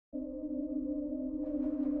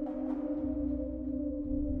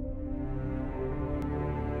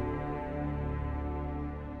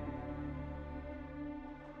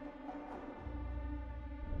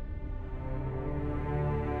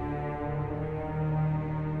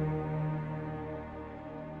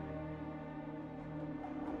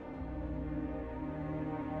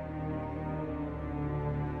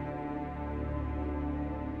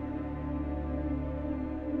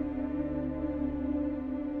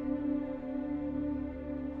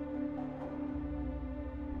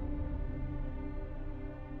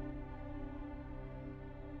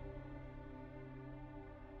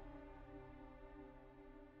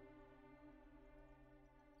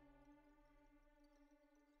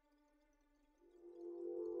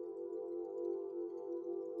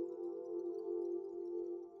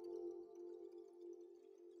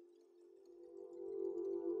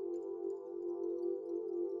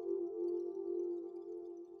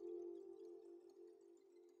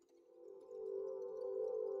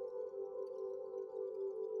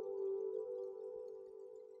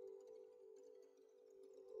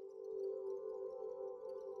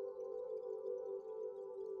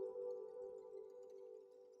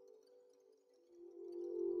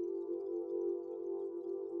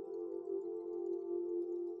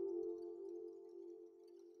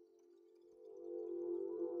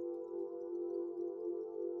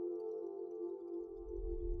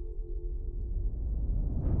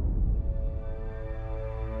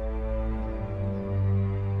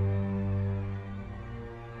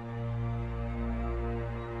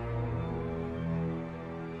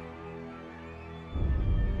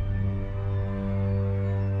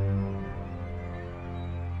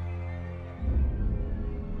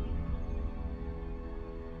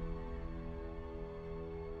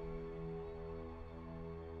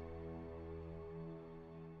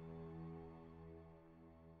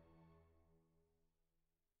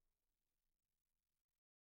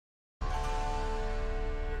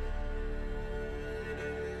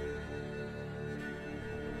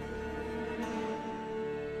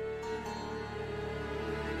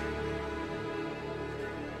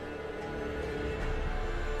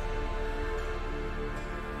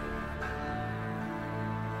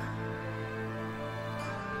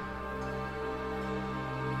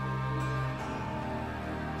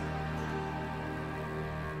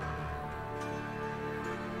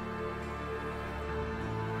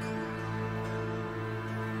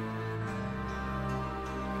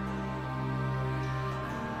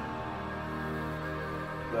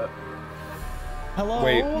Hello.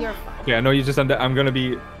 Wait. You're fine. Yeah, no, you just. I'm gonna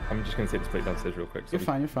be. I'm just gonna say this plate downstairs real quick. So You're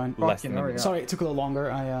fine. You're fine. Less than a minute. Sorry, it took a little longer.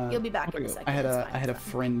 You'll be back in a second. I had It's fine, I had a it's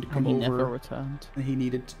fine. friend come He never over. returned. And he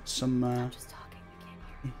needed some. I'm just talking. I can't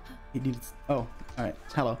hear. He needed. Oh, all right.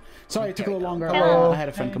 Hello. Sorry, it took a There we little go. longer. Hello. I had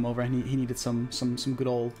a friend come over, and he needed some good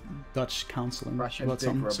old Dutch counseling Russian about dick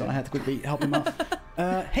something, so I rubbing. had to quickly help him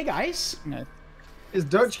out. Hey guys. No. Is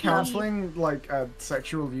Dutch counseling like a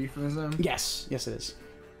sexual euphemism? Yes, yes it is.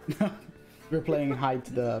 We're playing hide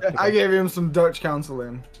to the. I gave him some Dutch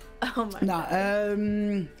counseling. Oh my Nah,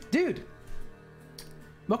 god. dude.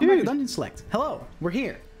 Welcome back to Dungeon Select. Hello, we're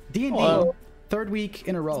here. D&D, Hello. third week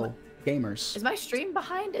in a row. Gamers. Is my stream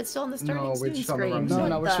behind? It's still on the starting No, we're screen. just on the wrong No, side.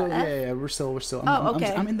 no, What we're the still. F? Yeah, we're still. Oh,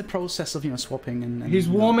 okay. I'm in the process of swapping and He's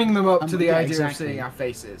you know, warming them up to the yeah, idea exactly. of seeing our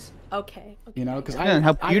faces. Okay. You know, because Yeah, and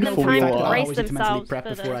how I know beautiful for a you fact that are. I Brace always need to mentally themselves prep for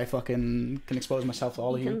before the- I fucking can expose myself to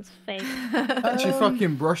all of you. Ethan's face. She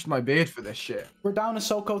fucking brushed my beard for this shit. We're down to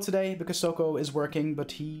Soko today because Soko is working,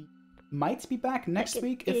 but he might be back next Like an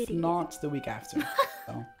week, if idiot. not the week after.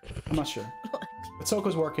 So I'm not sure. But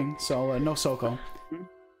Soko's working, so no Soko.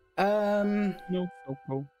 No.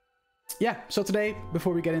 Yeah, so today,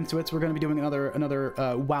 before we get into it, we're going to be doing another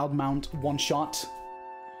Wild Mount one-shot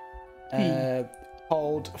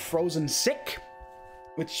called Frozen Sick,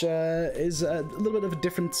 which is a little bit of a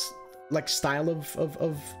different style of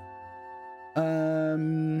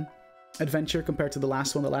adventure compared to the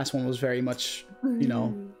last one. The last one was very much, you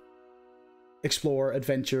know, explore,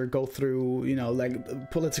 adventure, go through, you know,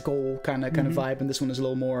 like political kind of vibe, and this one is a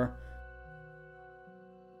little more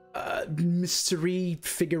mystery,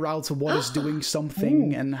 figure out what is doing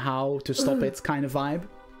something and how to stop it kind of vibe.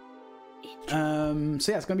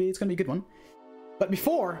 So yeah, it's gonna be a good one. But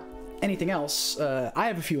before anything else, I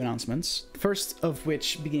have a few announcements. First of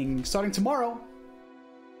which being starting tomorrow,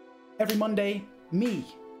 every Monday, me,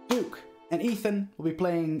 Duke, and Ethan will be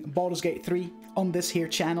playing Baldur's Gate 3 on this here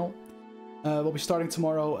channel. We'll be starting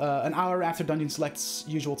tomorrow, an hour after Dungeon Select's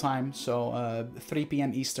usual time, so 3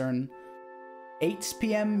 p.m. Eastern, 8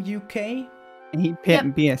 p.m. UK. 8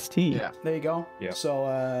 p.m. BST. Yeah. There you go. Yeah. So,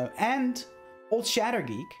 and Old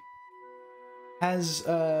Shattergeek has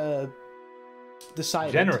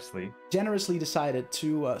generously decided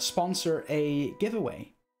to sponsor a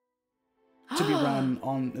giveaway to be run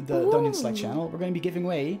on the Dungeon Select channel. We're going to be giving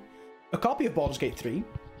away a copy of Baldur's Gate 3,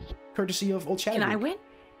 courtesy of Old Shattergeek. Can I win?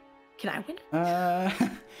 Can I win?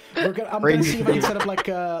 I'm gonna see if I can set up like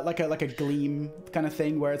a Gleam kind of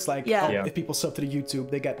thing where it's like, if people sub to the YouTube,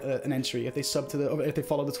 they get an entry. If they sub to or if they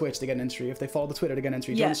follow the Twitch, they get an entry. If they follow the Twitter, they get an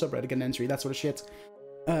entry. Join the subreddit, they get an entry. That sort of shit.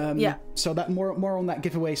 So that more on that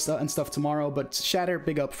giveaway stuff tomorrow. But Shatter,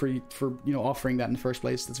 big up for you know offering that in the first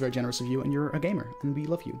place. That's very generous of you, and you're a gamer, and we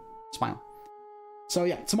love you. Smile. So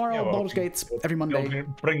yeah, tomorrow Baldur's Gate every Monday.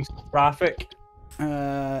 Brings traffic.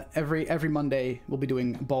 Every Monday we'll be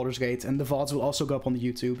doing Baldur's Gate, and the VODs will also go up on the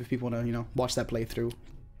YouTube if people want to watch that playthrough.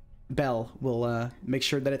 Belle will make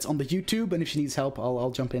sure that it's on the YouTube, and if she needs help,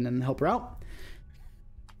 I'll jump in and help her out.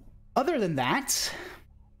 Other than that,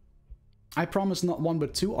 I promised not one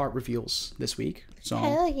but two art reveals this week. So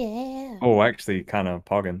Hell yeah! Oh, actually, kind of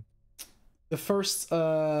pogging. the first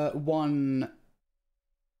one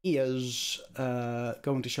is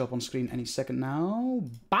going to show up on screen any second now.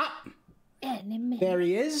 Bop! There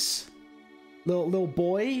he is, little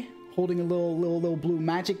boy holding a little blue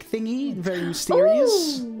magic thingy, very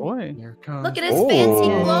mysterious. Ooh. Boy. Here comes. Look at his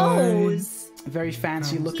fancy clothes. Very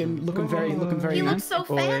fancy, looking very He looks so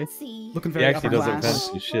Boy. fancy. looking He very actually upper does look class.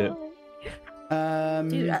 fancy shit.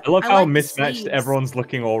 Dude, I love how like the mismatched sleeves. everyone's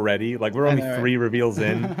looking already. Like we're only know, right? 3 reveals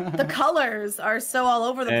in. The colors are so all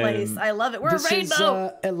over the place. I love it. We're This a rainbow.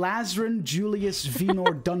 is Elazrin Julius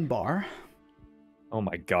Venor Dunbar. Oh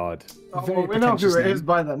my god. Oh, Very well, we know who pretentious it is name.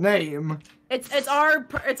 by the name. It's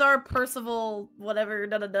our Percival whatever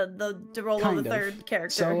the role of the third character.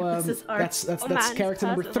 So This is our that's man's character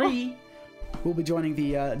number Percival. 3. We'll be joining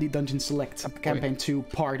the Dungeon Select Campaign 2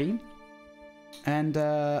 party. And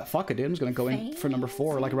fuck it, dude. I'm just gonna go in for number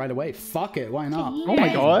 4 like right away. Fuck it, why not? Oh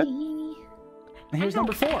my god. And here's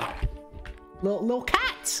number 4. Little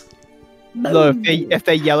cat. Look, if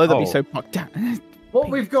they're yellow, they'll be Oh. so fucked down. What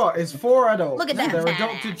we've got is 4 adults. Look at that Their badass.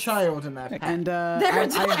 adopted child in their pack. And They're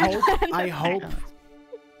I hope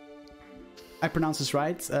I pronounce this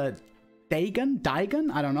right. Dagon? I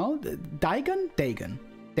don't know. Dagon.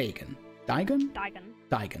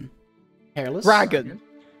 Hairless. Dragon.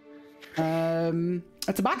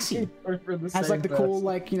 It's a Baxi. Has like the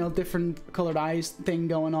cool different colored eyes thing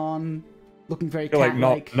going on. Looking very I feel like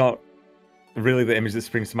cat-like. not really the image that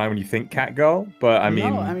springs to mind when you think cat girl, but I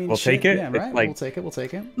mean, No, we'll shit, take it. Yeah, It's right. like We'll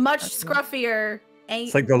take it. much scruffier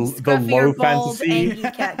It's like the low fantasy.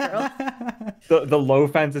 Cat girl. The low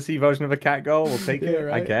fantasy version of a cat girl. We'll take it,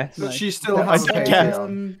 right. I guess. But she still has a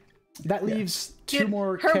Patreon. That leaves two Dude,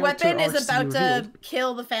 more. her weapon is arcs about to revealed.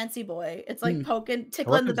 kill the fancy boy. It's like Her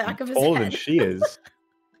tickling the weapon's back of his taller head. than she is.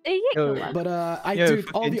 But dude,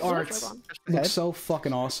 all the arts look so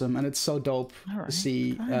fucking awesome, and it's so dope to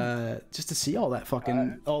see. Just to see all that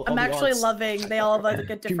fucking. I'm actually loving. They all have like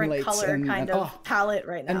a different color kind of palette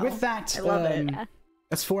right now. And with that, I love it.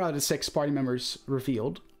 that's 4 out of 6 party members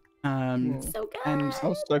revealed. So good. And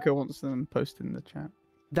Soko wants them posted in the chat.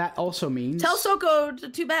 that also means. Tell Soko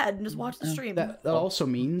too bad and just watch the stream. That also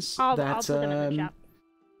means I'll that put them in the chat.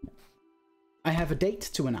 I have a date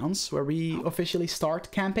to announce where we officially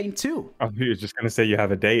start campaign 2. Oh, you were just gonna say you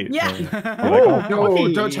have a date. Yeah.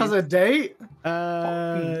 No, Dutch has a date.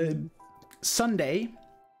 Sunday,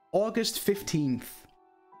 August 15th,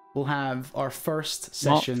 we'll have our first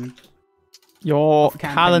session. Your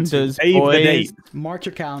campaign calendars, Save the boys. date. Mark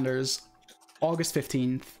your calendars. August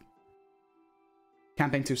 15th.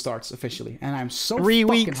 Campaign 2 starts officially. And I'm so 3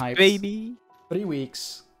 fucking weeks, hyped. baby. 3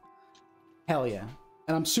 weeks. Hell yeah.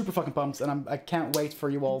 And I'm super fucking pumped, and I can't wait for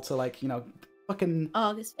you all to, like, you know, fucking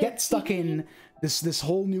August 15th. get stuck in this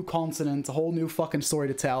whole new continent, a whole new fucking story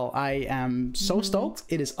to tell. I am so stoked.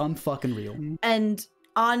 It is unfucking real. And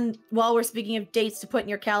while we're speaking of dates to put in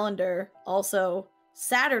your calendar, also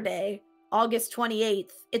Saturday, August 28th.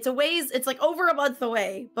 It's like over a month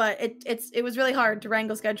away, but it was really hard to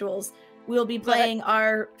wrangle schedules. We'll be playing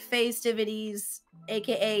our festivities,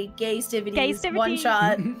 aka gaystivities one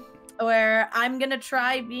shot, where I'm gonna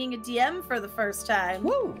try being a DM for the first time.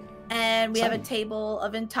 Woo! And we have a Exciting. table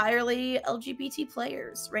of entirely LGBT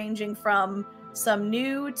players, ranging from some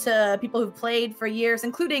new to people who've played for years,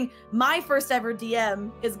 including my first ever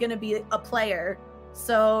DM is gonna be a player.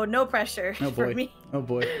 So no pressure for me. Oh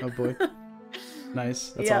boy. Oh boy. Nice.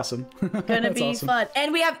 That's Yep. awesome. Gonna That's be awesome. fun.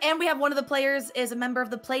 And we have one of the players is a member of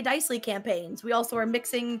the Play Dicely campaigns. We also are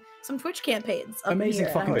mixing some Twitch campaigns. Up Amazing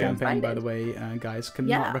here, fucking and I'm campaign, by excited. the way, guys. Cannot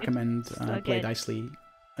Yeah. recommend So Play good. Dicely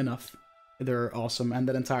enough. They're awesome, and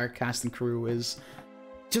that entire cast and crew is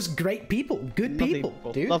just great people, good Lovely people,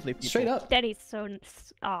 people, dude. lovely people. Straight up, Daddy's so.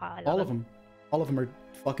 I love all of him. them are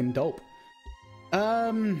fucking dope.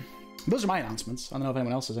 Those are my announcements. I don't know if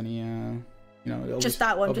anyone else has any. You know, Just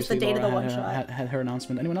that one, just the obviously date of the Laura one shot. had her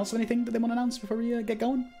announcement. Anyone else have anything that they want to announce before we get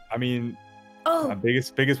going? I mean, Oh,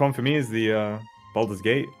 biggest one for me is the Baldur's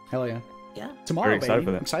Gate. Hell yeah! yeah. Tomorrow, Very excited baby.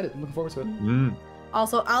 for that. I'm excited. Looking forward to it. Mm.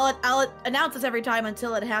 Also, I'll announce this every time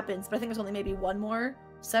until it happens, but I think there's only maybe one more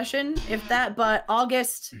session, if that. But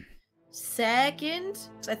August 2nd,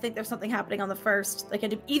 I think there's something happening on the 1st. Like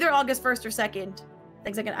either August 1st or 2nd.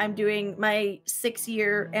 I think I'm doing my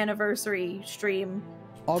 6-year anniversary stream.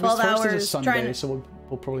 August 12 1st is a hours Sunday, trying to- so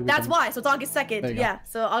we'll probably. Be That's done. why. So it's August There 2nd. you go. Yeah.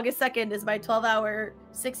 So August 2nd is my 12-hour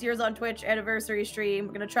 6 years on Twitch anniversary stream.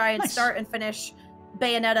 We're gonna try and Nice. start and finish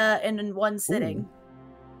Bayonetta in one sitting,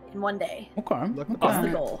 in one day. Okay. Look okay. That's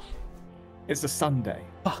the goal. It's a Sunday.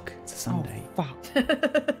 Fuck, it's a Sunday. Fuck.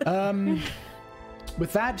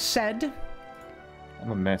 With that said,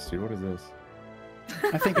 I'm a mess, dude. What is this?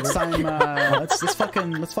 I think it's time. Let's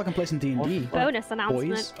fucking play some D&D. Bonus announcement.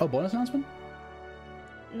 Boys. Oh, bonus announcement.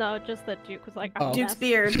 No, just that Duke was like. Oh. I'm Duke's a mess.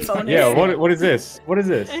 beard bonus. Yeah. What is this? What is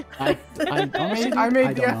this? I honestly, I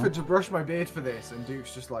made the don't effort know. to brush my beard for this, and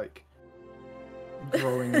Duke's just like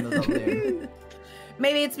growing another limb.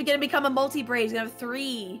 Maybe it's gonna become a multi-braid. He's gonna have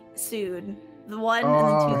 3 soon. The 1 and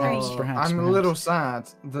then 2, 3. Oh, Perhaps, I'm a perhaps. little sad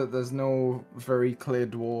that there's no very clear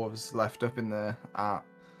dwarves left up in the app,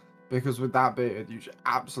 because with that beard, you should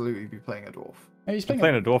absolutely be playing a dwarf. Hey, he's I'm playing.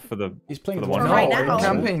 playing a dwarf for the. He's playing for a the dwarf one For right no, now. in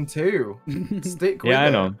campaign 2. Stick with Yeah, I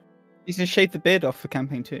it. know. He's gonna shave the beard off for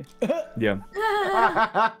campaign 2. Yeah.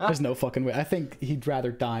 There's no fucking way. I think he'd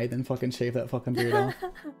rather die than fucking shave that fucking beard off.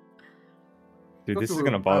 Dude, this is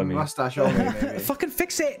gonna bother me. Mustache only, maybe. Fucking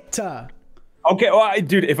fix it. Okay, well,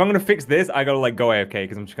 dude, if I'm gonna fix this, I gotta like go AFK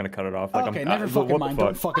because I'm just gonna cut it off. Like, Okay, I'm, never what fucking the mind. fuck?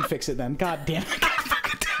 Don't fucking fix it then. God damn it.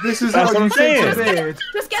 This is That's how what you I'm fix a saying. beard.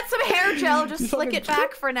 Just get some hair gel. Just You slick fucking- it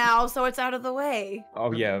back for now, so it's out of the way.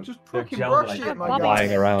 Oh yeah, Just the fucking gel brush like it, my guy.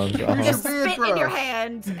 lying around. Use Uh-huh. your Just beard spit in your brush.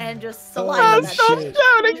 hand and just Oh, saliva. that stop shit.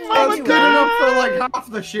 shouting, That's good enough for like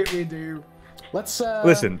half the shit we do. Let's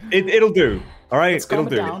Listen, it'll do. All right, Let's it'll calm it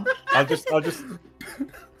do. down. I'll just. Let's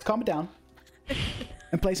calm it down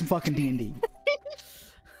and play some fucking D&D.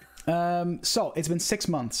 So it's been 6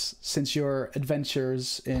 months since your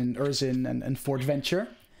adventures in Urzin and Fort Venture,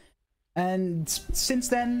 and since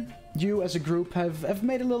then you as a group have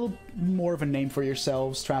made a little more of a name for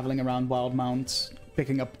yourselves, traveling around Wildmount,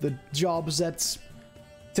 picking up the jobs that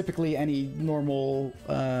typically any normal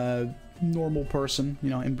normal person, you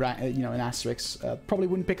know, in asterisks, probably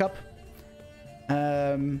wouldn't pick up.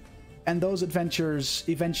 And those adventures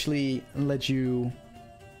eventually led you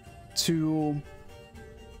to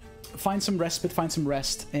find some respite, find some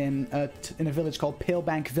rest in a village called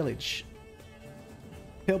Palebank Village.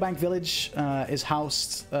 Palebank Village is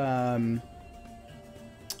housed.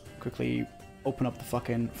 Quickly open up the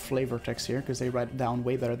fucking flavor text here because they write it down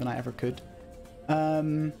way better than I ever could.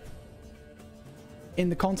 In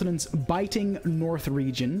the continent's biting north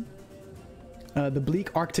region, the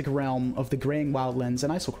bleak Arctic realm of the graying wildlands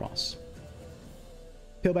and Isocross.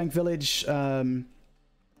 Palebank Village,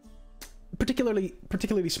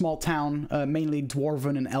 particularly small town, mainly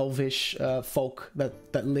dwarven and elvish folk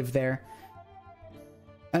that live there.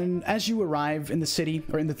 And as you arrive in the city,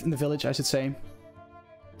 or in the village, I should say,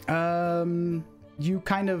 you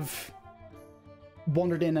kind of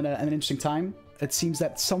wandered in at an interesting time. It seems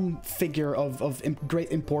that some figure of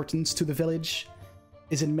great importance to the village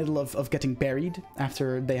is in the middle of getting buried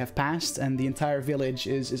after they have passed, and the entire village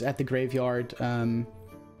is at the graveyard,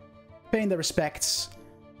 paying their respects,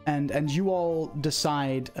 and you all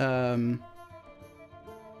decide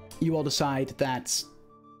that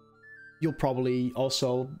you'll probably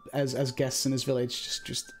also, as guests in this village,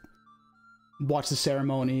 just watch the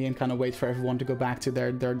ceremony and kind of wait for everyone to go back to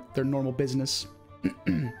their normal business.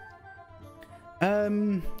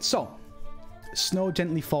 So, snow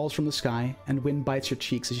gently falls from the sky, and wind bites your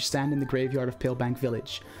cheeks as you stand in the graveyard of Palebank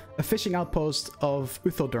Village, a fishing outpost of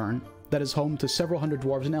Uthodurn that is home to several hundred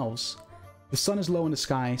dwarves and elves. The sun is low in the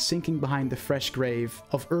sky, sinking behind the fresh grave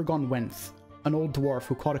of Urgon Wenth, an old dwarf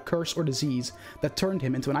who caught a curse or disease that turned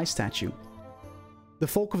him into an ice statue. The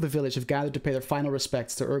folk of the village have gathered to pay their final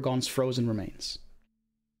respects to Urgon's frozen remains.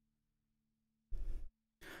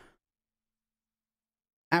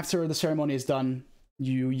 After the ceremony is done,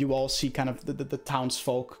 you all see kind of the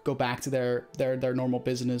townsfolk go back to their normal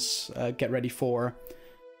business, get ready for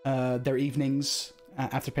their evenings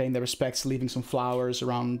after paying their respects, leaving some flowers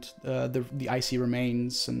around the icy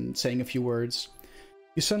remains and saying a few words.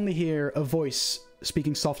 You suddenly hear a voice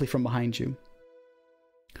speaking softly from behind you.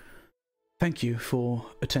 Thank you for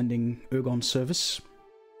attending Urgon's service.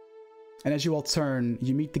 And as you all turn,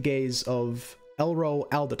 you meet the gaze of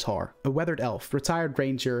Elro Aldatar, a weathered elf, retired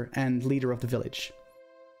ranger, and leader of the village.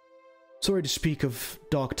 Sorry to speak of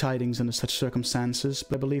dark tidings under such circumstances,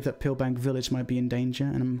 but I believe that Palebank Village might be in danger,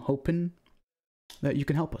 and I'm hoping that you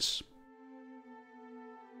can help us.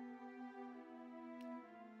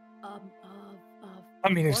 I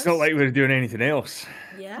mean, it's not like we're doing anything else.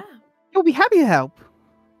 Yeah. You'll be happy to help.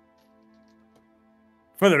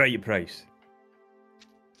 For the right price.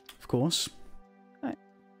 Of course. Right.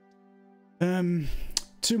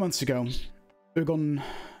 2 months ago, Urgon,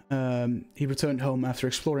 he returned home after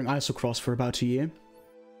exploring Isocross for about a year.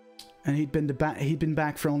 And he'd been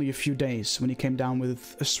back for only a few days when he came down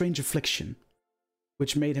with a strange affliction,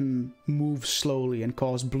 which made him move slowly and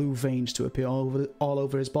caused blue veins to appear all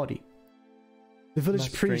over his body. The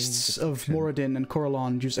village priests of Moradin and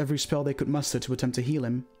Coralon used every spell they could muster to attempt to heal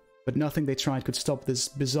him, but nothing they tried could stop this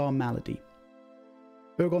bizarre malady.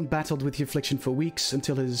 Urgon battled with the affliction for weeks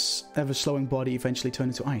until his ever-slowing body eventually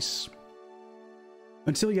turned into ice.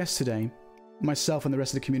 Until yesterday, myself and the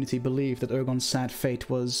rest of the community believed that Urgon's sad fate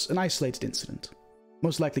was an isolated incident,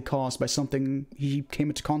 most likely caused by something he came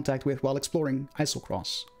into contact with while exploring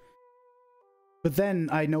Isocross. But then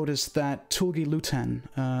I noticed that Tulgi Lutan,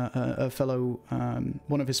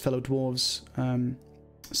 one of his fellow dwarves,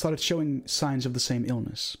 started showing signs of the same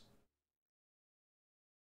illness.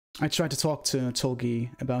 I tried to talk to Tulgi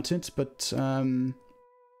about it, but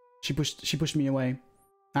she pushed me away,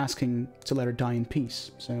 asking to let her die in peace.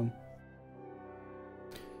 So,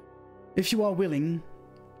 if you are willing,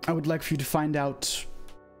 I would like for you to find out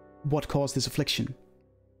what caused this affliction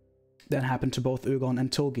that happened to both Urgon and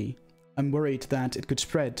Tulgi. I'm worried that it could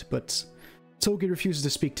spread, but Tulgi refuses to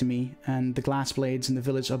speak to me, and the glass blades in the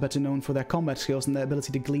village are better known for their combat skills and their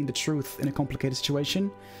ability to glean the truth in a complicated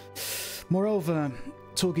situation. Moreover,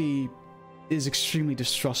 Tulgi is extremely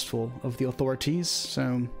distrustful of the authorities,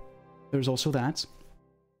 so there's also that.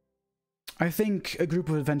 I think a group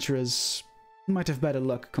of adventurers might have better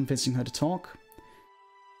luck convincing her to talk.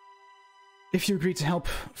 If you agree to help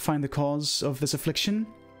find the cause of this affliction,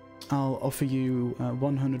 I'll offer you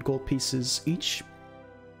 100 gold pieces each.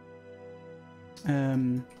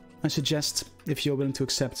 I suggest, if you're willing to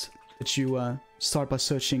accept, that you start by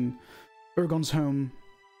searching Urgon's home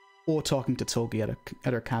or talking to Tulgi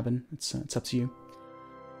at her cabin. It's up to you.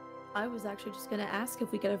 I was actually just gonna ask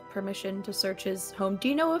if we could have permission to search his home. Do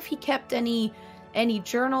you know if he kept any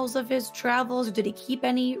journals of his travels, or did he keep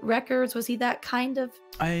any records? Was he that kind of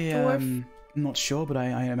dwarf? I'm not sure, but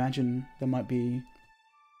I imagine there might be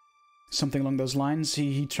something along those lines.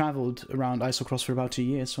 He traveled around Islecross for about 2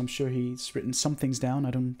 years, so I'm sure he's written some things down.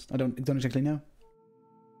 I don't exactly know.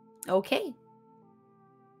 Okay.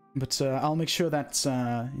 But I'll make sure that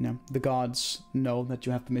the guards know that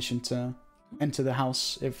you have permission to enter the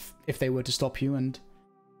house if they were to stop you. And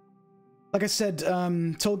like I said,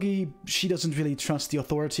 Tolgi, she doesn't really trust the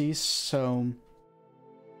authorities, so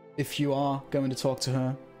if you are going to talk to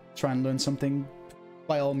her, try and learn something,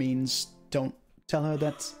 by all means, don't tell her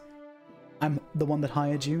that I'm the one that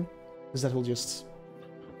hired you, because that will just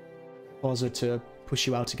cause her to push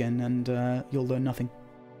you out again, and you'll learn nothing.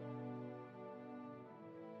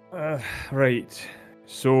 Right.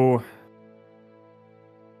 So,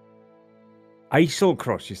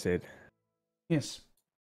 Islecross, you said? Yes.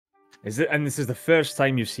 Is it? And this is the first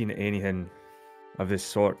time you've seen anything of this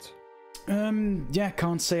sort? Yeah,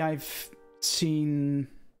 can't say I've seen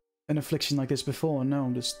an affliction like this before. No,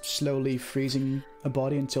 just slowly freezing a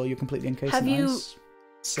body until you're completely encased in ice. Have you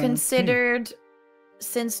considered,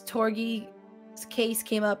 since Torgi's case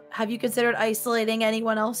came up, have you considered isolating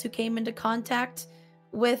anyone else who came into contact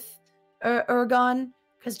with Urgon?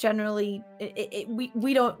 Because generally,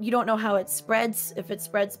 you don't know how it spreads, if it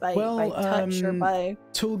spreads by touch or by...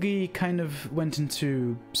 Tulgi kind of went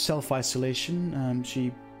into self-isolation.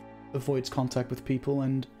 She avoids contact with people,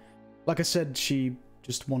 and like I said, she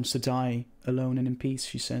just wants to die alone and in peace,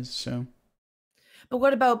 she says, so... But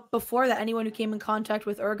what about before that? Anyone who came in contact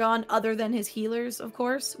with Urgon, other than his healers, of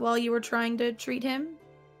course, while you were trying to treat him?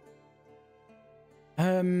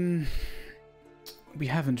 We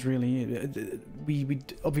haven't really. We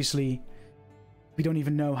obviously, we don't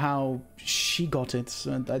even know how she got it.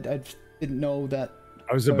 I didn't know that.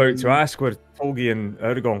 I was about to ask, were Tolgi and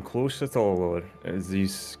Urgon close at all, or is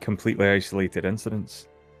these completely isolated incidents?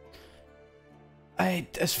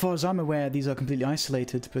 As far as I'm aware, these are completely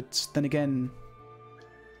isolated, but then again,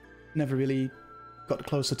 never really got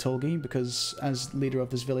close to Tolgi, because as leader of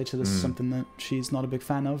this village, this is something that she's not a big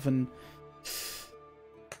fan of, and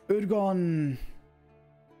Urgon...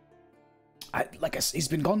 he's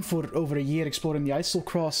been gone for over a year exploring the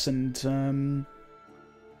Islecross, and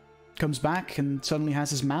comes back and suddenly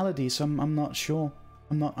has his malady. So I'm not sure.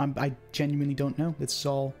 I genuinely don't know. This is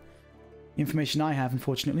all the information I have,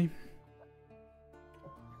 unfortunately.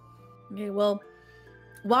 Okay, well,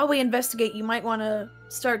 while we investigate, you might want to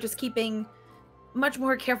start just keeping much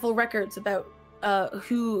more careful records about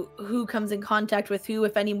who comes in contact with who.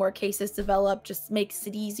 If any more cases develop, just makes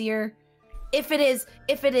it easier. If it is,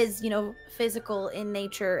 physical in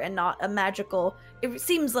nature and not a magical, it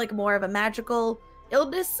seems like more of a magical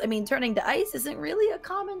illness. I mean, turning to ice isn't really a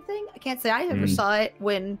common thing. I can't say I ever saw it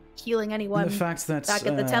when healing anyone the fact that, back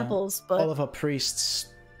at the temples, but... all of our priests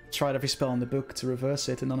tried every spell in the book to reverse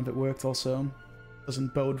it, and none of it worked also.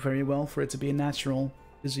 Doesn't bode very well for it to be a natural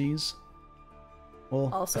disease. Or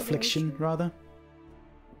also affliction, rather.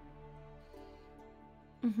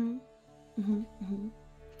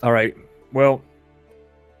 All right. Well,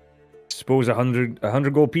 suppose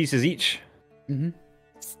 100 gold pieces each.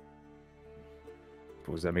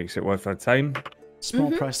 Suppose that makes it worth our time.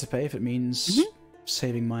 Small price to pay if it means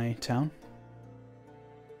saving my town.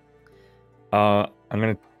 I'm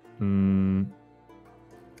gonna.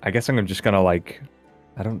 I guess I'm just gonna I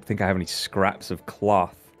don't think I have any scraps of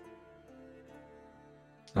cloth.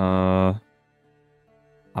 I'm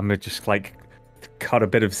gonna just cut a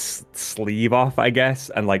bit of sleeve off, I guess,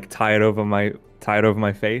 and tie it over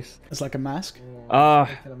my face. It's like a mask? Yeah.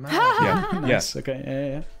 Nice. Okay,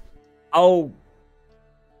 yeah. I'll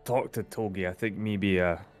talk to Tolgi. I think maybe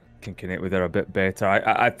can connect with her a bit better.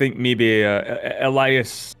 I think maybe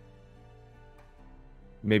Elias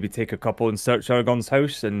maybe take a couple and search Urgon's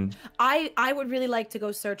house, and I would really like to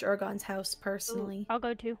go search Urgon's house personally. I'll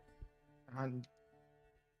go too. I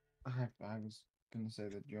was gonna say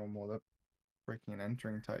that you're more the breaking and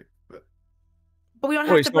entering type, but we don't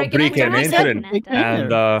have to break and entering. Entering.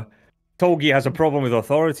 And Tolgi has a problem with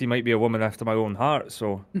authority. Might be a woman after my own heart.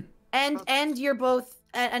 So and you're both,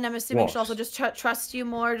 and I'm assuming she'll also just trust you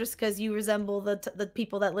more, just because you resemble the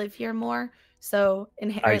people that live here more. So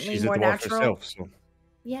inherently she's more a dwarf natural. herself, so.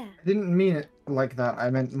 Yeah. I didn't mean it like that.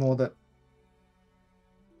 I meant more that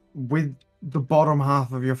with the bottom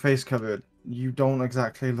half of your face covered, you don't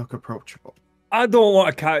exactly look approachable. I don't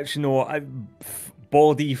want to catch a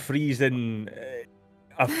body freezing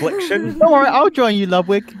affliction. Don't worry, I'll join you,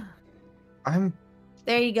 Ludwig. I'm.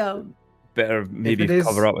 There you go. better maybe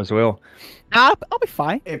cover up as well. I'll be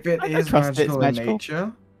fine. If it I is trust it's magical in magical.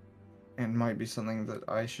 nature, it might be something that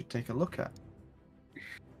I should take a look at.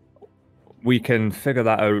 We can figure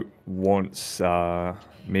that out once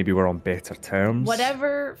maybe we're on better terms.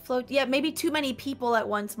 Whatever float. Yeah, maybe too many people at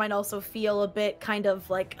once might also feel a bit kind of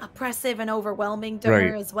like oppressive and overwhelming to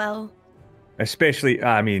her as well. Especially,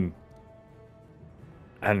 I mean,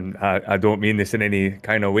 and I don't mean this in any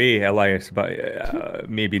kind of way, Elias, but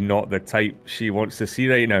maybe not the type she wants to see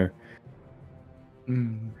right now.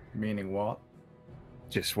 Meaning what?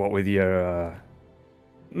 Just what with your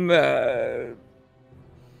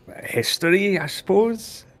history, I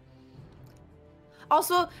suppose.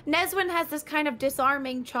 Also, Neswin has this kind of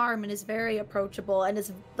disarming charm and is very approachable and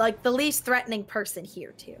is like the least threatening person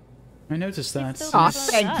here too. I noticed that.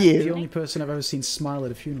 Thank The you. only person I've ever seen smile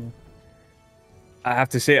at a funeral. I have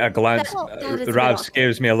to say at a glance, That is a bit Rav awkward.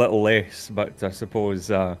 scares me a little less, but I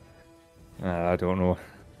suppose, I don't know.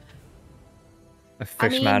 A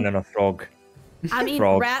fish man and a frog. I mean,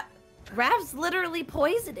 Frog. Rav's literally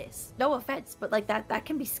poisonous. No offense, but like that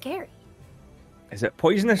can be scary. Is it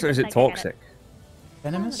poisonous or is I it get it. toxic?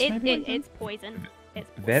 Venomous, maybe? It's poison. It's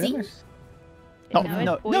Venomous? No, No, it's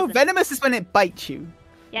no, poison. venomous is when it bites you.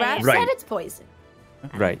 Rav Right. said it's poison.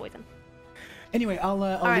 Right. Poison. Anyway, I'll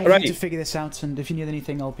right. leave you to figure this out, and if you need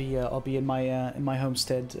anything, I'll be in my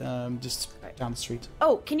homestead, just down the street.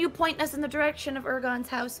 Oh, can you point us in the direction of Urgon's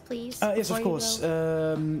house, please? Yes, of before you course.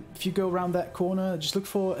 go? If you go around that corner, just look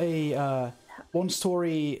for a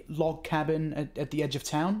one-story log cabin at the edge of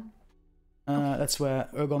town. That's where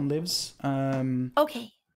Urgon lives.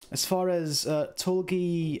 Okay. As far as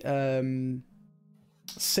Tolgi,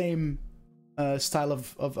 same style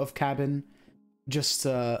of cabin, just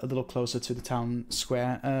a little closer to the town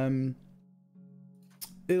square.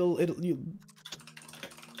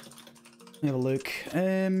 You have a look.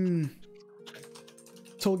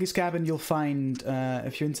 Tolgi's cabin you'll find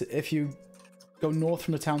if you go north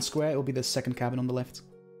from the town square, it'll be the second cabin on the left.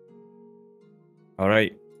 All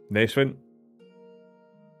right, next one.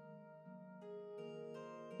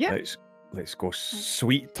 Yeah. Let's go.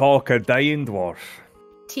 Sweet talker, dying dwarf.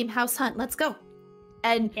 Team House Hunt, let's go.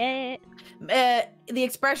 And Yeah. the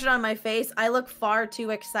expression on my face, I look far too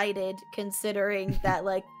excited considering that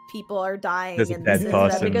like people are dying There's a and dead this and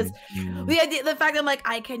that, person. because Mm. the fact that I'm like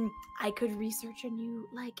I could research a new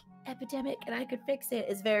like epidemic and I could fix it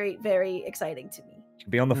is very, very exciting to me.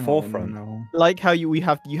 Be on the forefront. No. Like how you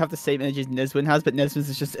have the same energy as Neswin has, but Neswin's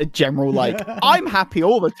is just a general like I'm happy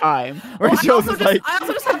all the time. Whereas yours is like I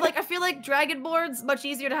also just have like I feel like Dragonborn's much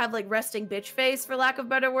easier to have like resting bitch face for lack of a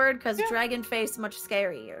better word, because Dragon face much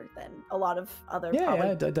scarier than a lot of other probably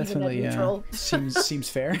even definitely. neutral. Seems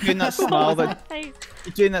fair. doing that smile that Hey,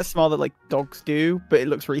 you're doing that smile that like dogs do, but it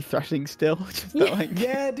looks really threatening still. Just that, like,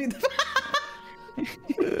 Yeah, dude.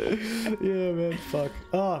 Yeah, man. Fuck.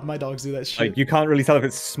 Oh, my dogs do that shit. Like you can't really tell if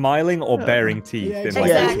it's smiling or baring teeth Yeah, in like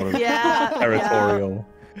exactly. this sort of Yeah. territorial.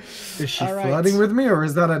 Is she All right. flirting with me, or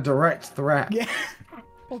is that a direct threat? Yeah.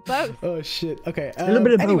 or both. Oh shit. Okay. A little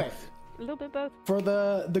bit of anyway, both. A little bit both. for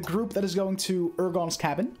the group that is going to Urgon's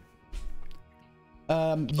cabin,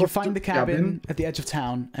 you find the cabin at the edge of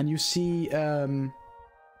town, and you see a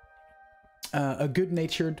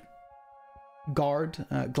good-natured guard,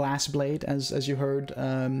 Glassblade, as you heard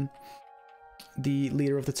the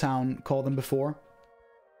leader of the town call them before.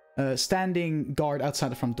 Standing guard outside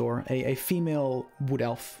the front door, a female wood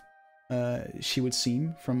elf. She would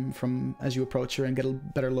seem from as you approach her and get a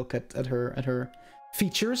better look at her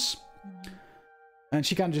features. And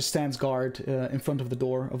she kind of just stands guard in front of the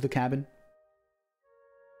door of the cabin.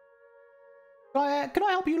 Can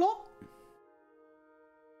I help you lot?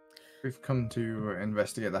 We've come to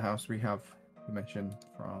investigate the house. We have permission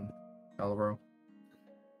from Elro.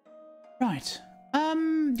 Right.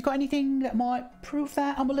 You got anything that might prove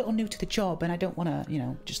that? I'm a little new to the job and I don't want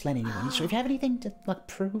to, just let anyone in. So if you have anything to, like,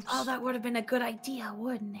 prove... Oh, that would have been a good idea,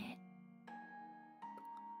 wouldn't it?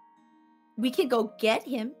 We could go get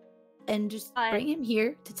him and just bring him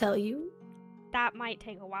here to tell you. That might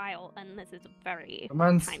take a while, and this is a very The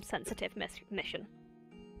man's time-sensitive mission.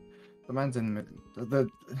 the man's in the middle.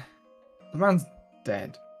 The man's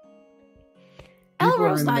dead. People are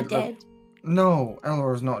Elro's in the not middle of- dead. No,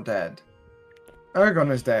 Elro's not dead.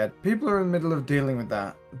 Ergon is dead. People are in the middle of dealing with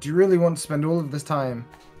that. Do you really want to spend all of this time?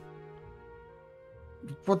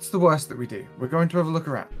 What's the worst that we do? We're going to have a look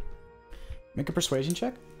around. Make a persuasion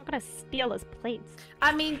check. I'm gonna steal his plates.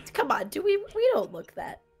 I mean, come on, we don't look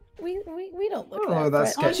that. We don't look Oh, that.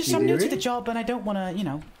 that's threat- Oh, it's just I'm new to the job and I don't want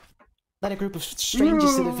to, let a group of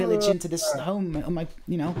strangers to the village into this home on my,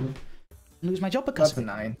 lose my job because That's a of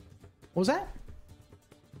it. 9. What was that?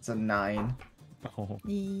 It's a 9. Oh,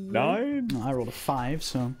 Yeah. 9? Well, I rolled a 5,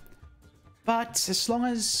 so. But as long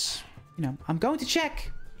as, you know, I'm going to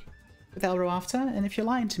check with Elro after, and if you're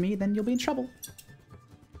lying to me, then you'll be in trouble.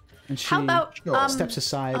 And she How about steps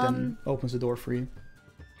aside and opens the door for you.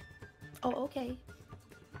 Oh, okay.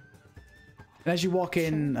 And as you walk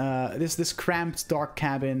in, this cramped, dark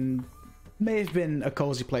cabin may have been a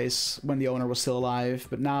cozy place when the owner was still alive,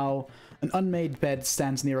 but now an unmade bed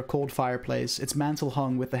stands near a cold fireplace, its mantle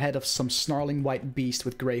hung with the head of some snarling white beast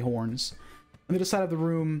with grey horns. On the other side of the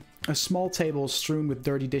room, a small table strewn with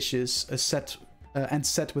dirty dishes, set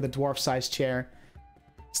with a dwarf-sized chair,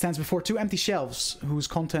 stands before 2 empty shelves, whose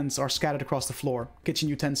contents are scattered across the floor. Kitchen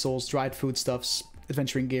utensils, dried foodstuffs,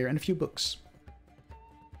 adventuring gear, and a few books.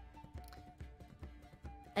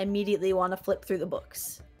 I immediately want to flip through the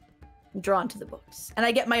books. I'm drawn to the books. And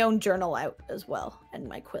I get my own journal out as well, and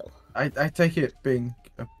my quill. I take it, being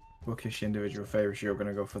a bookish individual Ferris, you're going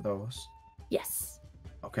to go for those. Yes.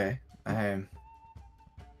 Okay. Anyone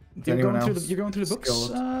You're going through the books?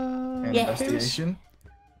 skilled in Yeah. investigation?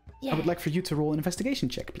 Yeah. I would like for you to roll an investigation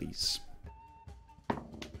check, please.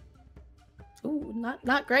 Ooh,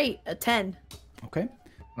 not great. A 10. Okay.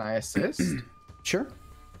 Can I assist? Sure.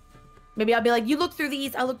 Maybe I'll be like, you look through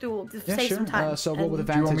these, I'll look through, Yeah, save sure. some time. So roll with And-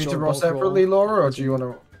 Do you want me advantage to or roll both separately, Laura, or do you want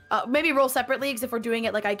to... maybe roll separately, because if we're doing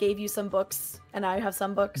it like I gave you some books, and I have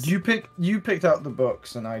some books. You picked out the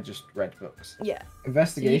books, and I just read books. Yeah.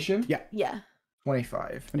 Investigation? Yeah. Yeah.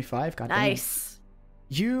 25. 25, goddamn. Nice.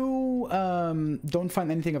 You don't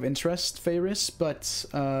find anything of interest, Ferris, but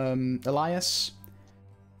Elias,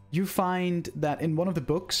 you find that in one of the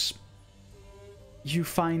books, you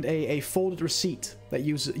find a folded receipt that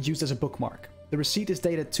used as a bookmark. The receipt is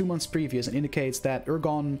dated 2 months previous and indicates that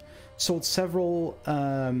Urgon sold several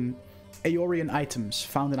Aeorian items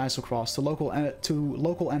found in Isocross to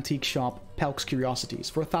local antique shop Pelk's Curiosities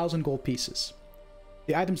for 1,000 gold pieces.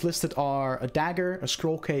 The items listed are a dagger, a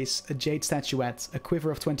scroll case, a jade statuette, a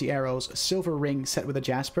quiver of 20 arrows, a silver ring set with a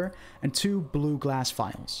jasper, and 2 blue glass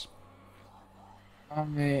vials. I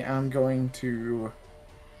am going to,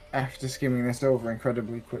 after skimming this over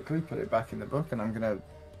incredibly quickly, put it back in the book, and I'm going to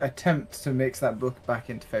attempt to mix that book back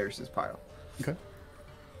into Ferris's pile. Okay.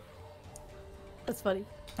 That's funny.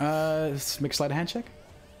 Make a sleight of hand check?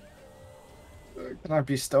 Can I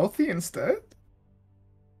be stealthy instead?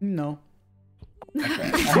 No. Okay,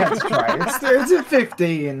 I had to try. It's a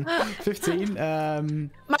 15. 15.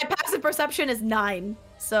 My passive perception is 9,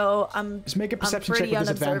 so I'm. Just make a perception check pretty with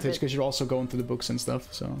disadvantage unobservant. because you're also going through the books and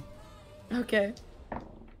stuff. So. Okay.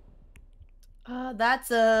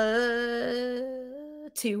 That's a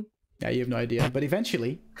 2. Yeah, you have no idea. But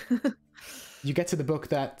eventually, you get to the book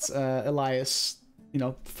that Elias,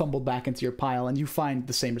 fumbled back into your pile, and you find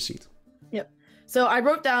the same receipt. Yep. So I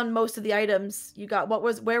wrote down most of the items. You got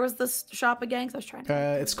where was this shop again? 'Cause I was trying to.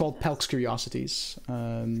 It's called Pelk's Curiosities.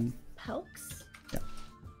 Pelk's? Yeah.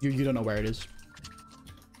 You don't know where it is.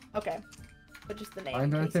 Okay. But just the name.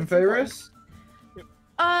 Find in case anything, it's important.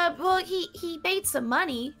 Ferris? Well, he made some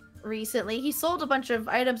money recently. He sold a bunch of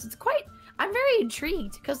items. I'm very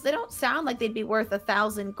intrigued because they don't sound like they'd be worth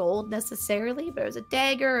 1,000 gold necessarily. But there's a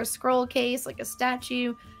dagger, a scroll case, like a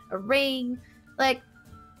statue, a ring,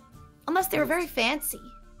 unless they were very fancy.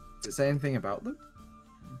 Does it say anything about them?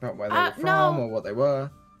 About where they were from no. or what they were?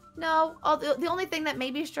 No, the only thing that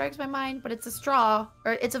maybe strikes my mind, but it's a straw,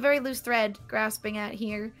 or it's a very loose thread grasping at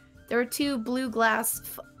here. There are 2 blue glass.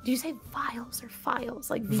 Do you say vials or files?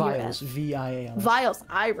 Like V or Vials. F? V-I-A-L. Vials.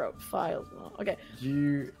 I wrote files. Oh, okay.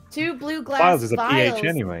 2 blue glass Files is a vials. PH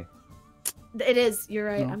anyway. It is. You're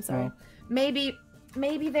right. No, I'm sorry. no.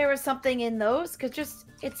 Maybe there was something in those, because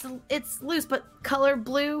it's loose, but color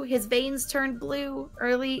blue. His veins turned blue.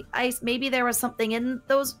 Early ice. Maybe there was something in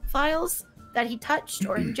those files that he touched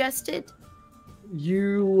or ingested.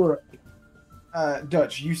 You,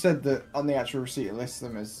 Dutch, you said that on the actual receipt it lists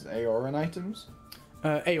them as Aeorian items?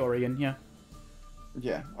 Aeorian, yeah.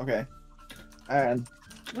 Yeah, okay. And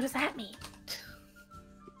What does that mean?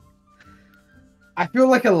 I feel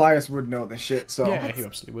like Elias would know this shit, so... Yeah, he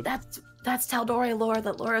absolutely would. That's Tal'Dorei lore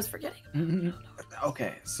that Laura's forgetting. Mhm.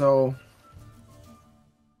 Okay, so...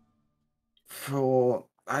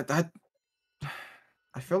 I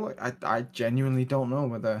feel like I genuinely don't know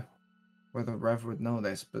whether Rev would know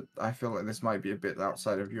this, but I feel like this might be a bit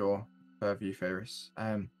outside of your purview, Ferris.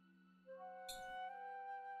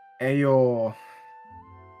 Aeor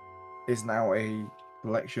is now a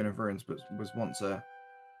collection of ruins, but was once a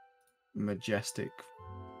majestic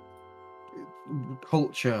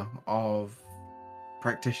culture of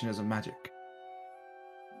practitioners of magic.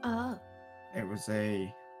 Oh. It was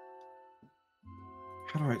a...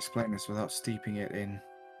 How do I explain this without steeping it in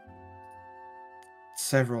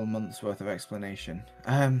several months worth of explanation.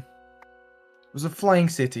 It was a flying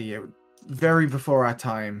city, very before our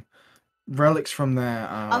time. Relics from there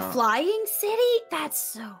are... A flying city? That's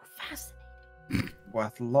so fascinating.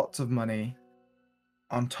 Worth lots of money.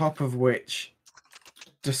 On top of which,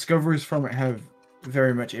 discoveries from it have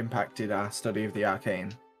very much impacted our study of the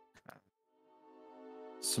arcane.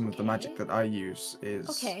 Some of the magic that I use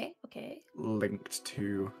is linked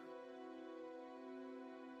to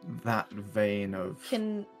that vein of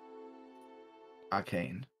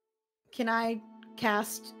arcane. Can I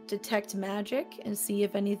cast detect magic and see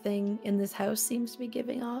if anything in this house seems to be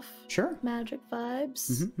giving off magic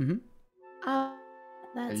vibes?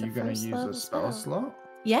 That's Are you going to use a spell slot?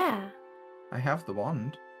 Yeah. I have the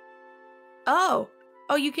wand. Oh,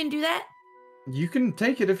 you can do that? You can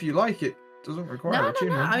take it if you like. It doesn't require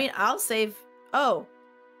attunement. No. I mean, I'll save. Oh,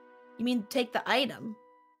 you mean take the item?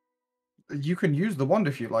 You can use the wand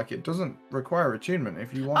if you like. It doesn't require attunement.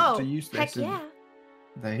 If you want to use this. Heck yeah.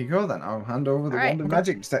 There you go then. I'll hand over the wand of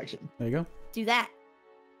magic section. There you go. Do that.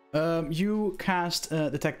 You cast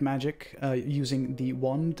detect magic using the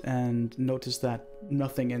wand and notice that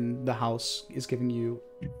nothing in the house is giving you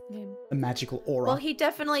a magical aura. Well, he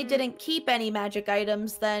definitely didn't keep any magic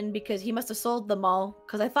items then, because he must have sold them all.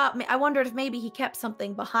 Because I wondered if maybe he kept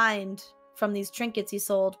something behind from these trinkets he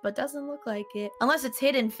sold, but doesn't look like it. Unless it's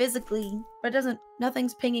hidden physically, but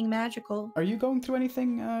nothing's pinging magical. Are you going through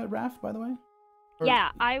anything, Raph, by the way?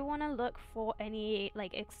 Yeah, I want to look for any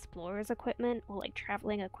like explorer's equipment or like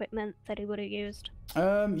traveling equipment that he would have used.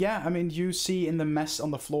 Yeah, I mean, you see in the mess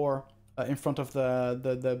on the floor in front of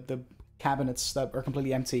the cabinets that are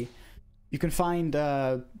completely empty, you can find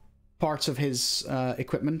parts of his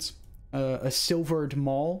equipment: a silvered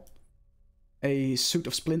maul, a suit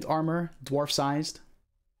of splint armor, dwarf-sized,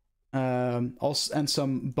 also, and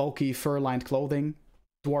some bulky fur-lined clothing,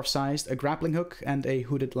 dwarf-sized, a grappling hook, and a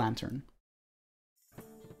hooded lantern.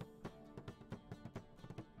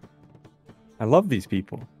 I love these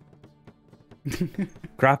people.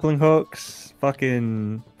 Grappling hooks,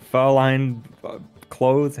 fucking fur-lined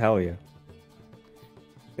clothes, hell yeah.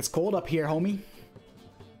 It's cold up here, homie.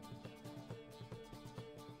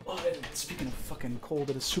 Oh, speaking of fucking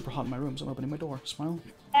cold, it is super hot in my room, so I'm opening my door. Smile.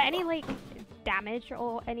 Any like damage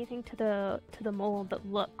or anything to the mold that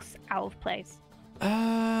looks out of place? Make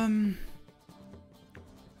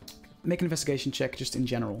an investigation check just in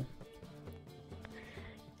general.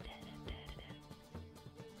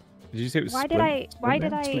 Did you say it was why splint?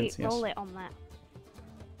 did I Splint, roll yes. it on that?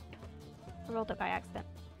 I rolled it by accident.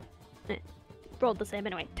 Rolled the same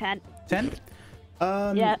anyway. 10. 10?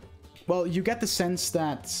 Yeah. Well, you get the sense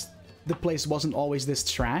that the place wasn't always this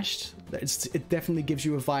trashed. It definitely gives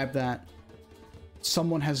you a vibe that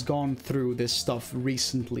someone has gone through this stuff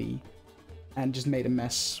recently and just made a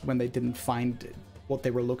mess when they didn't find what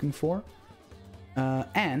they were looking for.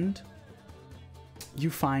 And you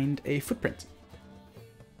find a footprint.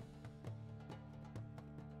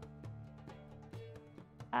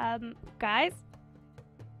 Guys?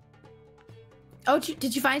 Oh,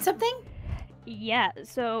 did you find something? Yeah,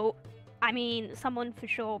 so, I mean, someone for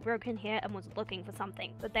sure broke in here and was looking for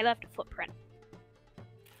something, but they left a footprint.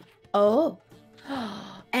 Oh.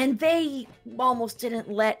 And they almost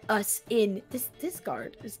didn't let us in. This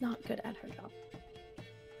guard is not good at her job.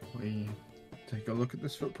 We take a look at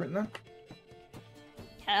this footprint then?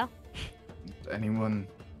 Yeah. Anyone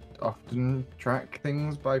often track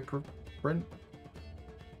things by print?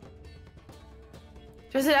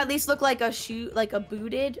 Does it at least look like a shoe, like a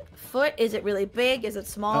booted foot? Is it really big? Is it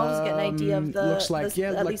small? Just get an idea of the. Looks like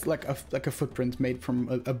least... like a footprint made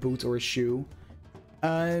from a boot or a shoe.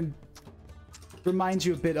 Reminds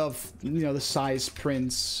you a bit of the size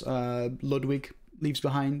prints Ludwig leaves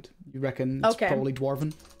behind. You reckon it's probably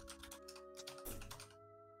dwarven?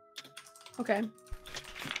 Okay.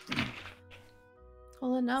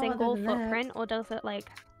 Well, no. Single footprint, or does it like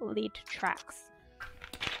lead to tracks?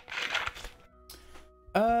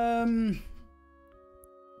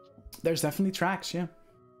 There's definitely tracks, yeah.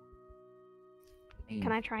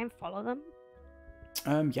 Can I try and follow them?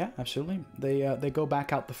 Yeah, absolutely. They go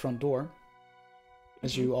back out the front door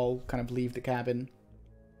as you all kind of leave the cabin.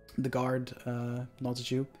 The guard nods at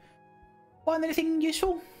you. Find anything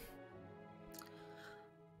useful?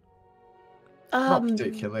 Not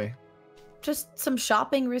particularly. Just some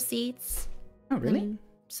shopping receipts. Oh, really?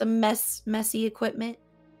 Some messy equipment.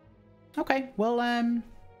 Okay, well, are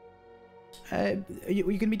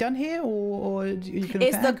you gonna be done here, or you can?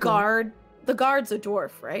 Is the guard? The guard's a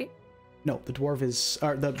dwarf, right? No, the dwarf is.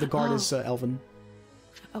 The guard is elven.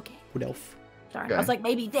 Okay. Wood elf. Sorry, I was like,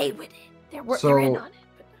 maybe they would. They're in on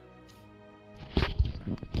it.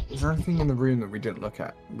 But... Is there anything in the room that we didn't look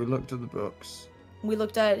at? We looked at the books. We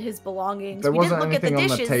looked at his belongings. There we wasn't didn't look anything at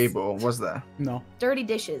the on dishes. the table, was there? No. Dirty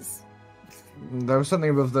dishes. There was something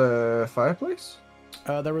above the fireplace?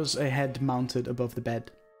 There was a head mounted above the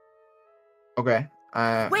bed. Okay.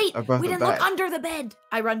 Wait, above we the didn't bed. look under the bed.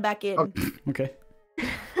 I run back in. Oh. Okay.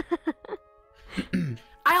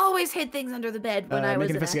 I always hid things under the bed when I make was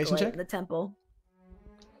an an investigation acolyte check. in the temple.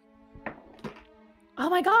 Oh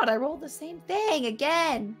my god, I rolled the same thing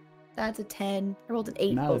again. That's a 10. I rolled an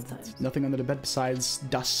 8 No, both times. nothing under the bed besides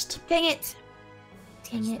dust. Dang it.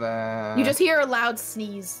 Dang Is it. there... You just hear a loud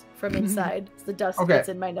sneeze from inside. The dust Okay. gets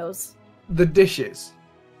in my nose. The dishes.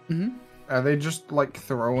 Mm-hmm. Are they just like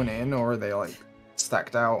thrown in, or are they like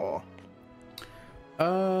stacked out, or?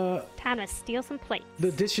 Tanner, steal some plates.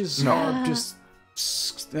 The dishes No. are just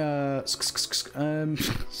save.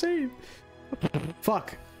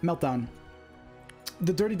 Fuck. Meltdown.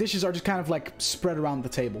 The dirty dishes are just kind of like spread around the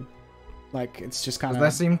table. Like it's just kind There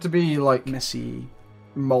of seem to be like messy.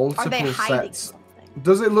 Are multiple they hiding sets. something?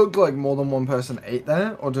 Does it look like more than one person ate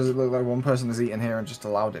there, or does it look like one person has eaten here and just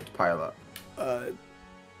allowed it to pile up?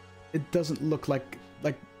 It doesn't look like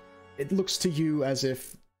it looks to you as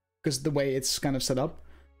if, because the way it's kind of set up,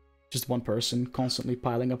 just one person constantly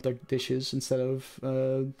piling up their dishes instead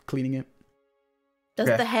of cleaning it. Does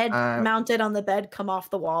Okay, the head mounted on the bed come off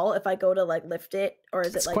the wall if I go to like lift it, or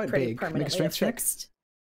is It's it like quite pretty big. Make a permanently strength check. affixed?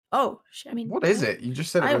 Oh, I mean, What is it? You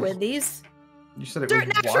just said it I was. win these. You said it Dirt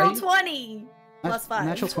was natural white. 20 plus 5.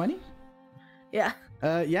 Natural 20? Yeah.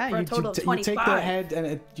 Yeah, For a you total of take the 25. head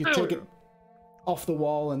and you take it off the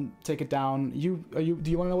wall and take it down. Do you want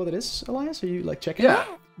to know what it is, Elias? Are you like checking? Yeah.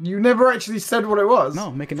 You never actually said what it was. No,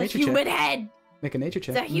 make a It's a nature human check. head. Make a nature It's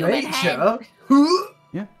a check. human head. Nature.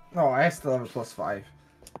 Yeah. Oh, I still have a +5.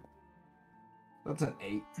 That's an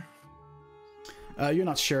 8. You're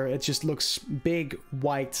not sure. It just looks big,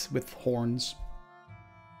 white with horns.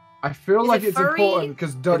 I feel Is like it it's furry? important because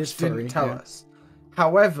is Dutch furry, didn't tell yeah. us.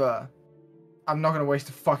 However, I'm not going to waste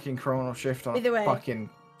a fucking chronal shift on Either a way. fucking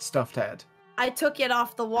stuffed head. I took it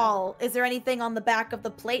off the wall. Is there anything on the back of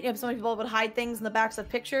the plate? If so many people would hide things in the backs of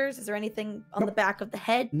pictures, is there anything on the back of the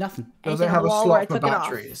head? Nothing. Does Anything it on have the a wall where I slot for took it off?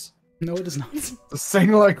 batteries? No, it does not. The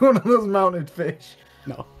thing like one of those mounted fish.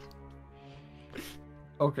 No.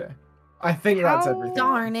 Okay. I think that's How- everything.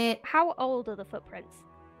 Darn it. How old are the footprints?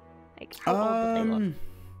 Like, how old do they look?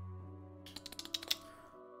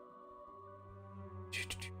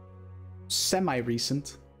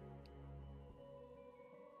 Semi-recent.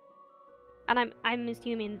 And I'm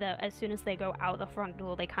assuming that as soon as they go out the front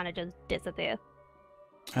door, they kind of just disappear.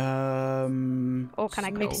 Or Or can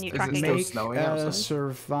I continue Is it tracking still it? make snowing a outside?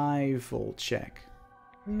 survival check.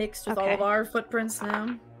 Mixed with Okay. all of our footprints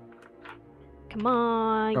now. Come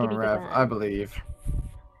on, Go give on, me Rev. the I believe.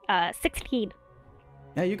 16.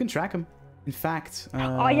 Yeah, you can track them. In fact,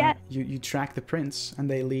 Oh, yeah. you track the prints, and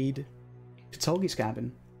they lead to Tolgi's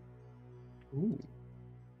cabin. Ooh.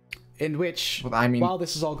 In which, Well, I mean, while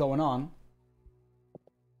this is all going on,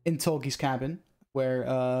 in Tolgi's cabin, where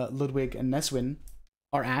Ludwig and Neswin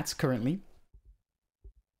are at currently,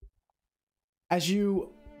 as you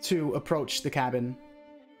two approach the cabin,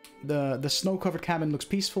 the snow-covered cabin looks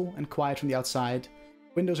peaceful and quiet from the outside.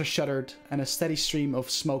 Windows are shuttered, and a steady stream of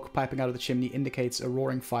smoke piping out of the chimney indicates a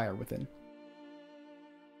roaring fire within.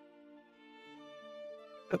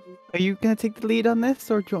 Are you gonna take the lead on this,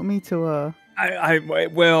 or do you want me to? I'm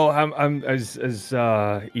as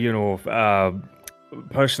you know,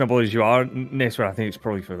 personable as you are, Nestor. I think it's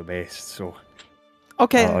probably for the best. So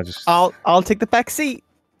Okay, I'll just I'll take the back seat.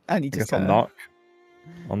 And you I guess just I'll knock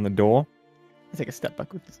on the door. take a step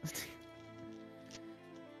back with this.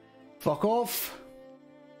 Fuck off!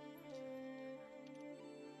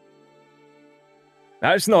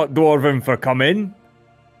 That's not dwarven for coming.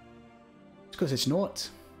 It's because it's not.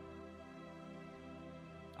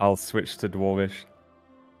 I'll switch to dwarvish.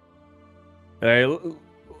 Hey,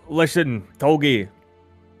 listen, Tolgi.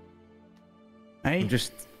 Hey? I'm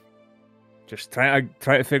just trying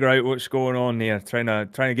to figure out what's going on here. Trying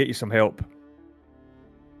to get you some help.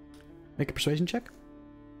 Make a persuasion check.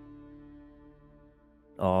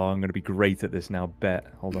 Oh, I'm gonna be great at this now. Bet.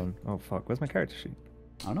 Hold on. Oh fuck. Where's my character sheet?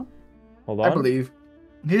 I don't know. Hold on. I believe.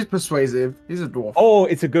 He's persuasive. He's a dwarf. Oh,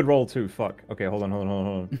 it's a good roll too. Fuck. Okay, hold on. I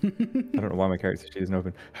don't know why my character sheet isn't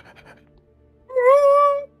open.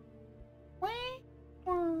 Holy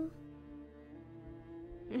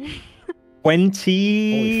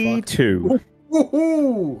 22.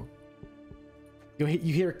 Woohoo! You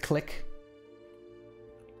hear a click,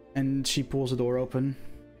 and she pulls the door open,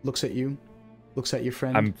 looks at you, looks at your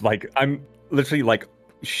friend. I'm literally like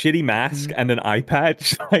shitty mask and an eye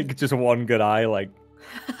patch, like just one good eye, like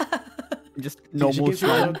Just She normal gives you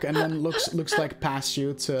a smile. look and then looks like past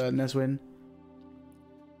you to Neswin.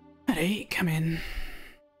 Alright, come in.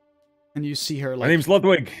 And you see her like... My name's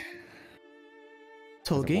Ludwig.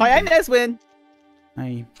 Tolgi. Hi, I'm Neswin.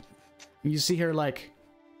 Hi. You see her like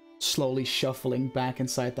slowly shuffling back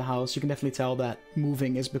inside the house. You can definitely tell that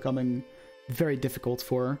moving is becoming very difficult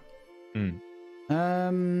for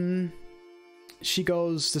her. She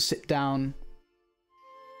goes to sit down,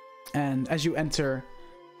 and as you enter,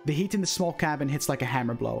 the heat in the small cabin hits like a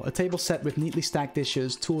hammer blow. A table set with neatly stacked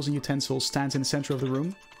dishes, tools, and utensils stands in the center of the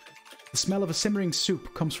room. The smell of a simmering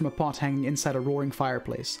soup comes from a pot hanging inside a roaring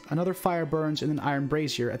fireplace. Another fire burns in an iron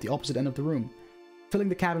brazier at the opposite end of the room, filling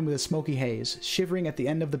the cabin with a smoky haze. Shivering at the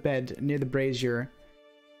end of the bed near the brazier,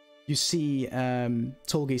 you see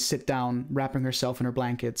Tolgi sit down, wrapping herself in her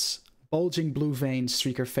blankets. Bulging blue veins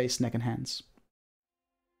streak her face, neck, and hands.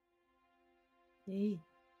 Hey.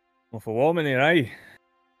 Well, for warm in here, aye.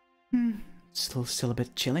 Still a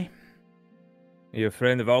bit chilly. Are you a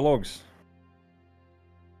friend of Arlog's?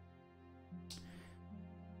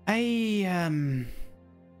 Wait,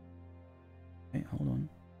 hold on.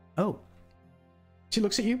 Oh. She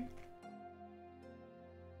looks at you.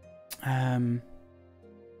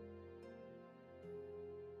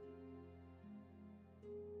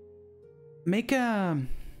 Make a...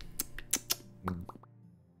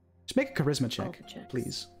 Just make a charisma check,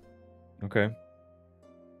 please. Okay.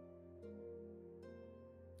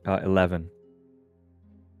 11.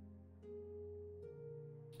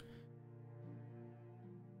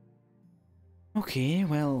 Okay,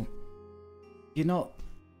 well, you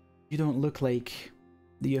don't look like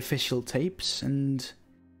the official tapes, and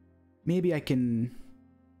maybe I'm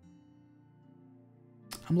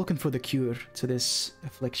looking for the cure to this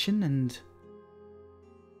affliction, and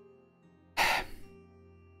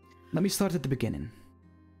let me start at the beginning.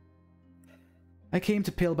 I came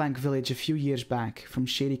to Palebank Village a few years back from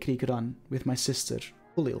Shady Creek Run with my sister,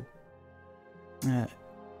 Ulil.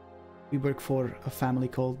 We work for a family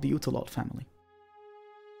called the Utalot family.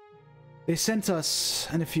 They sent us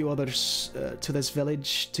and a few others to this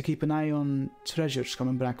village to keep an eye on treasures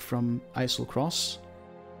coming back from Isle Cross,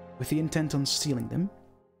 with the intent on stealing them.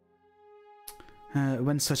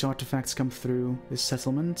 When such artifacts come through this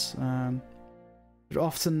settlement, they're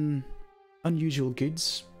often unusual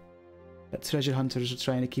goods that treasure hunters are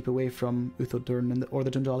trying to keep away from Uthodurn or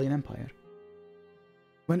the Dundalian Empire.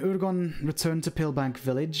 When Urgon returned to Palebank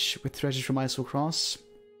Village with treasures from Isle Cross,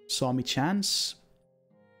 saw me chance.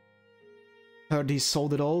 Heard he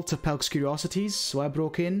sold it all to Pelk's Curiosities, so I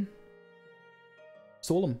broke in,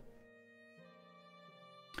 stole them.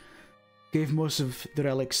 Gave most of the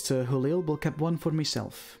relics to Hulil, but kept one for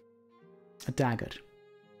myself. A dagger.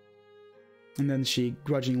 And then she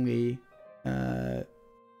grudgingly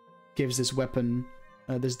gives this weapon,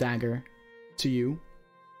 this dagger, to you.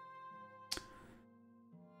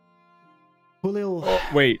 Hulil... Oh,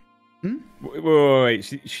 wait.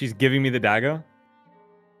 Wait. She's giving me the dagger?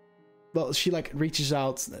 Well, she like reaches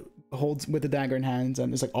out, holds with the dagger in hand,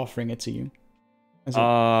 and is like offering it to you. I'm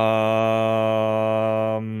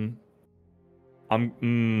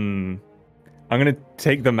gonna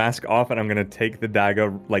take the mask off and I'm gonna take the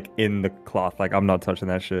dagger like in the cloth. Like I'm not touching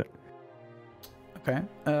that shit. Okay.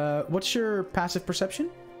 What's your passive perception?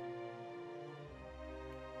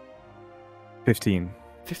 15.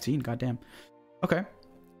 15. Goddamn. Okay.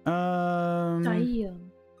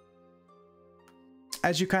 Damn.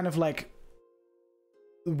 As you kind of like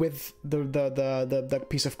with the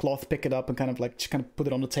piece of cloth, pick it up and kind of like just kind of put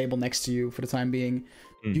it on the table next to you for the time being.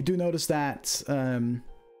 You do notice that the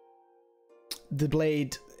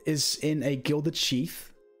blade is in a gilded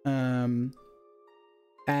sheath, and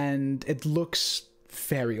it looks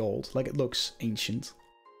very old. Like it looks ancient.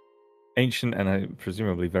 Ancient and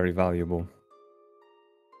presumably very valuable.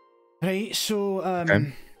 Right. So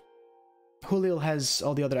Okay. Hulil has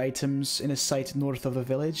all the other items in a site north of the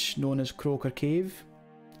village, known as Croker Cave.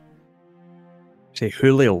 Say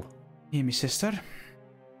Hulil. Hey, my sister.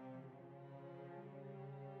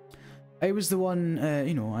 I was the one,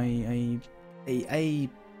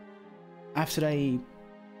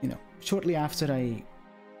 shortly after I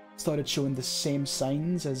started showing the same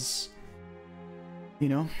signs as,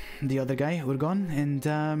 the other guy, Urgon,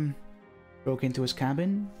 and, broke into his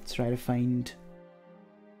cabin, try to find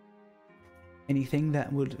anything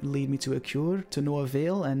that would lead me to a cure, to no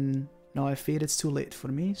avail, and now I fear it's too late for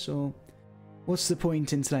me, so what's the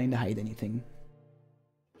point in trying to hide anything?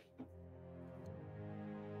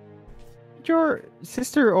 Did your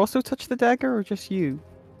sister also touch the dagger, or just you?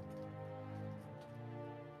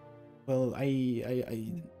 Well, I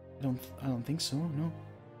don't think so, no.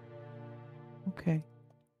 Okay.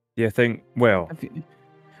 Do you think? Well,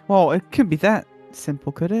 well, it couldn't be that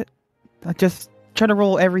simple, could it? I just try to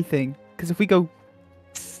roll everything, because if we go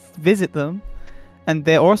visit them, and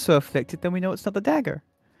they're also afflicted, then we know it's not the dagger.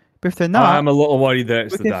 But if they're not, I'm a little worried that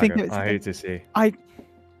it's we the can think dagger. it's I the- hate to say.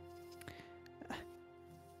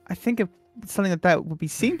 I think something like that would be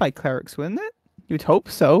seen by clerics, wouldn't it? You'd hope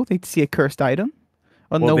so. They'd see a cursed item,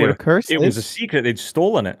 or know what a curse It is. was a secret. They'd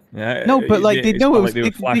stolen it. Yeah, No, but like they'd it's know not it like was. they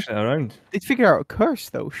were flashing it around. They'd figure out a curse,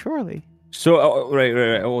 though, surely. So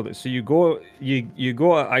right. Hold it. So you go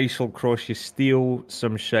to Isle Cross. You steal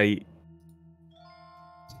some shite.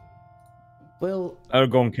 Well,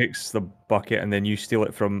 Argon kicks the bucket, and then you steal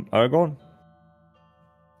it from Argon.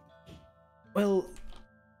 Well,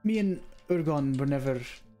 me and Urgon were never,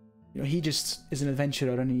 he just is an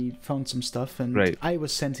adventurer and he found some stuff, and Right. I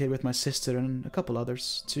was sent here with my sister and a couple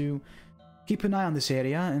others to keep an eye on this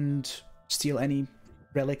area and steal any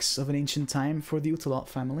relics of an ancient time for the Utalot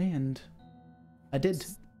family, and I did.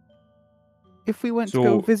 If we went to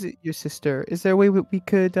go visit your sister, is there a way we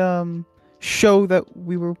could show that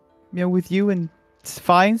we were, with you and it's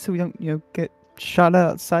fine, so we don't, get shot at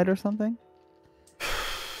outside or something?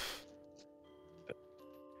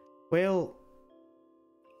 Well,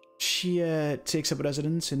 she takes up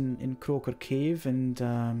residence in Croker Cave, and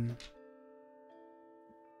I'm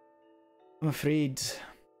afraid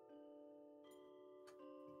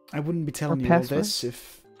I wouldn't be telling you all this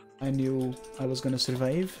if I knew I was going to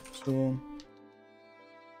survive. So,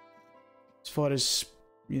 as far as,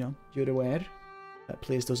 you're aware, that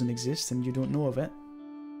place doesn't exist and you don't know of it.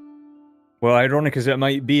 Well, ironic as it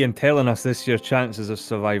might be, in telling us this, your chances of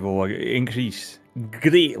survival increase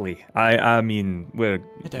greatly. I mean, we're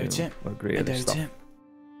great at this stuff.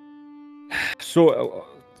 So,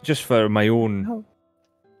 just for my own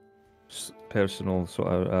personal sort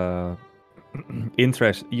of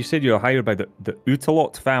interest, you said you were hired by the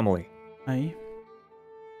Utalot family. Aye.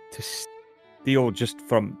 To steal just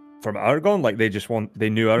from Argon? Like they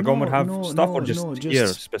knew Argon would have stuff, or just here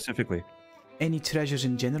specifically? Any treasures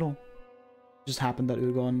in general. Just happened that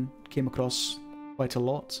Urgon came across quite a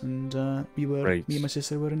lot, and me and my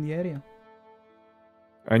sister were in the area.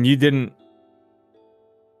 And you didn't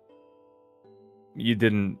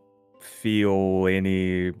feel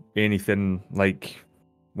anything like,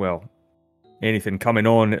 well, anything coming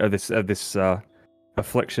on of this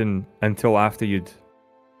affliction until after you'd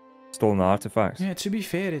stolen the artifacts? Yeah, to be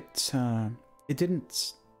fair, it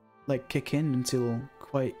didn't kick in until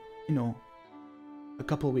quite, a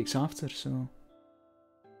couple of weeks after, so.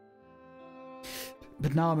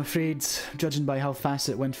 But now I'm afraid, judging by how fast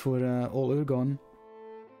it went for all Urgon,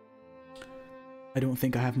 I don't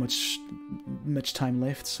think I have much time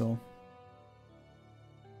left, so.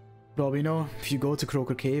 Probably no. If you go to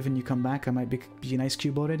Croker Cave and you come back, I might be an ice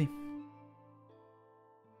cube already.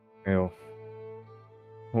 Well,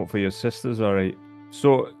 hopefully your sister's alright.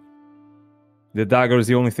 So, the dagger is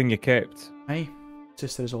the only thing you kept? Aye.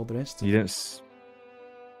 Sister is all the rest. You didn't...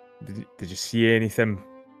 Did you see anything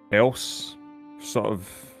else? Sort of...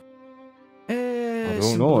 I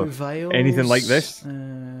don't know. Vials, anything like this?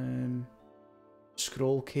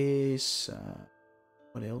 Scroll case.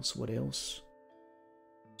 What else?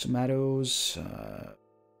 Some arrows.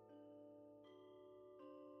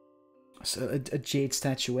 A jade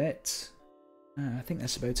statuette. I think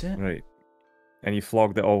that's about it. Right. And you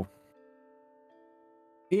flogged it all?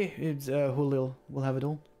 Yeah, we'll have it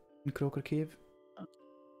all in Croker Cave.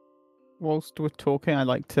 Whilst we're talking, I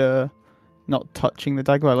like to, not touching the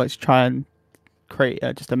dagger, I like to try and create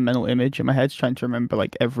just a mental image in my head, trying to remember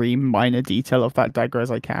every minor detail of that dagger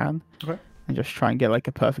as I can. Okay. And just try and get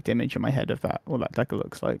a perfect image in my head of what that dagger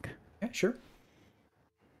looks like. Yeah, sure.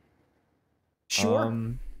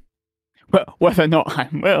 Sure. Well, whether or not I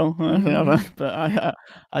will, but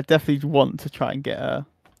I definitely want to try and get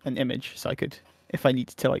an image, so I could, if I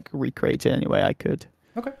needed to recreate it anyway, I could.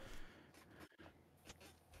 Okay.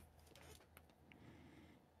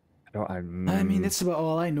 I mean, that's about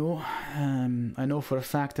all I know. I know for a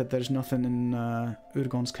fact that there's nothing in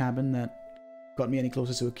Urgon's cabin that got me any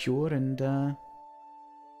closer to a cure, and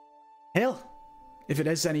hell, if it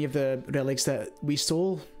is any of the relics that we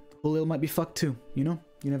stole, Hulil might be fucked too, You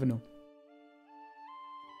never know.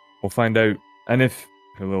 We'll find out. And if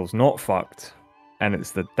Hulil's not fucked, and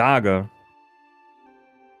it's the dagger,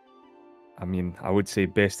 I mean, I would say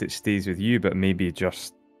best it stays with you, but maybe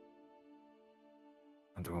just,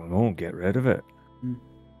 I don't know, get rid of it. We'll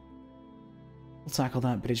tackle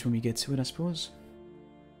that bridge when we get to it, I suppose.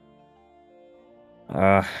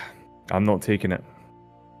 I'm not taking it.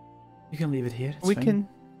 You can leave it here. We can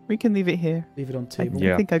leave it here. Leave it on table.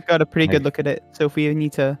 Yeah. I think I've got a pretty good look at it. So if we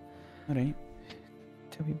need to, all right,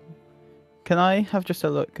 show people. Can I have just a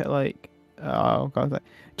look at like? Oh god! Like,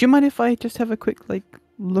 do you mind if I just have a quick like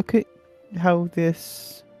look at how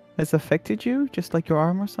this has affected you, just like your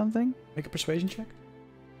arm or something? Make a persuasion check.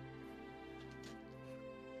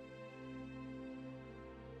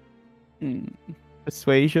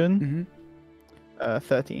 Persuasion.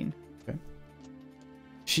 13. Okay.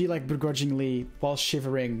 She like begrudgingly, while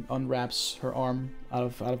shivering, unwraps her arm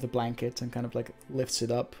out of the blanket and kind of like lifts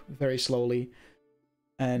it up very slowly,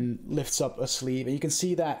 and lifts up a sleeve, and you can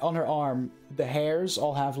see that on her arm, the hairs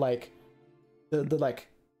all have like the like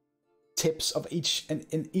tips of each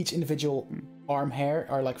individual arm hair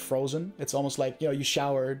are like frozen. It's almost like, you know, you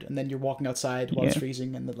showered and then you're walking outside while it's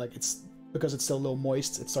freezing, and then, like, it's because it's still a little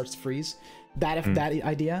moist, it starts to freeze. That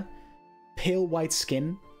idea, pale white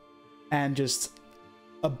skin, and just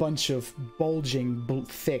a bunch of bulging,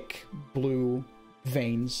 thick blue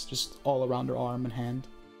veins just all around her arm and hand.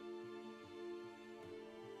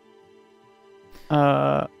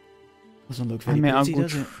 Doesn't look very pretty,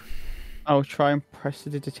 does it? I'll try and press the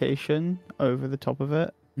digitation over the top of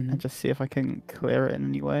it and just see if I can clear it in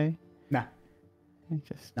any way. Nah.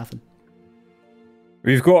 Just nothing.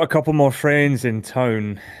 We've got a couple more friends in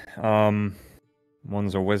town.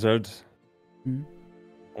 One's a wizard,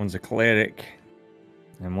 one's a cleric,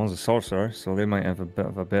 and one's a sorcerer, so they might have a bit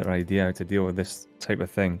of a better idea how to deal with this type of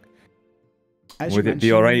thing. Would it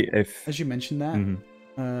be alright if... As you mentioned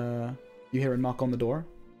that, you hear a knock on the door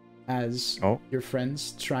as your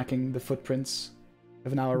friends tracking the footprints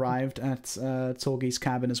have now arrived at Tolgi's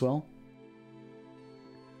cabin as well.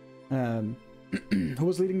 Who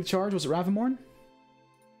was leading the charge? Was it Ravamorn?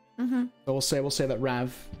 So we'll say that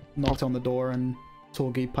Rav knocked on the door and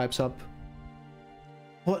Tolgi pipes up.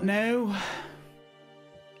 What now?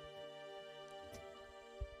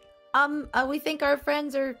 We think our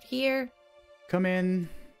friends are here. Come in.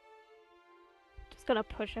 Just gonna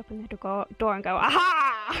push open the door and go,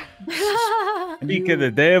 aha! Speak of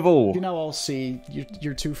the devil. You now all see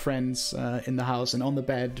your two friends in the house, and on the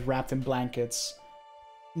bed, wrapped in blankets,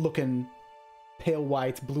 looking pale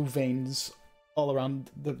white, blue veins all around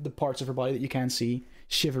the parts of her body that you can't see,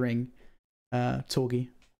 shivering. Tolgi.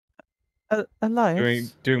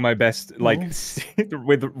 Elias? Doing my best, like,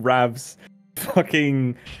 with Rav's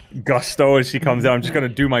fucking gusto as she comes out. I'm just gonna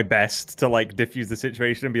do my best to, like, diffuse the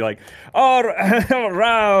situation and be like, oh,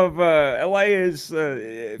 Rav, Elias,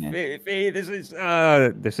 this is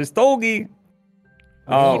Tolgi. She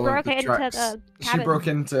broke into the cabin. She broke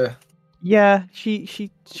into... Yeah, she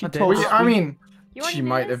told us. I mean, she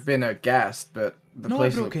might have been a guest, but the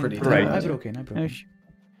place looked pretty tight. I broke in.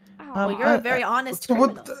 Well, you're a very honest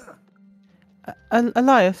criminal.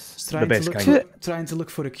 Elias, trying to look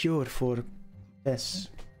for a cure for this.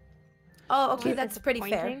 Oh, okay, that's pretty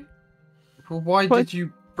fair. Well, why did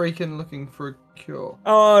you break in looking for a cure?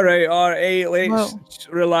 Alright, let's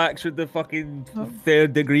relax with the fucking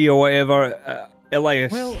third degree or whatever.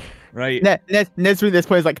 Elias, right? Nesri at this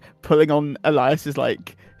point is like pulling on Elias's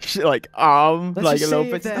like arm, Let's like just a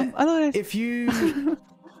little bit. that Elias. if you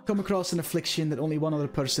come across an affliction that only one other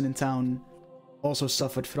person in town also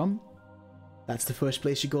suffered from, that's the first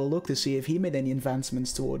place you go look to see if he made any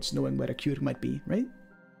advancements towards knowing where a cure might be, right?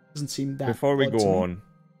 Doesn't seem that. Before we go on,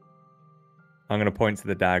 I'm gonna point to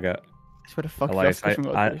the dagger. What the fuck, Elias,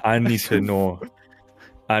 I need to know.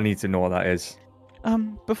 I need to know what that is.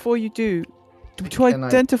 Before you do, to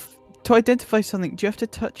identify something, do you have to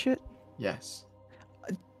touch it? Yes.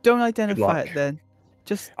 Don't identify it then.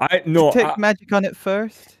 Just detect magic on it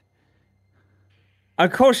first.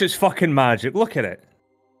 Of course it's fucking magic. Look at it.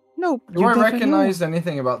 No. Do I recognize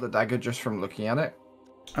anything about the dagger just from looking at it?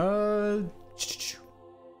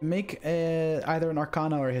 Make either an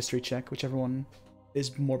Arcana or a History check, whichever one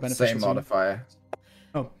is more beneficial. Same modifier.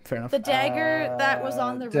 Oh, fair enough. The dagger that was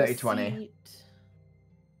on the dirty receipt. 20.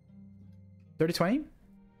 Dirty 20?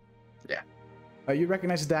 Yeah. You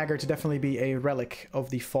recognize the dagger to definitely be a relic of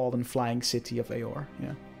the fallen flying city of Aor.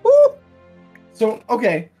 Yeah. Woo! So,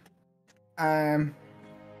 okay. That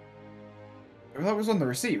was on the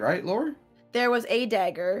receipt, right, Laura? There was a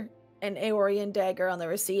dagger, an Aorian dagger on the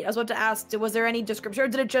receipt. I was about to ask, was there any description, or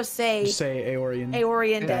did it just say... Just say Aorian.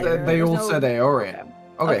 Aorian dagger. They all said Aorian.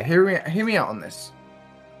 Okay, hear me out on this.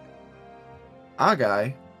 Our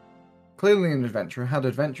guy, clearly an adventurer, had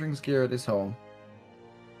adventuring gear at his home.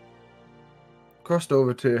 Crossed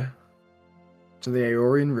over to the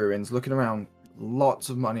Aorian ruins, looking around, lots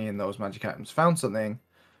of money in those magic items. Found something,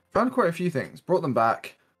 found quite a few things, brought them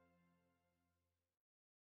back.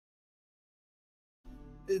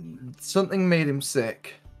 Something made him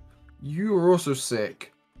sick. You were also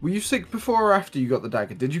sick. Were you sick before or after you got the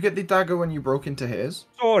dagger? Did you get the dagger when you broke into his?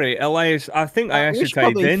 Sorry, Elias. I think I asked you to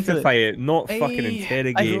identify it, not fucking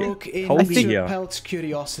interrogate. I broke into Pelt's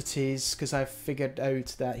curiosities because I figured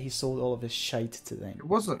out that he sold all of his shite to them. It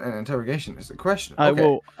wasn't an interrogation. It's a question. I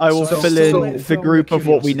will fill in the group of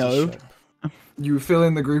what we know. You fill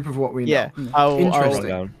in the group of what we know. Yeah.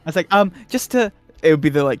 Interesting. I was like, it would be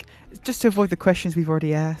just to avoid the questions we've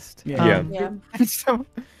already asked. Yeah. So,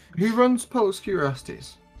 who runs Pelt's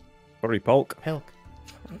Curiosities? Probably Polk. Pelk.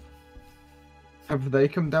 Have they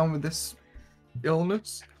come down with this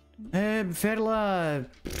illness? Verla.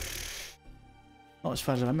 Not as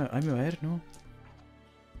far as I'm aware, no.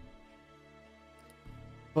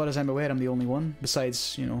 As far as I'm aware, I'm the only one.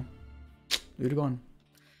 Besides, Urgon.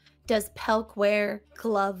 Does Pelk wear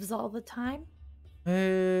gloves all the time?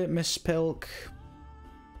 Miss Pelk.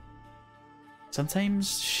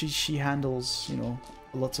 Sometimes she handles,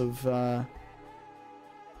 a lot of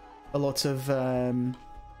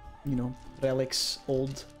relics,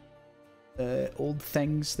 old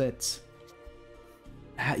things that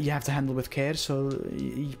you have to handle with care. So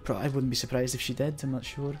I wouldn't be surprised if she did. I'm not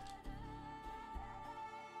sure.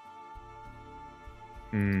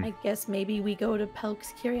 I guess maybe we go to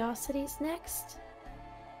Pelk's Curiosities next.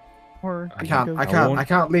 Or I can't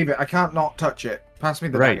leave it. I can't not touch it. Pass me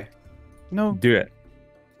the dagger. No. Do it.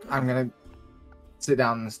 I'm gonna sit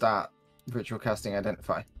down and start ritual casting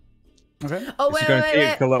Identify. Okay. Oh, wait.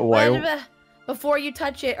 A little while. Before you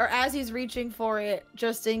touch it, or as he's reaching for it,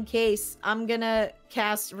 just in case, I'm gonna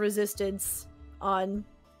cast Resistance on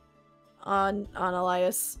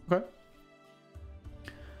Elias. Okay.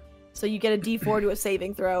 So you get a D4 to a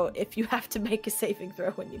saving throw if you have to make a saving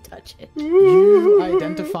throw when you touch it. You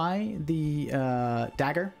identify the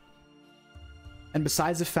dagger, and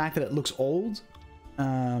besides the fact that it looks old,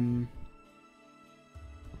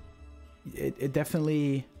 it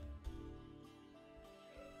definitely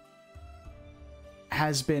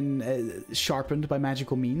has been sharpened by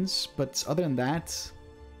magical means, but other than that,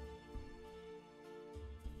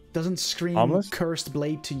 doesn't scream cursed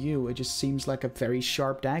blade to you. It just seems like a very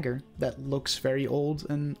sharp dagger that looks very old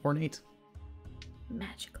and ornate.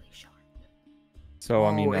 Magically sharp. So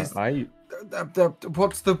I mean, what's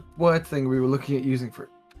the word thing we were looking at using for it?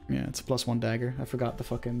 Yeah, it's a +1 dagger. I forgot the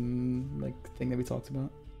fucking thing that we talked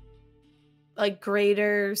about. Like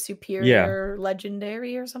greater, superior,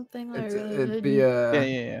 legendary, or something. It'd be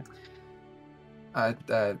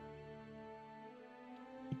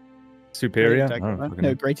superior.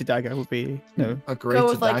 No, greater dagger would be a greater go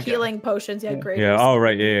with dagger. Like healing potions. Yeah, greater. Yeah. Oh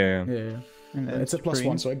right. Yeah. And it's a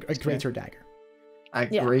 +1, so a greater dagger. A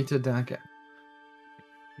greater dagger.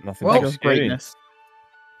 Nothing. Well, greatness.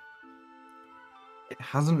 It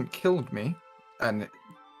hasn't killed me, and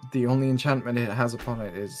the only enchantment it has upon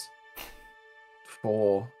it is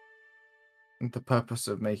for the purpose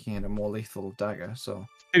of making it a more lethal dagger. So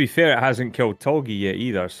to be fair, it hasn't killed Tolgi yet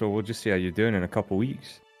either. So we'll just see how you're doing in a couple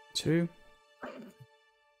weeks. 2.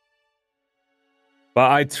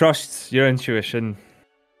 But I trust your intuition,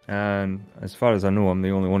 and as far as I know, I'm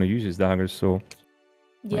the only one who uses daggers. So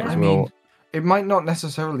yeah, I mean, it might not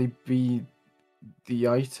necessarily be the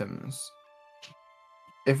items.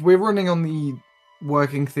 If we're running on the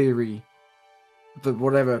working theory that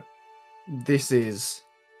whatever this is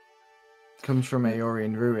comes from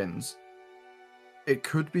Aeorian ruins, it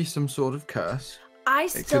could be some sort of curse.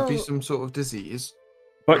 It could be some sort of disease.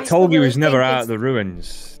 But Tolgi was never out of the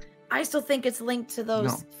ruins. I still think it's linked to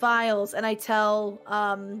those files, and I tell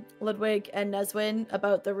Ludwig and Neswin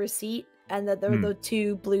about the receipt and that they're the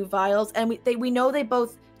 2 blue vials, and we know they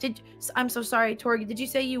both did. I'm so sorry, Torgi. Did you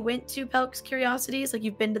say you went to Pelk's Curiosities? Like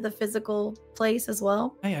you've been to the physical place as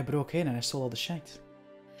well? Hey, I broke in and I saw all the shite.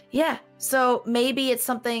 Yeah, so maybe it's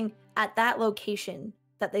something at that location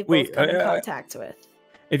that they've both come in contact with.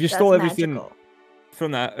 If you stole everything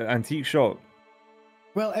from that antique shop,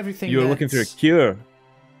 well, everything you were looking for a cure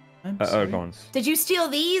at Urgon's. Did you steal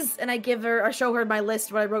these? And I show her my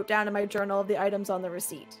list, what I wrote down in my journal of the items on the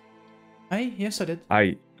receipt. Yes, I did.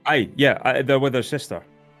 They're with her sister.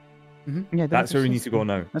 Mm-hmm. Yeah, that's where we need to go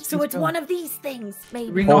now. So it's one of these things,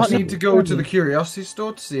 maybe. We not need to go to the Curiosity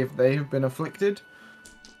Store to see if they have been afflicted.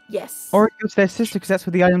 Yes. Or go to their sister, because that's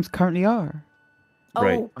where the items currently are. Oh.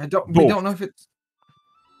 Right. We don't know if it's.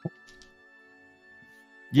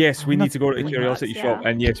 Yes, we need to go to the Curiosity Shop,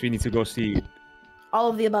 and yes, we need to go see. All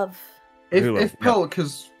of the above. If Pelk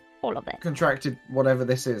has all of it contracted whatever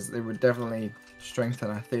this is, they would definitely strengthen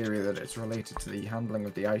our theory that it's related to the handling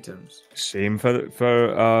of the items. Same for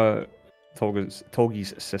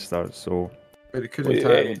Tolgi's sister. So, but it could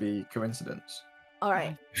entirely be coincidence. All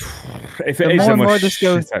right. If The it is, more then and we're more this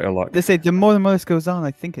goes- shit out of luck. They say the more and more this goes on,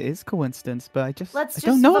 I think it is coincidence, but I Let's don't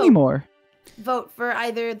just know vote. anymore. Vote for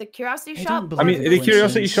either the curiosity I shop. don't I or mean, believe the it's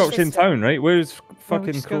curiosity coincidence. shop's in System. town, right? Where's we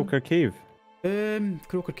fucking just go- Croker Cave?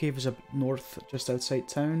 Croker Cave is up north, just outside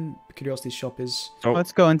town. The curiosity shop is Oh,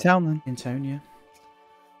 Let's go in town then. in town, yeah.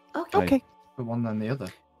 Okay. Aye. Okay. The one then the other.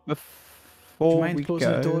 Do you Before mind we closing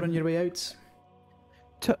go, the door on your way out?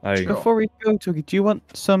 Aye. before we go, Togi, do you want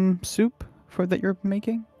some soup for that you're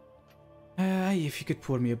making? If you could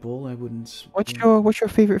pour me a bowl, I wouldn't. What's your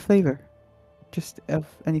favorite flavor? Just of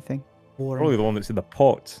anything. Probably the one that's in the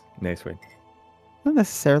pot, Nesway. Not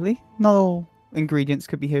necessarily. Not all ingredients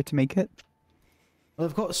could be here to make it. Well,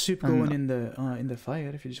 I've got a soup going in the fire.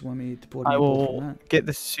 If you just want me to pour me I a bowl from will that. get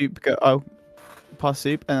the soup. I'll pass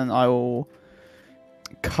soup, and then I will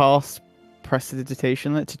cast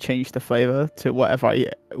prestidigitation on it to change the flavor to whatever I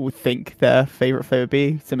would think their favorite flavor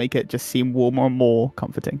be to make it just seem warmer and more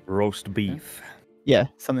comforting. Roast beef, Yeah,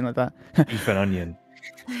 something like that. beef and onion.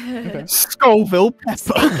 Okay. Scoville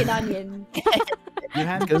pepper. Bacon onion.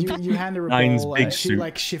 You hand her a Mine's bowl. big She soup.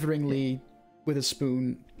 like shiveringly with a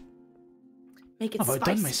spoon. Make it What have I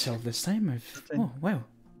spicy. done myself this time? Oh wow.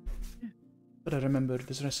 But I remember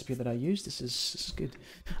this recipe that I used. This is good.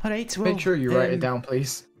 All right. Well, Make sure you write it down,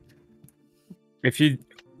 please.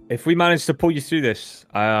 If we manage to pull you through this,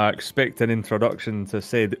 I expect an introduction to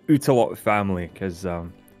say the Utalot family, because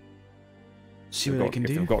See what I can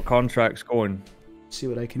do. we've got contracts going. See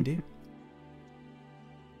what I can do.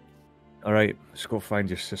 All right, let's go find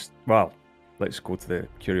your sister. Well, let's go to the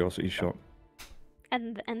curiosity shop.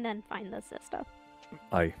 And then find the sister.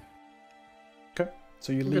 Aye.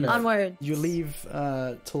 So you leave. Onward. You leave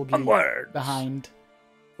Tolgi Onwards. behind,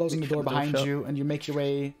 closing the door Shut the door behind shut. you, and you make your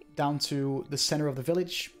way down to the center of the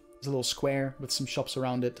village. There's a little square with some shops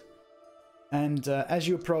around it. And as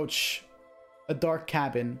you approach a dark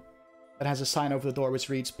cabin that has a sign over the door which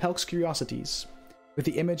reads Pelk's Curiosities, with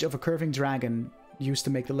the image of a curving dragon used to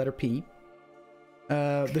make the letter P.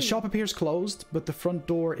 The shop appears closed, but the front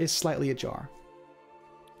door is slightly ajar.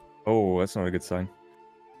 Oh, that's not a good sign.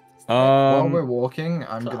 While we're walking,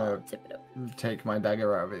 I'm Claw, gonna tip it up. take my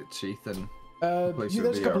dagger out of its sheath and replace it There's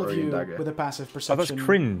with a the couple of Aurorian you dagger. with a passive Oh, perception. that's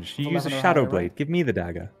cringe. You of use a 11 or shadow higher, blade. right? Give me the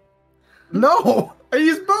dagger. No! I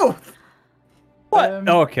use both! What?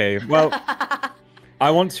 Okay, well,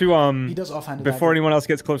 I want to He does offhand. before anyone else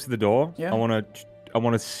gets close to the door, Yeah. I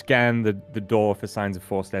want to scan the door for signs of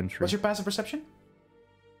forced entry. What's your passive perception?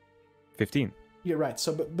 15. You're right.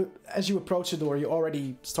 So, but as you approach the door, you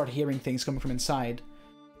already start hearing things coming from inside.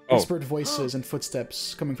 Oh. Whispered voices and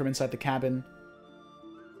footsteps coming from inside the cabin.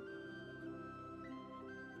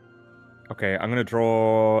 Okay, I'm gonna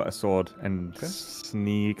draw a sword and Okay.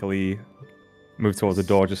 sneakily move towards the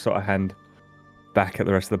door, just sort of hand back at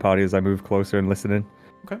the rest of the party as I move closer and listening.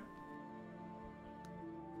 Okay.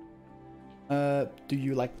 Do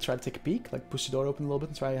you like try to take a peek, like push the door open a little bit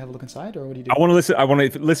and try to have a look inside, or what do you do? I want to listen. I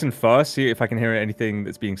want to listen first, see if I can hear anything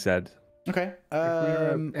that's being said. Okay.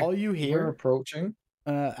 If All you We're hear approaching.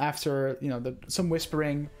 after some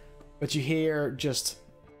whispering, but you hear just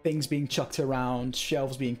things being chucked around,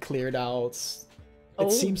 shelves being cleared out. Oh.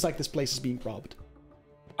 It seems like this place is being robbed.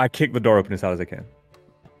 I kick the door open as hard as I can.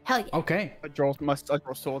 Hell yeah. Okay. I draw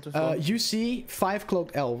sword as well. You see 5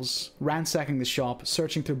 cloaked elves ransacking the shop,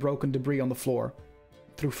 searching through broken debris on the floor,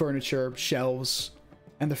 through furniture, shelves,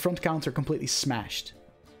 and the front counter completely smashed.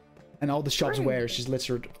 And all the shop's wares just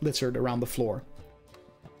littered around the floor.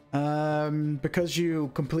 Because you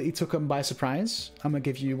completely took them by surprise, I'm gonna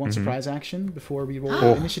give you one surprise action before we roll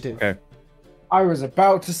initiative. Okay. I was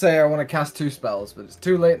about to say I want to cast 2 spells, but it's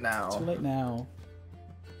too late now. Too late now.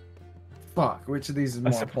 Fuck, which of these is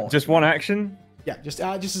more important? Just one action? Yeah, just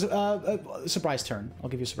a surprise turn. I'll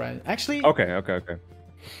give you a surprise. Actually, Okay.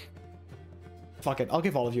 fuck it. I'll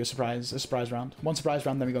give all of you a surprise round. One surprise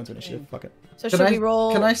round, then we go into initiative. Fuck it. So Can should I- we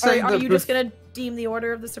roll? can I say Are that you just gonna deem the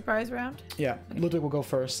order of the surprise round? Yeah, Ludwig will go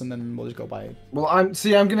first, and then we'll just go by. Well, I'm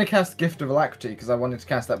gonna cast Gift of Alacrity because I wanted to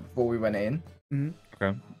cast that before we went in.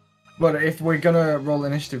 Okay. But if we're gonna roll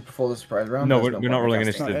initiative before the surprise round, No, there's we're point not in rolling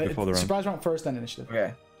casting. initiative. before the round. Surprise round first, then initiative.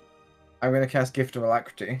 Okay. I'm gonna cast Gift of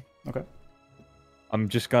Alacrity. Okay. I'm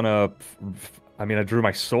just gonna. I mean, I drew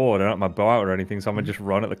my sword, I don't have my bow out or anything, so I'm gonna just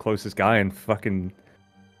run at the closest guy and fucking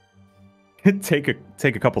take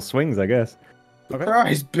a couple swings, I guess. Okay.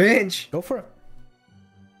 Surprise, bitch! Go for it.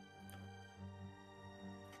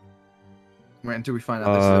 Wait until we find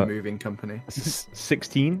out this is a moving company.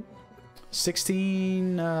 16.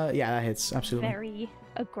 16. Yeah, that hits absolutely. Very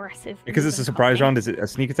aggressive. Because it's a moving surprise company. round, is it a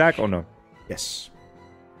sneak attack or no? Yes.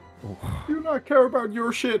 Do not care about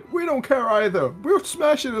your shit. We don't care either. We'll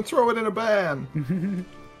smash it and throw it in a ban.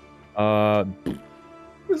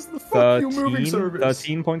 This is the fuck you moving service.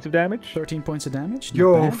 13 points of damage. 13 points of damage.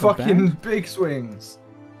 Yo, fucking big swings.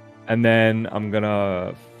 And then I'm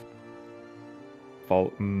gonna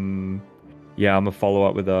yeah, I'm gonna follow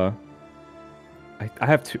up with a. I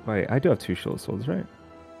have two. Wait, I do have 2 short swords, right?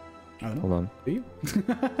 I don't know. Hold on. Do you?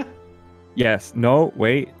 Yes. No.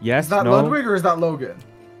 Wait. Yes. Is that no. Ludwig or is that Logan?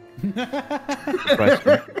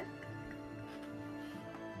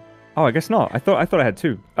 Oh, I guess not. I thought I had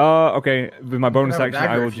 2. Okay. With my bonus action,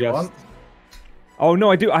 I will just. Oh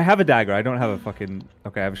no, I do. I have a dagger. I don't have a fucking.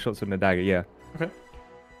 Okay, I have a short sword and a dagger. Yeah. Okay.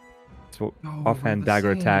 So offhand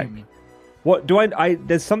dagger attack. What do I?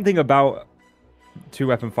 There's something about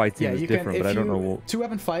 2-weapon fighting is different, but I don't know what.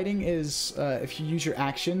 2-weapon fighting is if you use your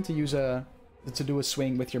action to do a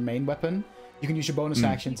swing with your main weapon, you can use your bonus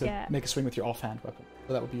action to make a swing with your offhand weapon.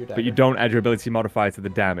 So that would be your dagger. But you don't add your ability modifier to the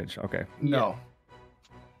damage. Okay. No.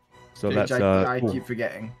 So that's I keep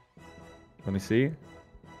forgetting. Let me see.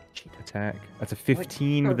 Attack. That's a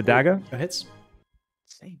 15 with the dagger. That hits.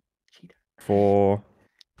 For.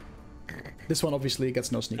 This one obviously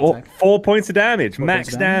gets no sneak Oh, attack. 4 points of damage. 4 Max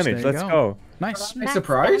points of damage. damage. There you Let's go. go. Nice. Are they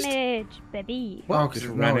surprised? Damage, baby. Wow, Just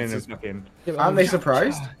because ran in and fucking. Aren't they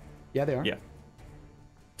surprised? Yeah, they are. Yeah.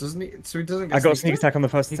 Doesn't he? So he doesn't get I got sneak attack on the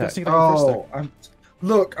first He got attack. sneak attack on the first attack.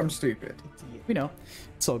 Look, I'm stupid. We know.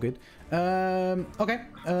 It's all good. Okay.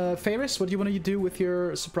 Ferris, what do you want to do with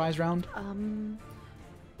your surprise round?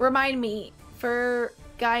 Remind me, for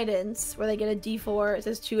guidance, where they get a D4, it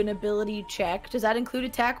says to an ability check. Does that include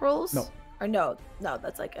attack rolls? No. Or no,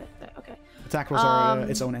 that's like a, okay. Attack rolls are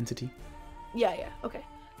its own entity. Yeah, okay.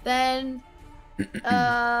 Then,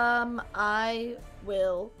 I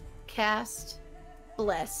will cast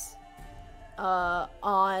Bless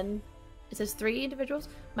on, it says 3 individuals,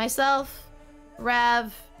 myself,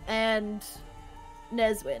 Rav, and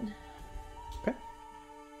Neswin. Okay.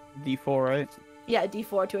 D4, right? Yeah,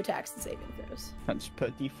 D4 to attacks and saving throws. Can't just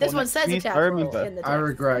put D4. This one next says to me. attack I roll remember. in the I text.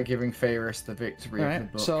 regret giving Ferris the victory of the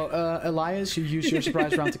Alright, book. so Elias, you use your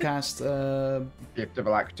surprise round to cast Gift of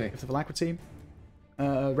Alacrity. Gift of Alacrity.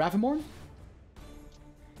 Ravamorn?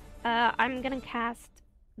 I'm gonna cast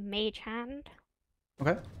Mage Hand,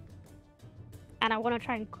 Okay. and I want to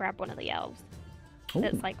try and grab one of the elves. Ooh.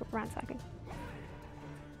 That's like ransacking.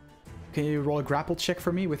 Can you roll a grapple check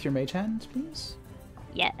for me with your mage hand, please?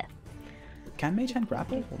 Yeah. Can mage hand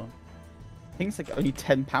grapple? Hold on. I think it's like only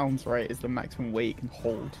 10 pounds, right? Is the maximum weight it can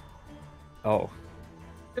hold. Oh.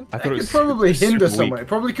 I It thought it could was probably super hinder weak. someone. It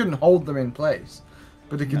probably couldn't hold them in place.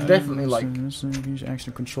 But it could definitely, like... So you can use your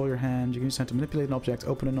action to control your hand. You can use hand to manipulate an object,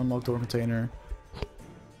 open an unlocked door container.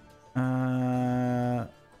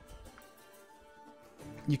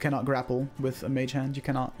 You cannot grapple with a mage hand. You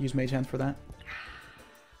cannot use mage hand for that.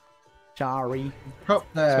 Sorry. Prop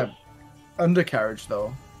their undercarriage,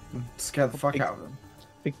 though. And scare the fuck out of them.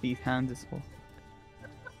 Big these hands as well.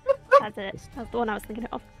 That's it. That's the one I was thinking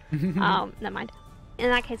of. Never mind. In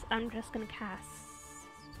that case, I'm just gonna cast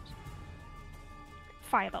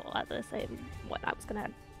Fireball at the same one I was gonna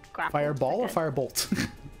grapple. Fireball or firebolt?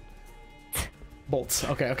 Bolts.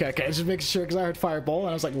 Okay. Just making sure because I heard fireball and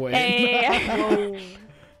I was like, wait. Whoa.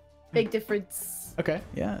 Big difference. Okay.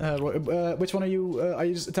 Yeah. Which one are you? Are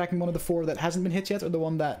you just attacking one of the 4 that hasn't been hit yet, or the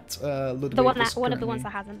one that Ludwig The one is that one of the currently- ones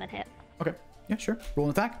that hasn't been hit. Okay. Yeah. Sure. Roll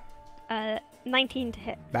an attack. 19 to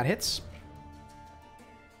hit. That hits.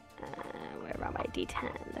 Where are my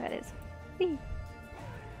D10? There it is. Whee.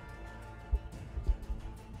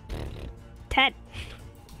 10.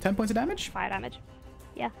 10 points of damage. Fire damage.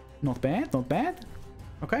 Yeah. Not bad. Not bad.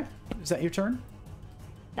 Okay. Is that your turn?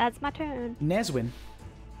 That's my turn. Neswin.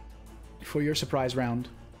 For your surprise round.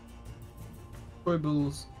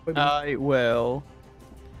 Quibbles. I will.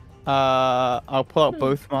 I'll pull out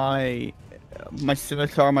both my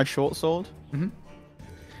scimitar and my short sword. Mhm.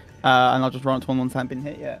 And I'll just run to one that hasn't been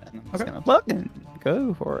hit yet. And I'm just gonna fucking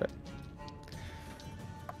go for it.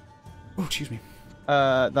 Oh, excuse me.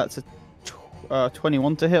 That's a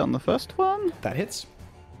 21 to hit on the first one. That hits.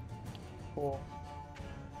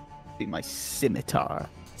 Be my scimitar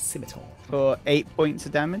Scimitar. for 8 points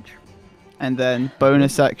of damage. And then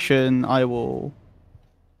bonus action, I will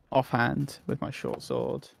offhand with my short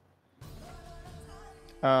sword.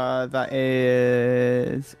 That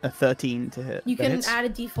is a 13 to hit. You That can hits. add a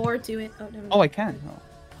D4 to it. Oh, never mind. Oh, I can.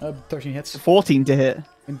 13 hits. 14 to hit.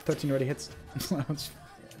 And 13 already hits.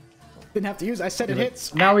 Didn't have to use. I said it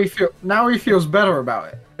hits. Now he feels better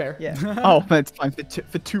about it. Fair. Yeah. Oh, but it's fine for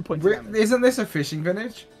 2 points of damage. Isn't this a fishing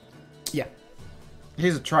village? Yeah.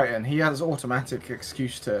 He's a Triton. He has automatic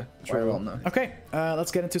excuse to trail on them. Okay,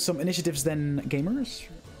 let's get into some initiatives then, gamers.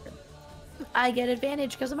 I get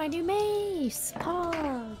advantage because of my new mace.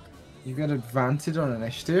 Pog. You get advantage on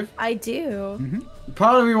initiative? I do.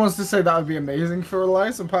 Part of me wants to say that would be amazing for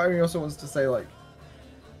Elias, and part of me also wants to say, like,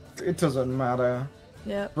 it doesn't matter.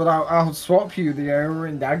 Yep. But I'll swap you the arrow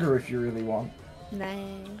and dagger if you really want. Nice.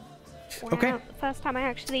 Wow, Okay. the first time I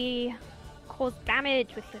actually caused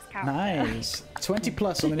damage with this character. Nice. 20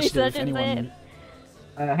 plus on initiative, if anyone.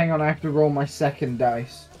 Hang on, I have to roll my second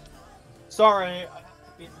dice. Sorry, I have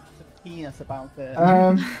to be penis about it.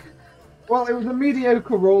 Well, it was a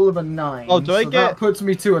mediocre roll of a 9. Oh, do I so get- that puts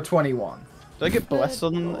me to a 21. Do I get blessed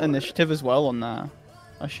on initiative as well on that?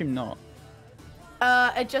 I assume not.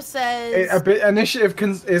 It just says Initiative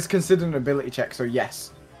is considered an ability check, so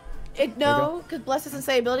yes. no, because bless doesn't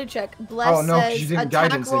say ability check. Bless no, 'cause you says didn't attack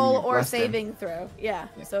guidance him, roll you or blessed him. saving throw. Yeah,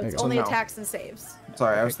 so There you it's go. only So no. attacks and saves.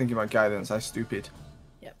 Sorry, I was thinking about guidance. I'm stupid.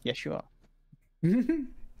 Yes, you are.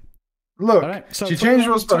 Look, Alright, so she changed 21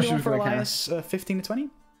 what spell she 21 was for going to cast. Elias, 15 to 20.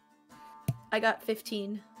 I got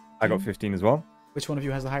 15. I got 15 as well. Which one of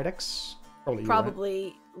you has the higher dex? Probably you, right?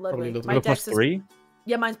 Probably Ludwig. Ludwig. My Got a plus dex is 3.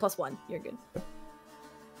 yeah, mine's +1. You're good.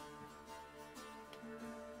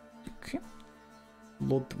 Okay.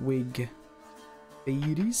 Ludwig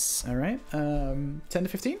Iris. Alright. 10 to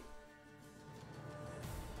 15?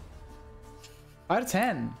 5 to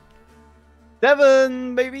 10.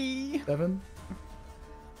 7, baby! 7.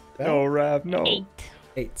 No, Rav, no. 8.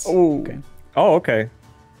 8. Oh. Okay. Oh, okay.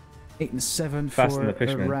 8 and 7 Fast for and the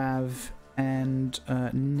Fishman. Rav and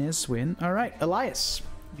Neswin. Alright, Elias.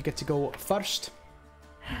 You get to go first.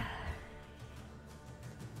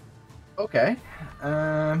 Okay.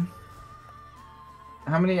 How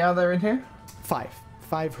many are there in here? 5.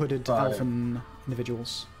 5 hooded 5. elfin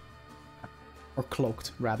individuals. Or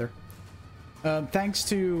cloaked, rather. Thanks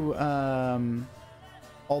to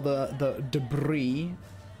all the debris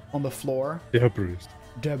on the floor. Debris.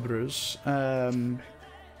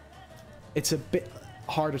 It's a bit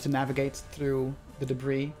harder to navigate through the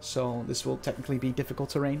debris, so this will technically be difficult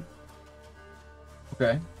terrain.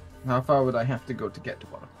 Okay. How far would I have to go to get to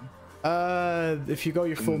one of them? If you go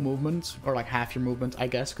your full movement, or like half your movement, I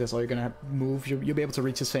guess, because all you're gonna move, you'll be able to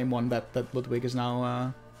reach the same one that Ludwig is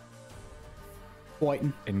now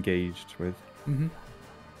fighting. Engaged with.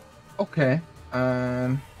 Okay.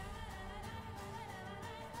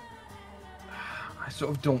 I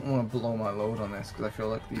sort of don't want to blow my load on this because I feel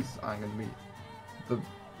like these aren't going to be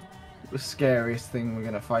the scariest thing we're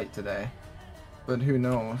going to fight today. But who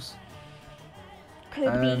knows?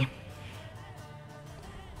 Could be.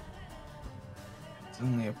 It's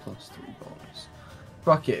only a +3 bonus.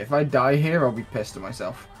 Fuck it. If I die here, I'll be pissed at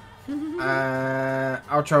myself.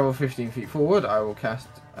 I'll travel 15 feet forward. I will cast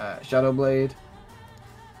Shadow Blade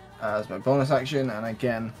as my bonus action, and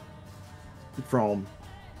again, from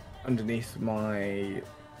underneath my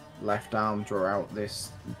left arm, draw out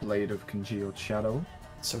this blade of congealed shadow.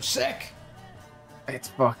 So sick! It's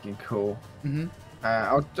fucking cool.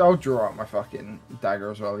 I'll draw out my fucking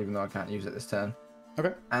dagger as well, even though I can't use it this turn.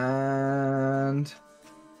 Okay. And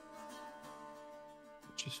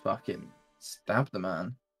just fucking stab the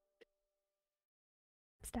man.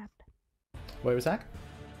 Stabbed. Wave attack?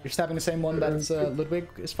 You're stabbing the same one that Ludwig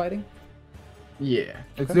is fighting? Yeah,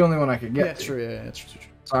 it's Okay. the only one I could get. Yeah, to. true, yeah, true.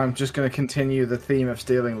 So I'm just going to continue the theme of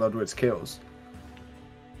stealing Ludwig's kills.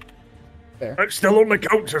 It still only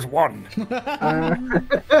counts as 1.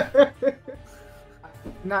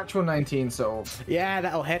 Natural 19, so Yeah,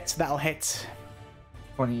 that'll hit,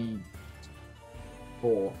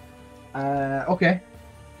 24. Okay.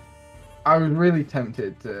 I was really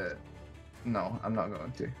tempted to... No, I'm not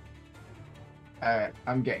going to.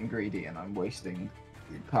 I'm getting greedy and I'm wasting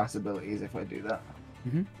pass abilities if I do that.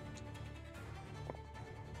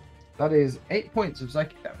 That is 8 points of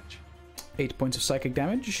psychic damage. 8 points of psychic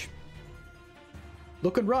damage.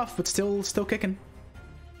 Looking rough, but still kicking.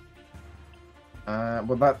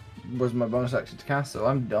 Well, that was my bonus action to cast, so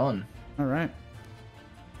I'm done. Alright.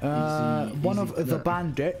 One of the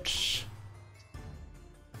bandits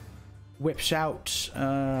whips out...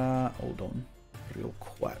 hold on. Real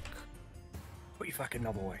quick. Put your fucking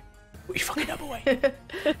knob away. Put your fucking knob away.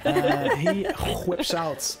 He whips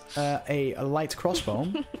out a light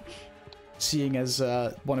crossbow. Seeing as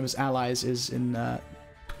one of his allies is in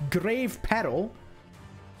grave peril.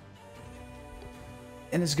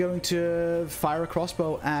 And is going to fire a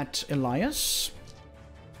crossbow at Elias.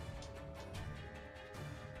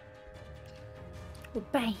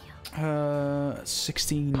 Bam.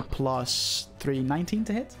 16 plus 3, 19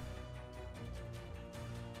 to hit.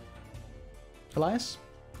 Elias?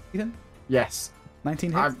 Ethan? Yes.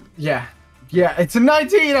 19 hit? Yeah. Yeah, it's a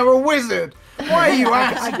 19. I'm a wizard. Why are you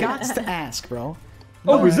asking? I got to ask, bro.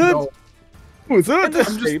 Wizard? No. Wizard?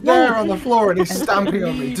 I'm just there on the floor and he's stamping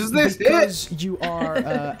on me. Does this hit? Because you are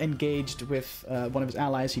engaged with one of his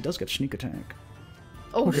allies, he does get sneak attack.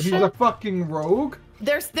 Oh If shit! he's a fucking rogue.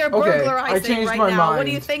 They're I burglarizing changed right my now. What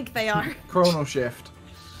do you mind. think they are? Chrono shift.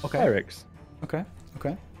 Okay. Eric's. Okay.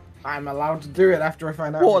 Okay. I'm allowed to do it after I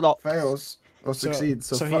find out if it fails or succeeds.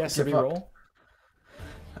 So he has to reroll.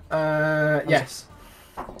 Yes.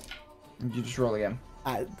 You just roll again.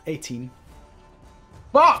 18.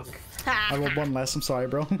 Fuck! I rolled one less. I'm sorry,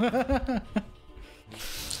 bro.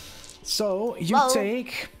 So you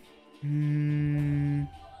take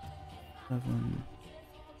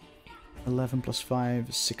 11 plus 5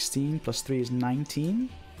 is 16 plus 3 is 19.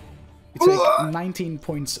 You take 19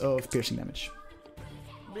 points of piercing damage.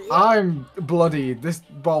 I'm bloody. This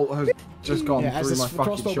bolt has just gone through my fucking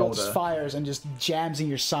crossbow bolt shoulder. fires and just jams in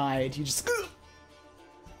your side. You just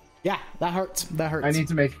yeah, that hurt. That hurt. I need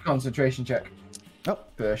to make a concentration check. Oh,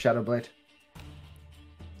 The Shadow Blade.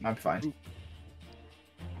 I'm fine.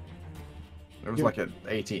 It was like an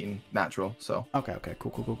 18 natural, so. okay, okay,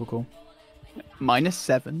 cool.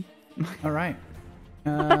 -7. All right.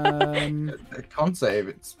 A con save,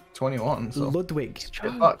 it's 21, so. Ludwig.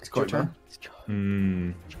 Get fucked, Your turn.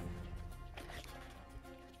 Corbin.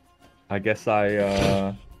 I guess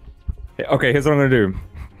okay, here's what I'm gonna do.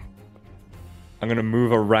 I'm gonna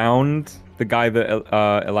move around the guy that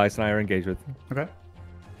Elias and I are engaged with. Okay.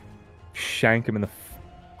 Shank him in the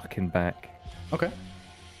fucking back. Okay.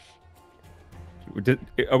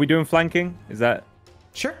 Are we doing flanking? Is that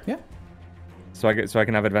Sure. Yeah. so I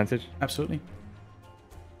can have advantage? Absolutely.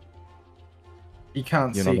 He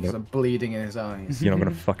can't You're see not because gonna- I'm bleeding in his eyes. You're not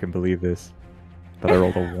gonna fucking believe this, but I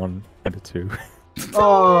rolled a 1 and a 2.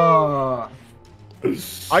 Oh!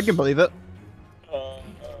 I can believe it.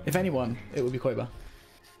 If anyone, it would be Koiba.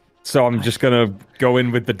 So I'm just gonna go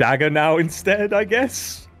in with the dagger now instead, I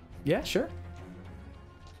guess. Yeah, sure.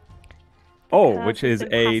 Oh, which is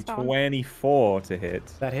been a passed on. 24 to hit.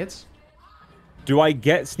 That hits. Do I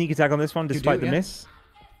get sneak attack on this one despite do, the yeah. miss?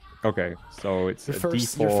 Okay, so it's Your a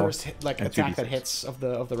first, D4 hit, like and attack that 2d6. hits of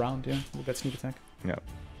the round. Yeah, we'll get sneak attack. Yeah.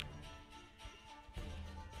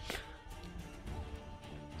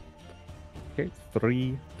 Okay,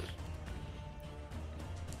 3.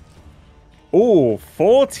 Oh,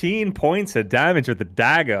 14 points of damage with the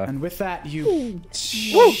dagger. And with that, you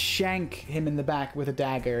shank him in the back with a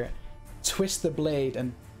dagger, twist the blade,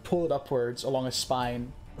 and pull it upwards along his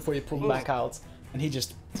spine before you pull him back out. And he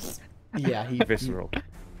just, yeah, he Visceral.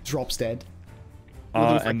 drops dead.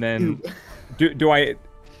 And then, do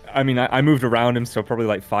I mean, I moved around him, so probably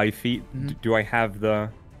like 5 feet. Do I have the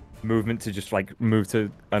movement to just like move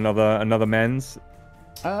to another men's?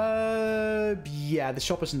 Yeah, the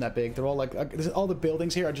shop isn't that big. They're all like all the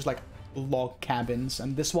buildings here are just like log cabins,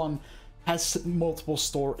 and this one has multiple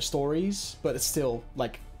stories, but it's still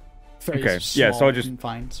like very small. Yeah, so I'll just and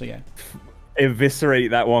fine. So yeah,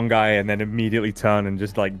 eviscerate that one guy and then immediately turn and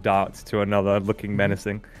just like dart to another looking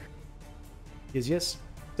menacing. yes. Is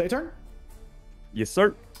that your turn? Yes,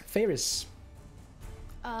 sir. Ferris.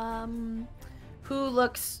 Who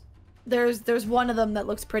looks? There's one of them that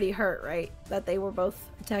looks pretty hurt, right? That they were both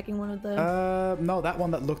attacking one of the. No, that one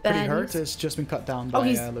that looked pretty hurt has just been cut down by. Oh,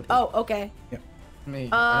 he's. Ludwig. Oh, okay. Yeah. Me,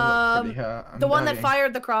 I look pretty hurt. I'm The one that dying.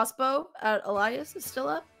 fired the crossbow at Elias is still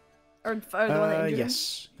up, or the one that injured him?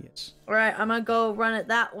 Yes. All right, I'm gonna go run at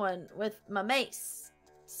that one with my mace.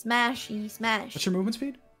 Smashy smash. What's your movement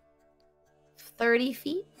speed? 30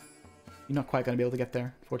 feet. You're not quite gonna be able to get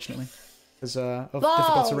there, fortunately, because of difficult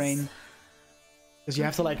Balls. terrain. Because you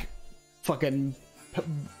have to like fucking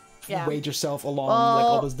wade yourself along like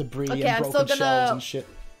all this debris okay, and I'm broken still shelves gonna- and shit.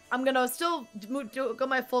 I'm gonna still go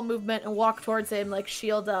my full movement and walk towards him, like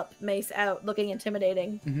shield up, mace out, looking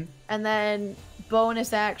intimidating. And then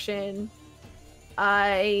bonus action, do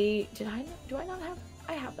I not have?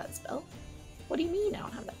 I have that spell. What do you mean I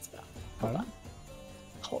don't have that spell?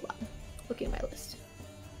 Hold on. Looking at my list.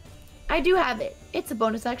 I do have it. It's a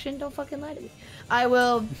bonus action. Don't fucking lie to me. I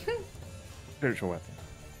will. Spiritual weapon.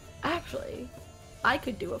 Actually, I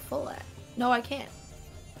could do a full act. No, I can't.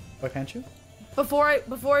 Why can't you? Before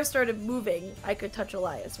I started moving, I could touch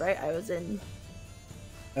Elias, right? I was in.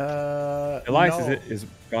 Elias no. is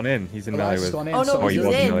gone in. He's in Elias melee has with. gone in, Oh, no, so he's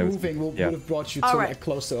your in. moving would have brought you to Alright.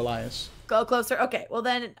 close to Elias. Go closer. Okay, well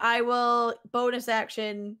then I will bonus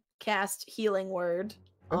action cast healing word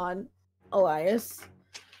on Elias.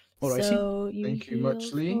 Alrighty. So you Thank you heal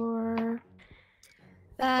much, Lee. for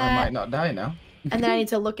I that. might not die now. And then I need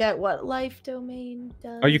to look at what life domain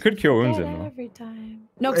does. Oh, you could cure wounds in though. Every time.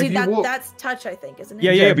 No, see, that's touch, I think, isn't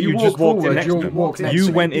it? Yeah, but you just walked in next to him.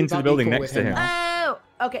 You went him. into the building next to him. Oh,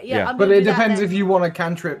 okay, yeah. I'm but gonna it do that depends then. if you want to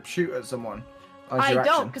cantrip shoot at someone. I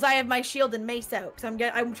don't, because I have my shield and mace out.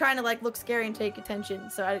 Because I'm trying to like look scary and take attention,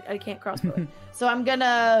 so I can't crossbow it. So I'm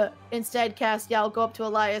gonna instead cast. Yeah, I'll go up to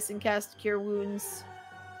Elias and cast Cure Wounds.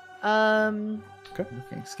 Okay.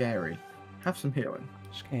 Looking scary. Have some healing.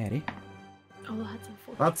 Scary. Oh, that's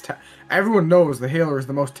unfortunate. Everyone knows the healer is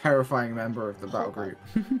the most terrifying member of the battle group.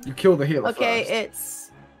 You kill the healer okay, first.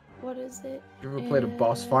 it's what is it? You ever played a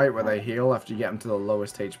boss fight where they heal after you get them to the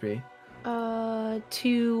lowest HP?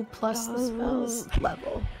 2 plus the spell's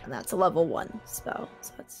level, and that's a level 1 spell.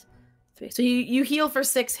 So that's 3. So you heal for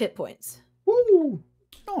 6 hit points. Woo!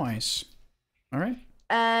 Nice. All right.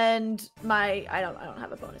 And I don't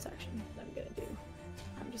have a bonus action that I'm gonna do.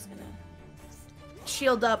 I'm just gonna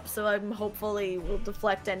shield up, so I'm hopefully will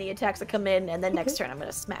deflect any attacks that come in, and then next turn I'm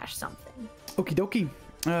gonna smash something. Okie dokie.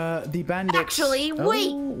 The bandits. Actually,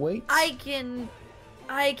 wait. I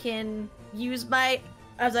can use my,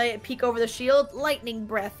 as I peek over the shield, lightning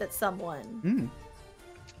breath at someone.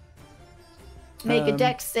 Make a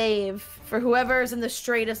dex save for whoever's in the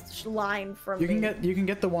straightest line from me. You can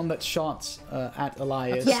get the one that shot at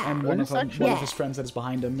Elias and one of his friends that is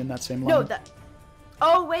behind him in that same line. No,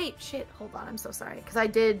 oh wait, shit. Hold on, I'm so sorry because I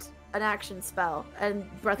did an action spell and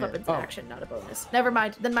breath weapon's an action, not a bonus. Never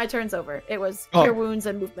mind. Then my turn's over. It was cure wounds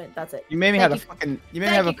and movement. That's it. You made me have a fucking. You made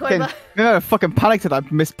me have a fucking panic that I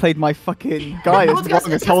misplayed my fucking guy. For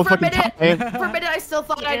a minute, I still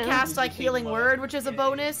thought I'd cast like healing word, which is a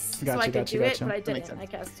bonus, so I could do it, but I didn't. I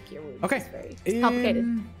cast cure wounds. Okay. It's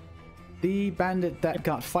complicated. The bandit that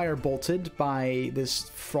got fire bolted by this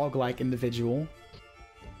frog-like individual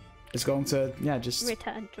is going to just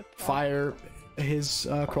return to fire his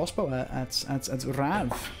crossbow at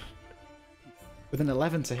Rav with an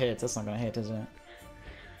 11 to hit. That's not gonna hit, is it?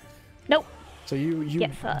 Nope. So you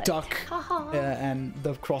duck and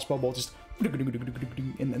the crossbow bolt just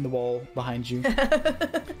in the wall behind you.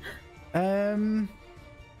 Then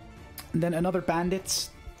another bandit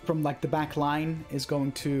from like the back line is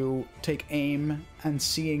going to take aim, and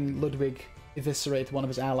seeing Ludwig eviscerate one of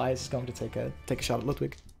his allies is going to take a shot at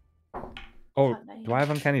Ludwig. Oh, do I have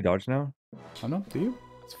uncanny dodge now? Oh no, do you?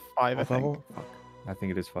 It's 5, I think. Fuck. I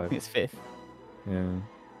think it is 5. I think it's 5th. Yeah.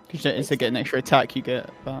 Because instead of getting an extra attack, you get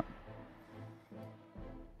that.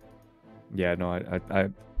 Yeah, no,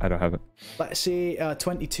 I don't have it. Let's see,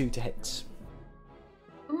 22 to hit.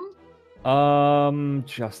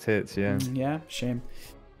 Just hits, yeah. Yeah, shame.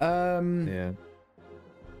 Yeah.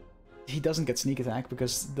 He doesn't get sneak attack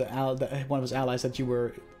because one of his allies that you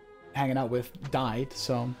were hanging out with died,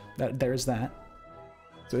 so there is that.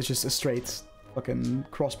 So it's just a straight fucking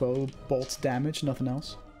crossbow bolt damage, nothing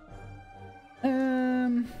else.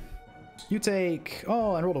 You take...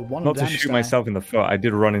 Oh, I rolled a 1 Not to damage shoot die. myself in the foot. I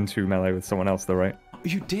did run into melee with someone else though, right?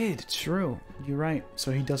 You did, true. You're right.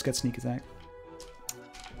 So he does get sneak attack.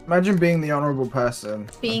 Imagine being the honourable person.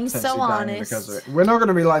 Being so honest. Because of it. We're not going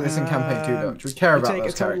to be like this in campaign 2, though. We care about those characters. You take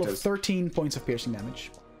a total characters. of 13 points of piercing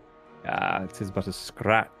damage. Ah, it is but a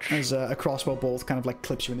scratch. As a crossbow bolt kind of like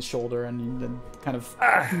clips you in the shoulder, and then kind of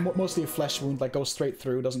mostly a flesh wound, like goes straight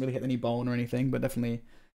through, doesn't really hit any bone or anything, but definitely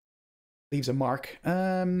leaves a mark.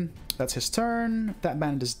 That's his turn. That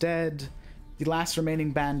bandit is dead. The last remaining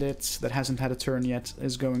bandit that hasn't had a turn yet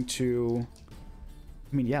is going to...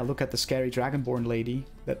 I mean, yeah, look at the scary dragonborn lady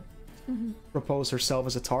that proposed herself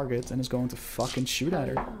as a target and is going to fucking shoot at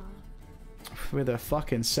her. With a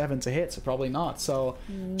fucking 7 to hit, so probably not. So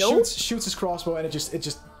shoots his crossbow, and it just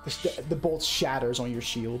the bolt shatters on your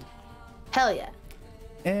shield. Hell yeah.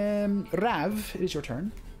 Rav, it is your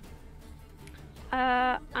turn.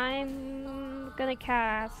 I'm gonna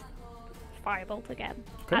cast Firebolt again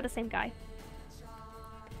at the same guy.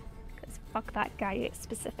 Because fuck that guy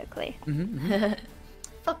specifically.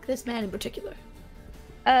 Fuck this man in particular.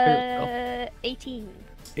 18.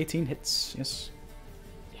 18 hits, yes.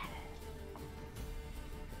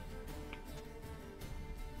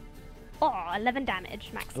 Oh, 11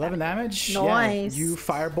 damage, max. 11 damage? Nice. Yeah, you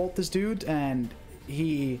firebolt this dude, and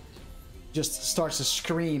he just starts to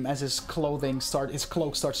scream as his cloak starts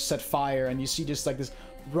to set fire, and you see just like this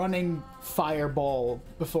running fireball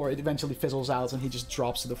before it eventually fizzles out, and he just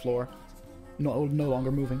drops to the floor, no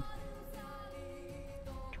longer moving.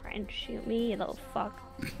 Try and shoot me, you little fuck.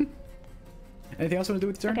 Anything else you want to do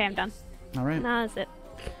with the turn? Okay, I'm done. All right. Nah, that's it.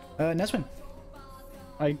 Neswin.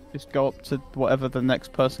 I just go up to whatever the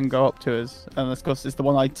next person go up to is, and of course, is the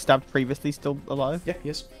one I stabbed previously still alive? Yeah,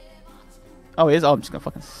 yes. Oh, he is? Oh, I'm just gonna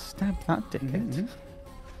fucking stab that dickhead.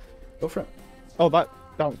 Go for it. Oh, that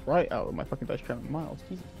bounced right out of my fucking dice trying miles.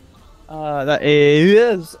 Jesus. That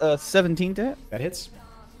is 17 to hit. That hits.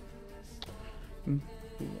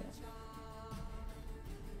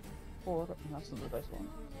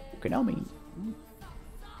 Okay, now me.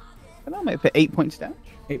 And I'll make it 8 points damage.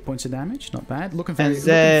 8 points of damage, not bad. Looking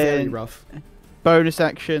very rough. Bonus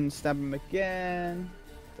action, stab him again.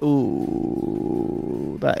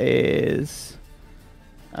 Ooh, that is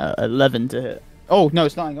 11 to hit. Oh no,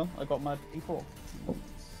 it's not. Hang on, I got my D4.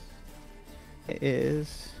 It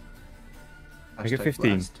is. I get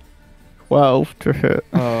 15. 12 to hit.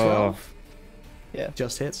 12. Yeah.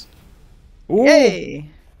 Just hits. Ooh. Yay!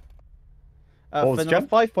 What was Jeff?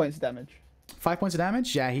 5 points of damage. 5 points of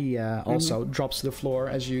damage. Yeah, he also drops to the floor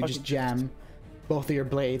as you just jam both of your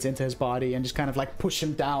blades into his body and just kind of like push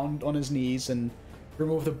him down on his knees and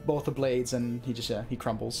remove both the blades, and he just he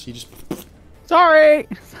crumbles. He just. Sorry.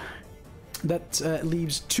 That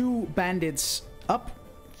leaves 2 bandits up,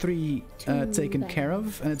 3 taken care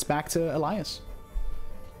of, and it's back to Elias.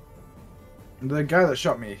 The guy that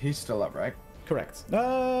shot me, he's still up, right? Correct.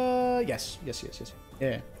 Yes.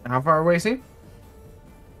 Yeah. How far away is he?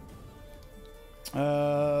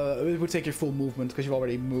 It would take your full movement because you've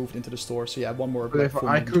already moved into the store. So yeah, one more. But if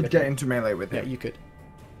I could get into melee with him. Yeah, you could.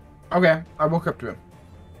 Okay, I walk up to him.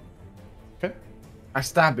 Okay. I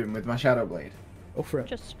stab him with my shadow blade. Go for it.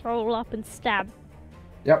 Just roll up and stab.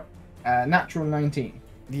 Yep. Natural 19.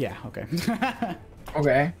 Yeah. Okay.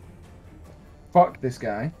 Okay. Fuck this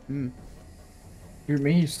guy. Shoot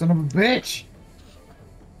me, you son of a bitch!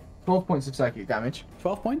 12 points of psychic damage.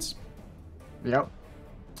 12 points. Yep.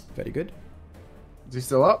 Very good. Is he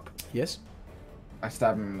still up? Yes. I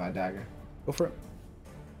stab him with my dagger. Go for it.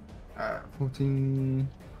 14.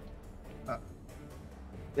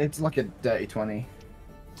 It's like a dirty 20.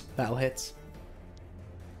 That'll hit.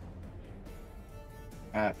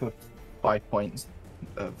 For 5 points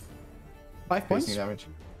of 5 points damage.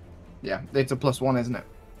 Yeah, it's a +1, isn't it?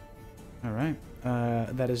 All right.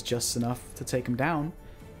 That is just enough to take him down.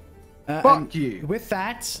 Fuck you! With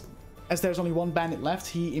that, as there's only 1 bandit left,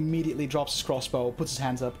 he immediately drops his crossbow, puts his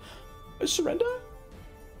hands up. Surrender?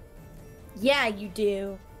 Yeah, you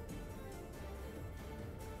do.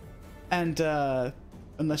 And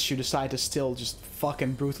unless you decide to still just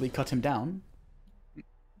fucking brutally cut him down,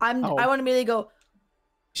 I want to immediately go.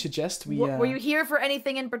 Suggest we. Were you here for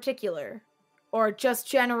anything in particular, or just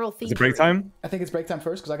general thievery? Is it break time? I think it's break time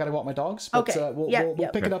first because I gotta walk my dogs. But, Okay. We'll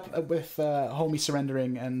pick it up with homie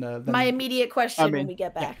surrendering and. Then... My immediate question when we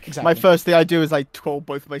get back. Yeah, exactly. My first thing I do is like twirl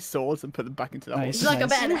both my swords and put them back into the nice, like a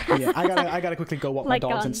badass. Yeah, I gotta quickly go walk Like my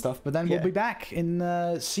dogs and guns. stuff. But then we'll be back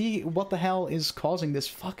and see what the hell is causing this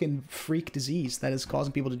fucking freak disease that is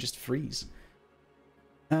causing people to just freeze.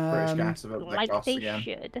 British gas about Like they again.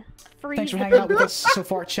 should. Thanks for hanging out with us so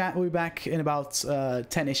far, chat. We'll be back in about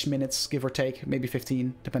 10-ish minutes, give or take, maybe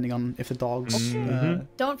 15, depending on if the dogs.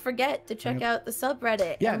 Don't forget to check out the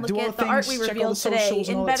subreddit and do look all at the the art we things, check all revealed the today socials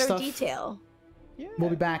and all in that better stuff. detail. Yeah. We'll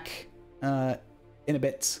be back in a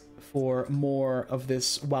bit for more of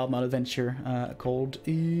this wild mount adventure called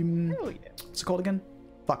what's it called again?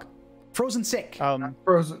 Fuck. Frozen Sick.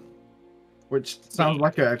 Frozen. Which sounds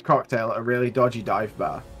like a cocktail at a really dodgy dive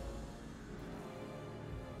bar.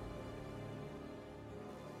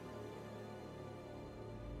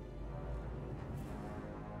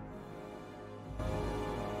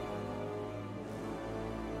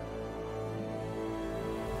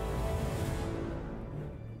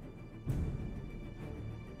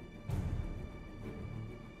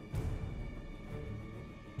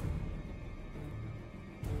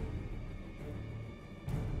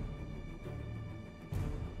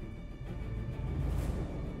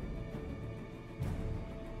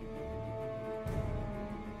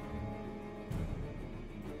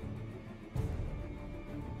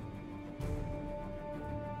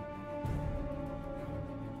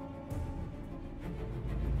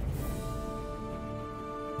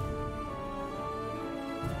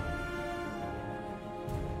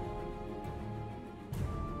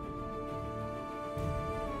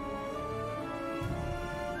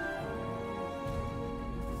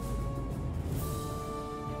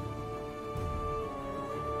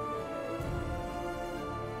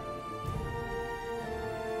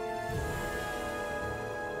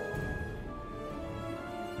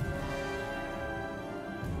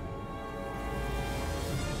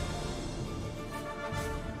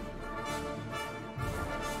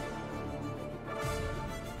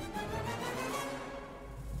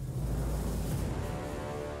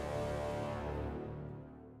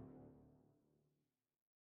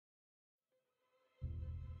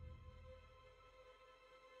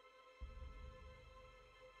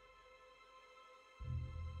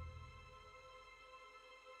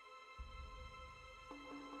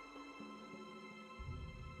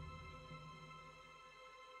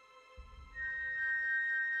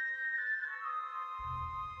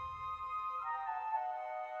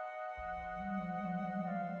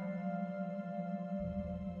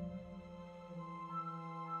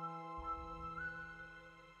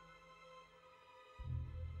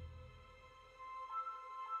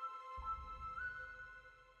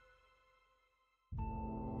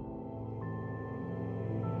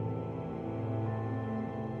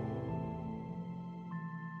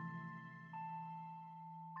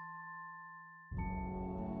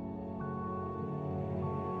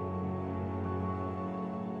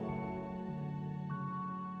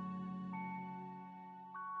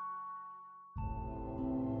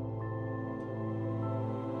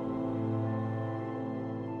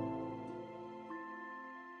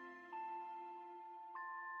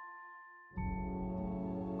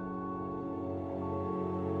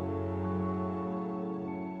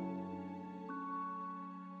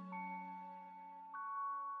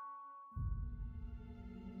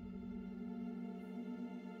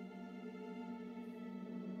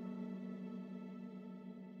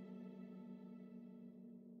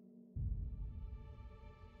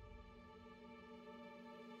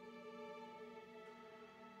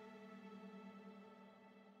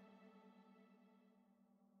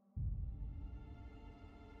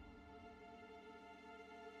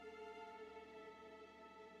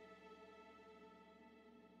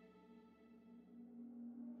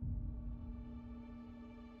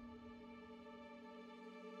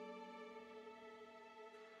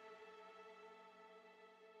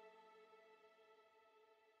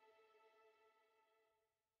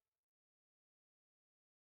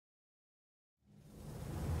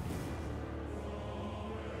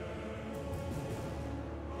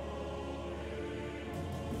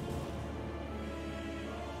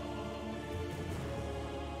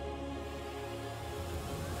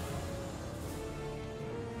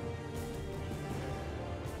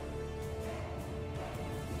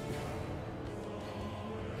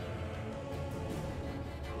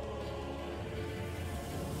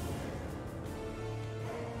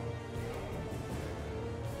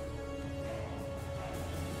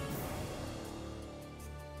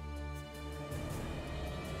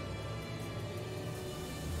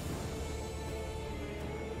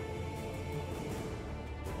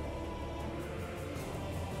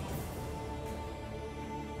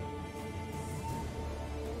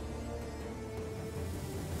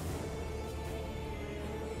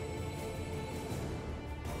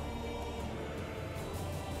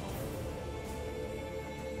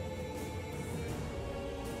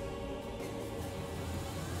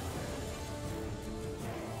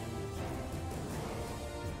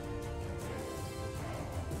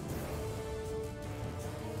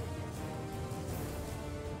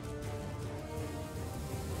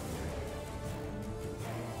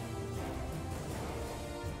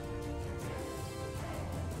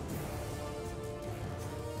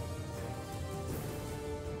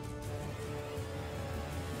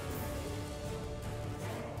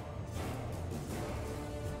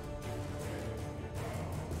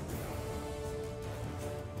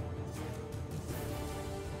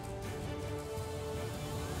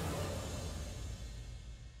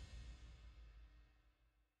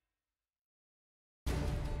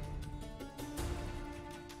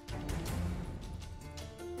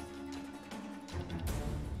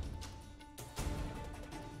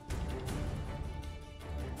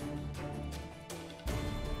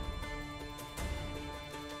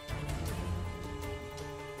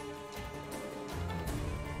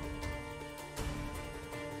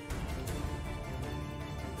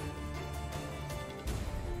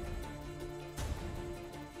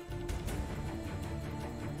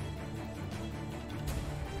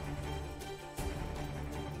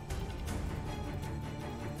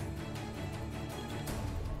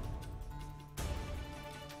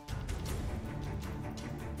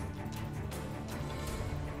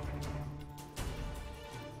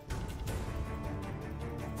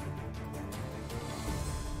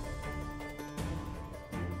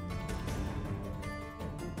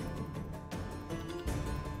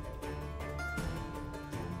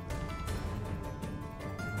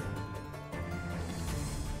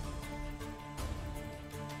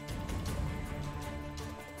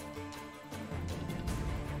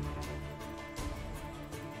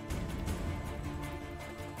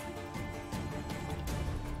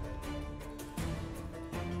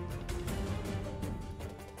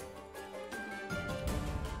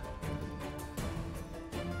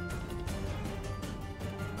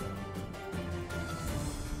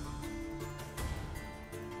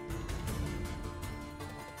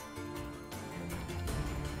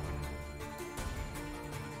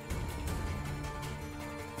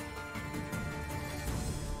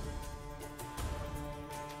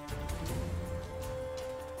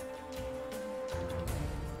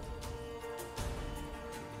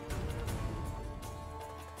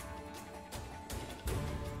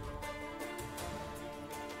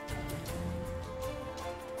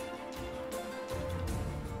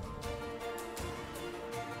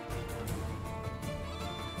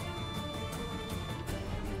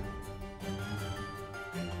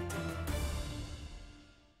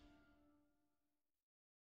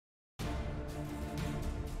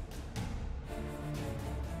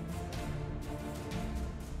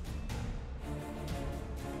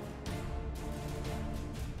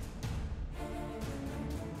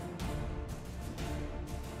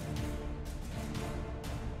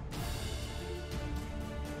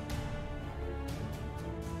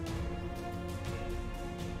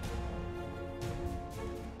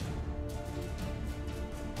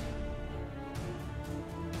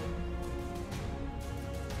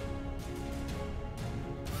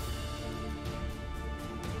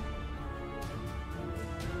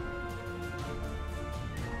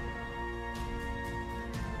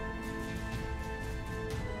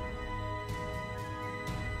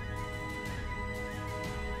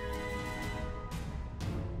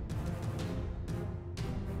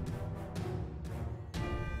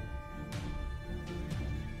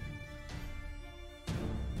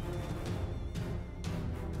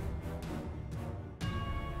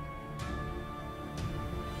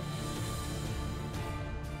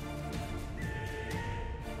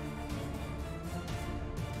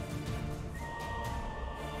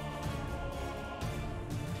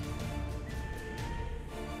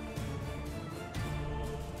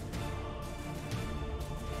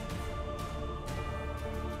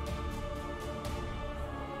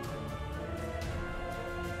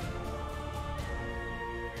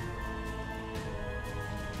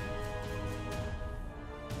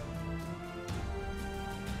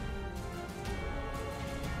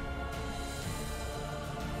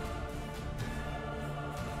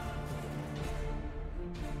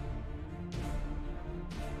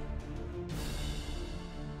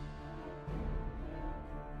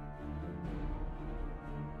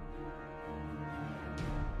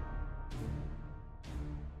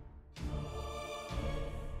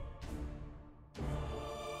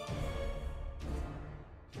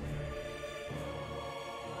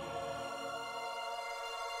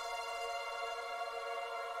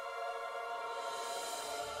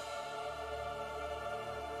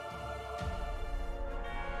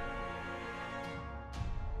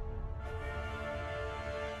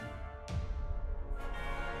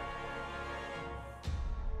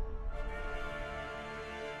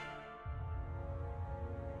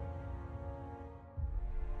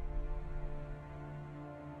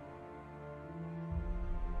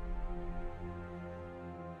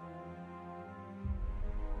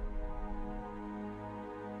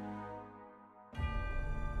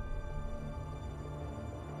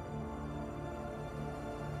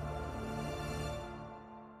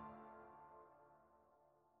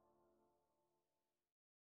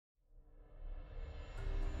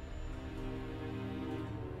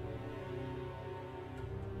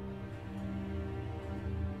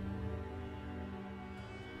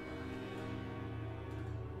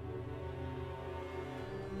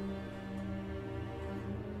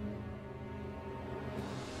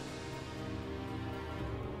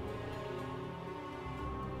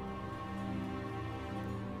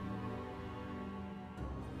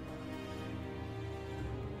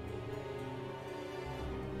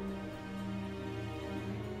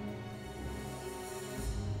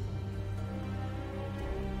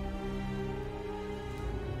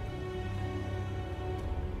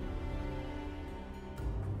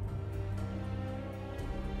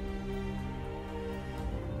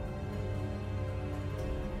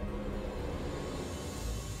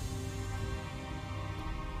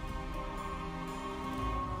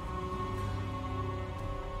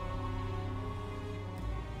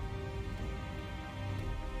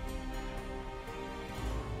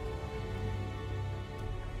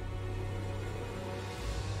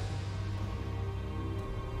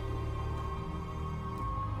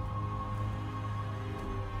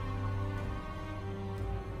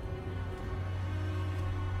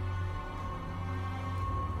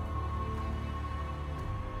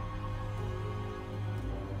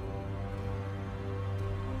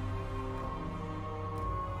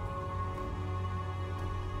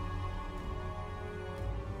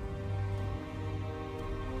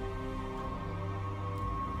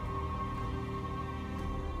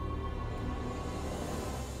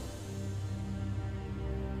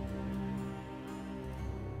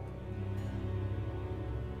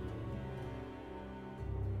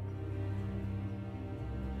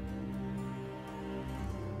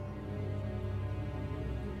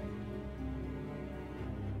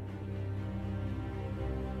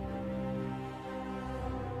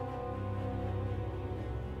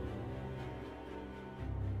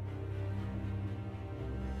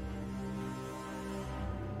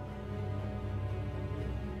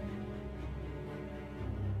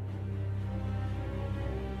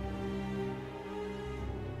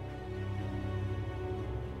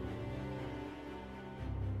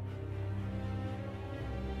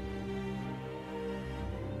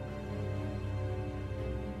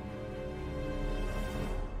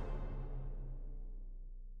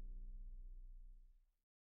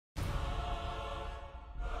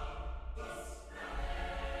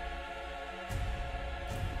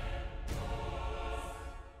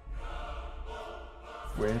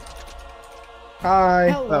 weird. Hi.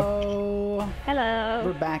 Hello. Hello.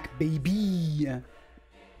 We're back, baby.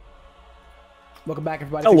 Welcome back,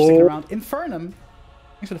 everybody. Thanks for sticking around. Infernum.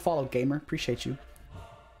 Thanks for the follow, gamer. Appreciate you.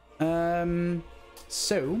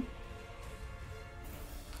 So,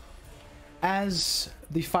 as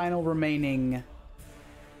the final remaining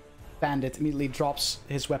bandit immediately drops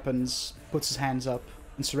his weapons, puts his hands up,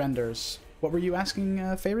 and surrenders. What were you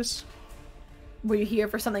asking, Ferris? Were you here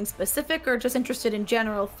for something specific or just interested in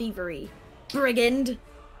general thievery? Brigand?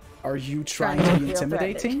 Are you trying to be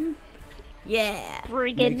intimidating? Yeah.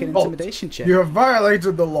 Brigand. Make an intimidation check. You have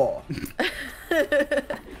violated the law.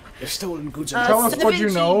 You've stolen goods and Tell us what you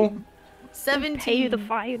know. 17. Pay the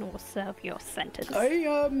fine or serve your sentence. I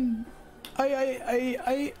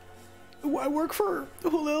work for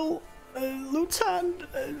Hulil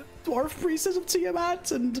Lutan, dwarf priestess of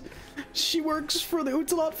Tiamat, and she works for the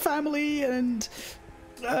Utalot family, and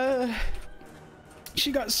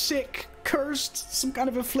she got sick, cursed, some kind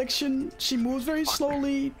of affliction. She moves very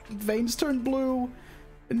slowly, veins turn blue,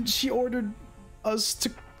 and she ordered us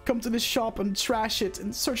to come to this shop and trash it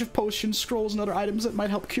in search of potions, scrolls, and other items that might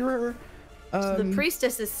help cure her. So the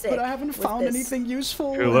priestess is sick. But I haven't found anything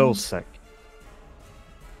useful. You're a little sick.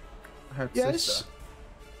 Her Yes. sister.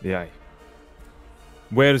 Yeah.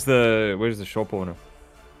 Where's the shop owner?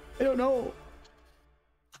 I don't know.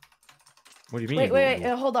 What do you mean? Wait,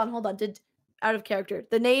 hold on. Out of character.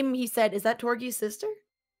 The name he said, is that Torgi's sister?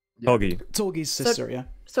 Tolgi. Tolgi's sister, yeah.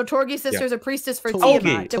 So Torgi's sister is a priestess for Tolgi.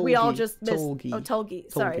 Tiamat. Did we all Tolgi. just miss? Tolgi. Oh,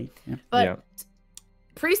 Tolgi. Sorry. Yeah. But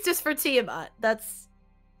priestess for Tiamat. That's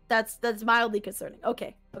mildly concerning.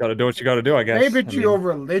 Okay. Gotta do what you gotta do, I guess. Maybe to your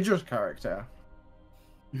religious character.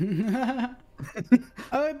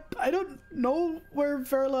 I don't know where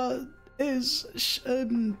Verla is.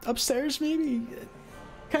 Upstairs, maybe?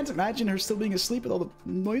 Can't imagine her still being asleep with all the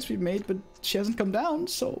noise we've made, but she hasn't come down,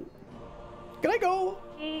 so... Can I go?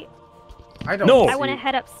 Hey, I don't No. I want to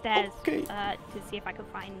head upstairs Okay. to see if I can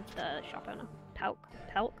find the shop owner.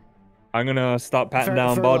 Pelk. I'm gonna start patting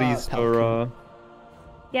down Verla bodies Pelk. for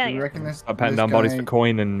Yeah. Do you yeah. reckon this? start patting this down bodies guy- for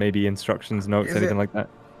coin and maybe instructions, notes, Is anything it- like that.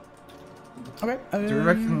 Okay. Do you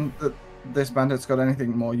reckon that this bandit's got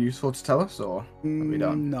anything more useful to tell us, or are we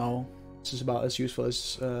done? No. This is about as useful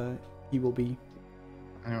as he will be.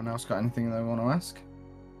 Anyone else got anything they want to ask?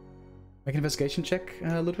 Make an investigation check,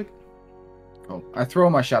 Ludwig. Cool. I throw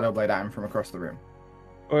my shadow blade at him from across the room.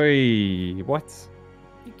 Oi, what?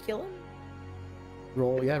 You kill him?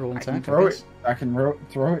 Roll I attack. can throw it. I can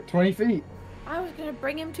throw it 20 feet. I was gonna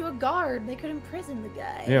bring him to a guard. They could imprison the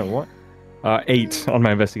guy. Yeah, what? 8 on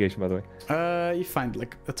my investigation, by the way. You find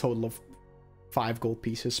like a total of 5 gold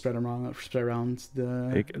pieces spread around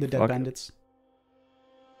the Take it, dead fuck it. bandits.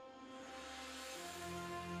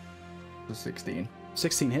 The 16.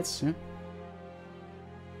 16 hits, yeah.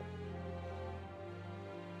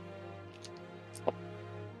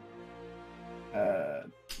 Uh,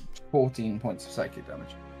 14 points of psychic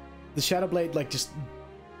damage. The shadow blade like just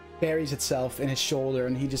buries itself in his shoulder,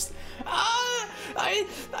 and he just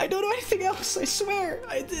I don't know anything else. I swear.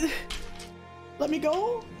 Let me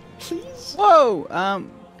go, please. Whoa.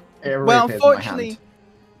 It Well, reappears in my hand.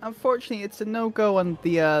 unfortunately, it's a no-go on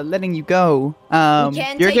the letting you go. We can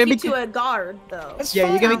You're take gonna you be to a guard, though. That's yeah,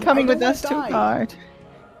 you're gonna fine. be coming I with don't us to wanna a die. guard.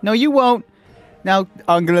 No, you won't. Now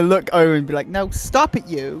I'm gonna look over and be like, "No, stop it,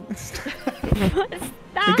 you!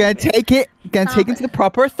 You're gonna take it. Gonna take it to the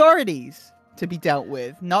proper authorities to be dealt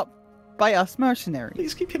with, not by us mercenaries."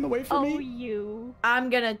 Please keep him away from Oh, me. you. I'm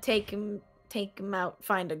gonna take him out,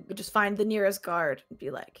 find the nearest guard, and be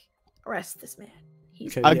like, arrest this man.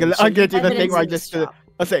 He's Okay, I'm yeah, gonna, so I'm gonna do the evidence thing where I in this just shop.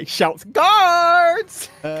 I say, "Shouts, guards!"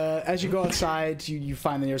 As you go outside, you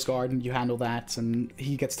find the nearest guard and you handle that, and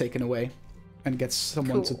he gets taken away, and gets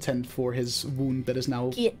someone to Cool. tend for his wound that is now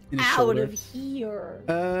Get in his out shoulder. of here.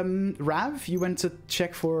 Rav, you went to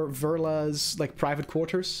check for Verla's like private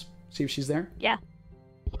quarters, see if she's there. Yeah.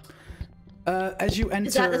 As you enter,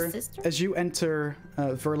 Is that the sister? as you enter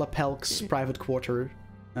Verla Pelk's private quarter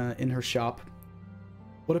in her shop,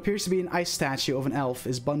 what appears to be an ice statue of an elf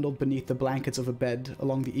is bundled beneath the blankets of a bed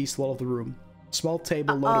along the east wall of the room. A small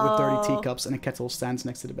table loaded with dirty teacups and a kettle stands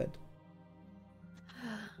next to the bed.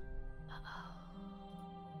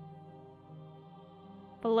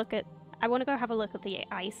 I want to go have a look at the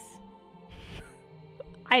ice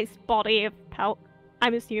body of Pelk.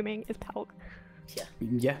 I'm assuming is Pelk.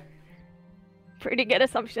 Yeah. Pretty good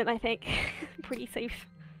assumption, I think. Pretty safe.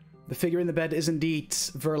 The figure in the bed is indeed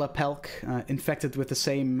Verla Pelk, infected with the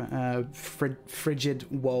same frigid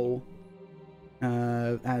woe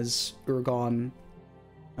as Urgon,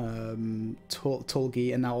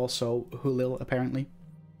 Tolgi, and now also Hulil, apparently.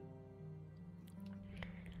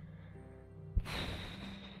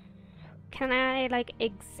 Can I like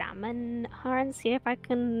examine her and see if I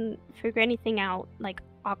can figure anything out, like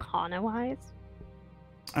arcana-wise?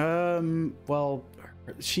 Well,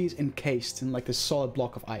 she's encased in like this solid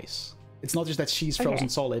block of ice. It's not just that she's frozen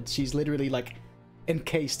solid. She's literally like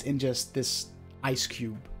encased in just this ice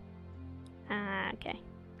cube. Okay.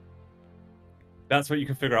 That's what you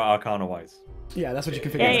can figure out arcana-wise. Yeah, that's what you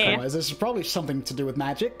can figure out arcana-wise. There's probably something to do with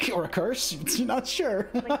magic or a curse. You're not sure.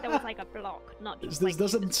 Like there was like a block, not just This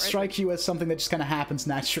doesn't strike you as something that just kind of happens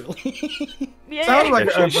naturally. Yeah. Sounds like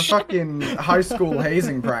a fucking high school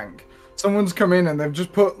hazing prank. Someone's come in and they've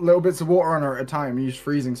just put little bits of water on her at a time, use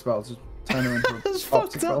freezing spells to turn her into a That's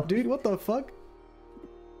fucked up, dude. What the fuck?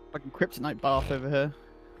 Fucking kryptonite bath over here.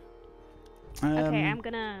 Okay, I'm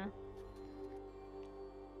gonna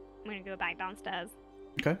go back downstairs.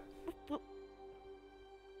 Okay.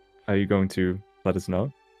 Are you going to let us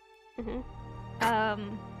know?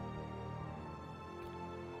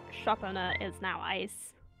 Shop owner is now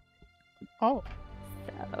ice. Oh.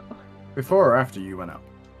 So Before or after you went up?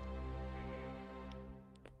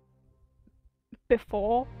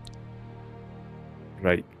 before.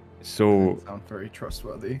 Right. So. Sound very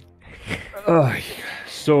trustworthy.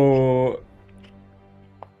 So.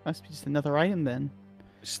 Must be just another item then.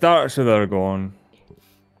 Starts with Argon.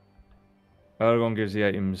 Argon gives the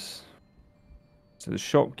items to the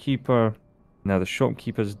shopkeeper. Now the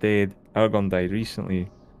shopkeeper's dead. Argon died recently.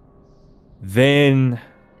 Then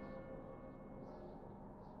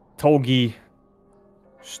Tolgi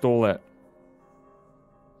stole it.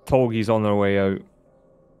 Tolgi's on their way out.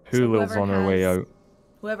 Hulil's on her way out.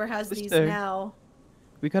 Whoever has these Sister, now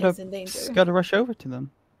We is in danger. gotta rush over to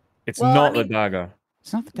them. It's Well, not I mean, the dagger.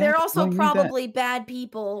 It's not the They're dagger. also No, you need that. probably bad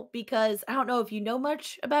people because I don't know if you know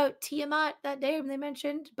much about Tiamat, that dame they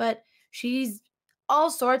mentioned, but she's all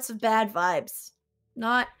sorts of bad vibes.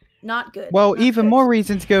 Not good. Well, Not even good. more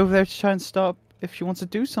reason to go over there to try and stop if she wants to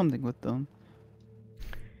do something with them.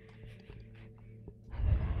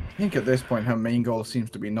 I think at this point her main goal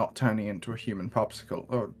seems to be not turning into a human popsicle,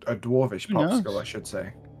 or a dwarvish Who knows? popsicle, I should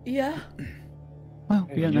say. Yeah. Well,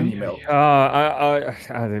 we don't Uni know. milk.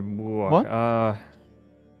 What?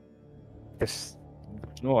 This.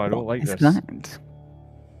 No, I don't like It's this. not.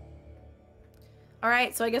 All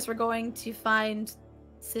right, so I guess we're going to find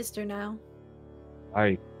sister now.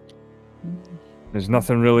 There's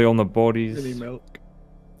nothing really on the bodies Uni milk.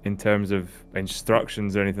 in terms of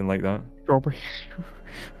instructions or anything like that. Strawberry.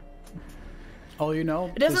 All you know.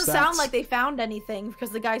 It doesn't is sound that- like they found anything because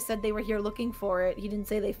the guy said they were here looking for it. He didn't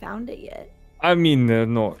say they found it yet. I mean, they're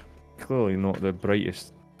clearly not the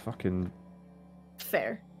brightest fucking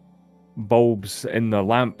Fair. bulbs in the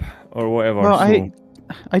lamp or whatever. Well, so...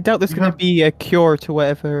 I doubt there's going Yeah. to be a cure to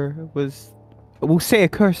whatever was. We'll say a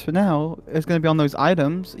curse for now. It's going to be on those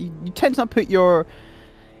items. You tend to not put your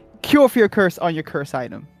cure for your curse on your curse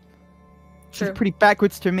item. True. It's pretty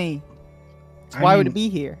backwards to me. So I why would mean- it be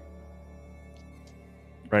here?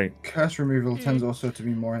 Right. Curse removal tends also to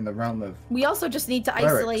be more in the realm of We also just need to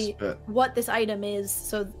clerics, isolate but what this item is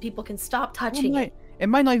so that people can stop touching it. It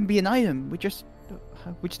might not even be an item. We're just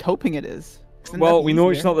hoping it is. 'Cause then Well, that'd be we know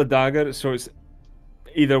it's easier. not the dagger, so it's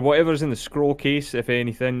either whatever's in the scroll case, if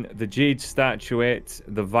anything, the jade statuette,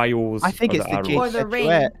 the vials, I think or it's the arrows. jade Or the ring.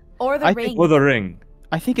 statuette. Or the I ring. think- Or the ring.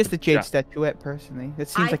 I think it's the jade Yeah. statuette, personally. It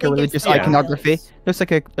seems I like a think it's religious the iconography. vials. Looks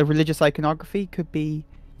like a religious iconography. Could be,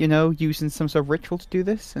 using some sort of ritual to do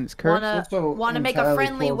this, and it's cursed. Wanna make a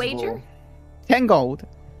friendly wager? 10 gold.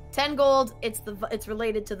 10 gold. It's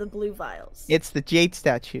related to the blue vials. It's the jade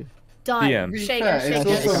statue. Done. DM. Shake Yeah, it, shake it's it,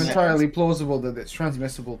 also shake it. entirely plausible that it's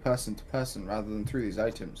transmissible person to person rather than through these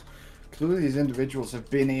items. Clearly, these individuals have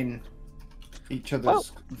been in each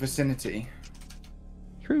other's vicinity.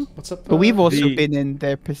 True. What's up? But we've also the- been in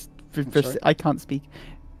their. sorry? I can't speak.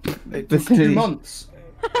 It took Vicinity. 2 months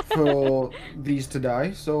for these to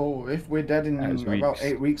die, so if we're dead in That was about weeks.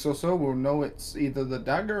 8 weeks or so, we'll know it's either the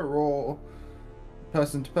dagger or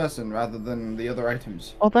person to person rather than the other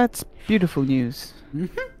items. Oh, that's beautiful news.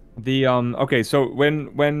 The okay, so when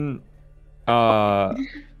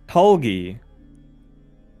Tulgi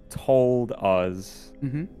told us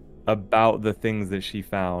Mm-hmm. about the things that she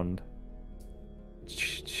found,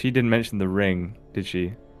 she didn't mention the ring, did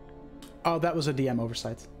she? Oh, that was a DM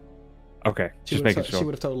oversight. Okay, She just would making She sure.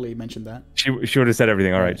 would have totally mentioned that. She would have said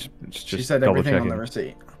everything. All right, just She said double everything on checking. the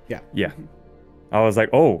receipt. Yeah. I was like,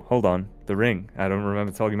 oh, hold on, the ring. I don't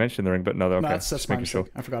remember Tulgi mentioned the ring, but no, okay, No, that's just my making sure.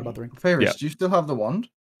 mistake. I forgot about the ring. Favors, Yeah. do you still have the wand?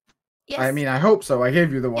 Yes. I mean, I hope so. I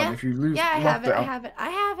gave you the one. Yeah. If you lose, Yeah, I locked have it. I up- have it. I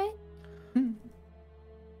have it.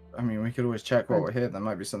 I mean, we could always check while we're here. There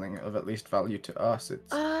might be something of at least value to us.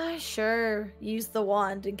 It's Sure. Use the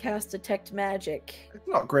wand and cast detect magic.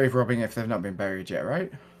 not grave robbing if they've not been buried yet,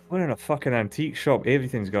 right? We're in a fucking antique shop.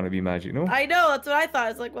 Everything's gonna be magic, no? I know, that's what I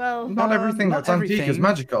thought. It's like, well... Not everything not that's antique is everything,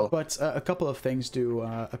 magical. But a couple of things do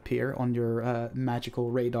appear on your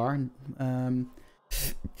magical radar.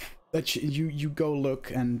 That you go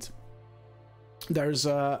look, and there's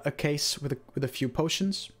a case with a few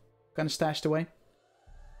potions kind of stashed away.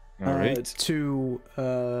 All right. 2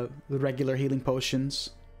 regular healing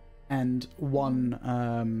potions, and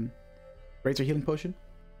 1 greater healing potion.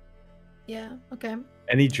 Yeah, okay.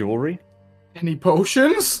 Any jewelry? Any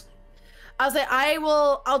potions? I'll say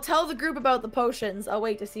I'll tell the group about the potions. I'll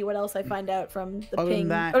wait to see what else I find out from the Other than ping.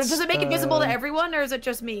 that, Or does it make it visible to everyone, or is it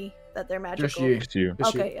just me that they're magical? Just you. Just you.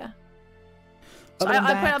 Just you. Okay, yeah. So Other than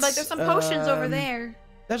I point out, that, like, there's some potions over there.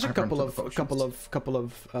 There's a I couple run for the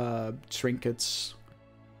of trinkets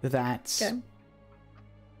that.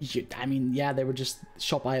 Okay. I mean, yeah, they were just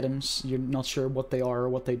shop items. You're not sure what they are or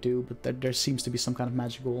what they do, but there seems to be some kind of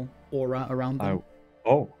magical aura around them.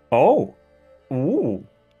 Oh. Ooh.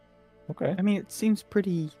 Okay. I mean, it seems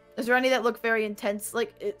pretty. Is there any that look very intense?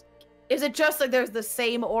 Like, is it just like there's the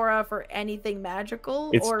same aura for anything magical,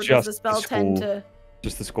 It's or does just the spell the tend school. to?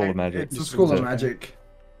 Just the School of Magic. It's a school of magic.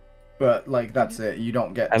 But, like, that's it. You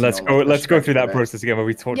don't get And to let's know, go. like, the Let's go through that structure process again, where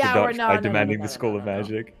we talk to Yeah, or Dutch no, by no, demanding no, the School of no.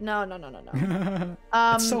 Magic. No.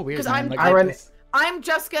 It's so weird. Because Man. I'm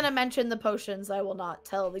just gonna mention the potions. I will not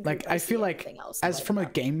tell the group. Like, I feel like, anything else as about from a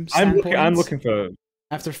them. game I'm standpoint, looking for.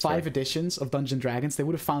 after 5 editions of Dungeons and Dragons, they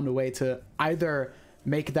would have found a way to either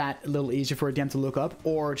make that a little easier for a DM to look up,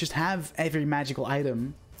 or just have every magical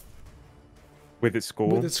item With its school.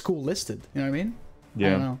 with its school listed. You know what I mean? Yeah.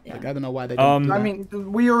 I don't know. Yeah. Like, I don't know why they don't do that. I mean,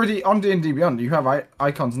 we already, on D&D Beyond, you have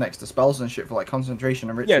icons next to spells and shit for, like, concentration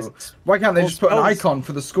and ritual. Yes. Why can't they Well, just put an spells- icon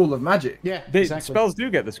for the School of Magic? Yeah, They, exactly. Spells do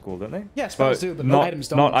get the school, don't they? Yeah, spells do, but not items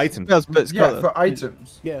don't. Not items. Spells, but it's Yeah, got for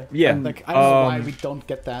items. Yeah. Yeah. Like, I don't know why Um, we don't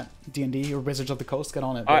get that. D&D or Wizards of the Coast, get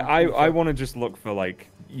on it. I want to just look for, like,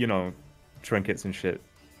 trinkets and shit.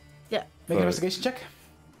 Yeah. Make an investigation check.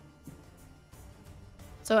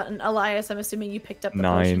 So, and Elias, I'm assuming you picked up the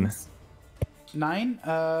 9. potions. 9.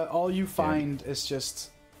 All you find is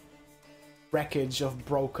just wreckage of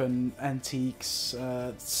broken antiques.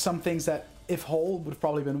 Some things that, if whole, would have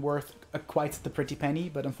probably been worth quite the pretty penny,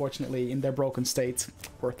 but unfortunately, in their broken state,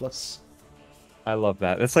 worthless. I love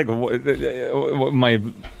that. That's like what my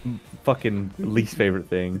fucking least favorite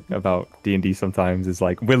thing about D&D sometimes is,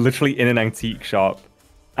 like, we're literally in an antique shop,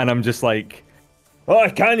 and I'm just like, oh, I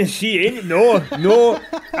can't see anything. No,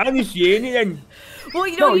 I can't see anything. Well,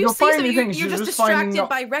 you No, you you're see, so finding things, you're you're just just finding distracted not-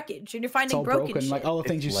 by wreckage, and you're It's finding all broken broken. shit. Like, all the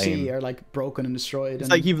things you It's see lame. are, like, broken and destroyed. It's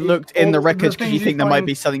And like you've looked in the all the wreckage because things you you think there might find-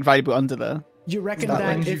 be something valuable under there. you reckon that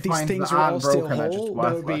that things you if these find things that were all aren't still broken are just whole,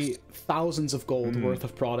 there would be worthless. thousands of gold worth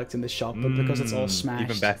of product in this shop, but because it's all smashed,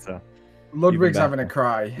 Even better. Ludwig's Even having a better.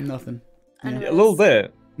 cry. nothing. Anyways, A little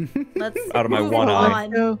bit. Let's Out of my move one eye.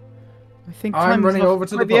 on. So, I think I'm time is running of over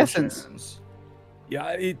to the essence. potions.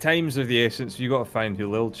 Yeah, times of the essence. You got to find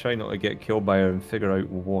Hulil, try not to get killed by her, and figure out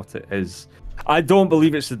what it is. I don't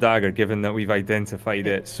believe it's the dagger, given that we've identified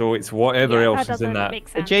it. So it's whatever Yeah, else that is in doesn't that. make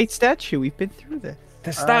The sense. jade statue. We've been through this.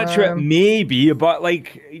 The statue, Um, maybe, but,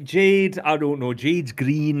 like, jade, I don't know. Jade's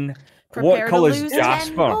green. Prepare What to colour's lose 10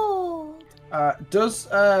 Jasper? gold. Does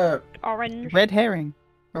Orange. Red herring.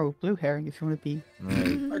 Oh, blue herring if you want to be.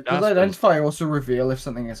 Right. does identify also reveal if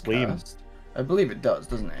something is Flame. cursed? I believe it does,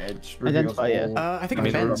 doesn't it? It just reveals Identify, yeah. all- I think I it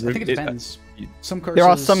mean, depends. I think it it- depends. Some curses There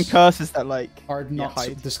are some curses that like are not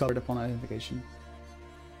hide. discovered upon identification.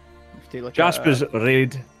 If they look at, Jasper's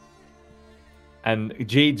red. And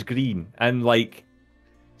Jade's green. And, like,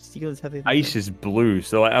 Steelers have the ice is blue.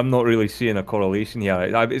 So, like, I'm not really seeing a correlation here.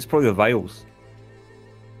 It's probably the vials.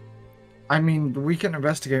 I mean, we can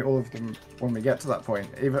investigate all of them when we get to that point,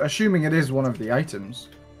 assuming it is one of the items.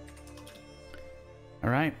 All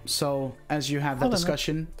right. So as you have that Hold on,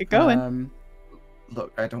 discussion, get going.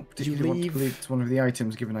 Look, I don't particularly want to leave- believe it's one of the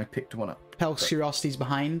items, given I picked one up. Pelk's curiosity's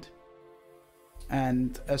behind,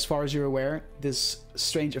 and as far as you're aware, this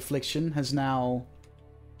strange affliction has now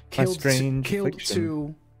killed strange killed affliction.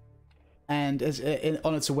 2, and is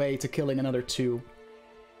on its way to killing another 2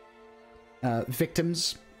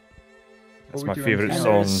 victims. That's Are we my doing favourite anything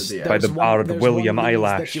song else? by the bard there's William one of these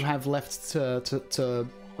Eyelash. that you have left to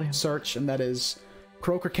search, and that is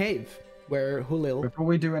Croaker Cave, where Hulil Before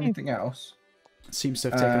we do anything else, seems to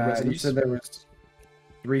have taken you residence. said there was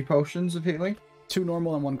 3 potions of healing. 2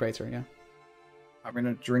 normal and 1 greater. Yeah. I'm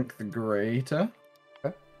gonna drink the greater.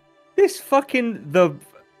 This fucking...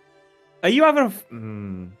 Are you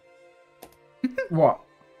having a... What?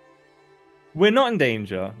 We're not in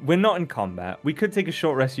danger. We're not in combat. We could take a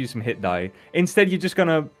short rest, use some hit die. Instead, you're just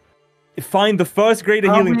gonna find the first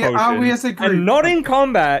greater healing potion. Are we as a group? And not in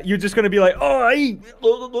combat, you're just gonna be like,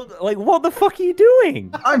 like, what the fuck are you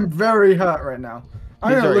doing? I'm very hurt right now.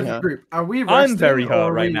 I'm gonna look at the group. Are we resting? I'm very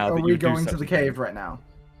hurt right now. Are we going to the cave right now?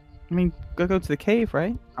 I mean, go to the cave,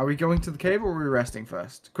 right? Are we going to the cave or are we resting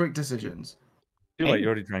first? Quick decisions. Too late. You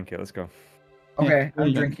already drank it. Let's go. Okay,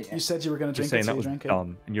 I'm drinking it. You said you were going to drink it, so you drank it.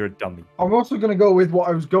 Dumb, and you're a dummy. I'm also going to go with what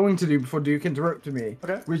I was going to do before Duke interrupted me.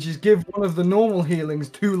 Okay. Which is give one of the normal healings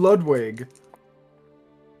to Ludwig.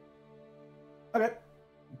 Okay.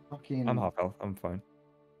 Fucking... I'm half health. I'm fine.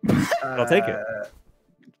 I'll take it.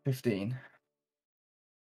 15.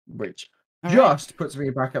 Which just puts me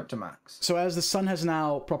back up to max. So as the sun has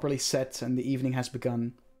now properly set and the evening has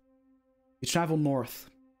begun, you travel north.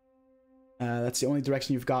 That's the only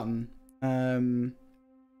direction you've gotten.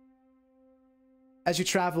 As you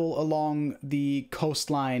travel along the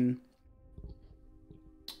coastline,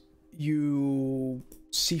 you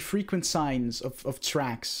see frequent signs of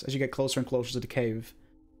tracks as you get closer and closer to the cave,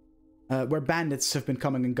 where bandits have been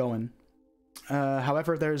coming and going.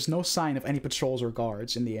 However, there's no sign of any patrols or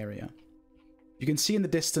guards in the area. You can see in the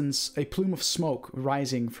distance a plume of smoke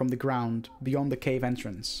rising from the ground beyond the cave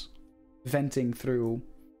entrance, venting through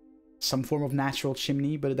some form of natural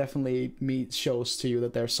chimney, but it definitely shows to you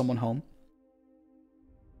that there's someone home.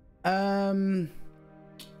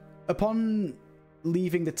 Upon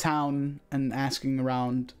leaving the town and asking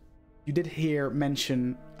around, you did hear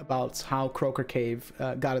mention about how Croaker Cave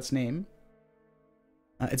got its name.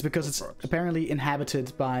 It's because it's apparently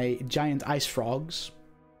inhabited by giant ice frogs.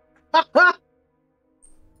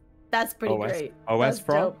 That's pretty great. OS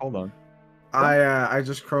frog? Dope. Hold on. I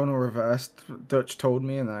just chrono reversed. Dutch told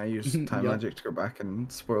me, and then I used time magic to go back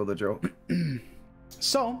and spoil the joke.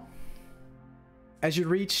 So, as you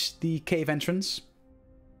reach the cave entrance,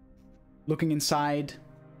 looking inside,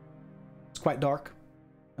 it's quite dark.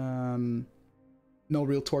 No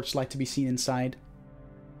real torchlight to be seen inside.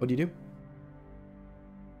 What do you do?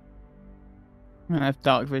 I have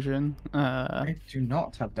dark vision. I do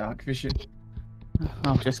not have dark vision.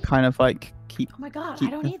 I'll just kind of like keep. Oh my god, I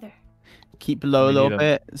don't either. Keep low a little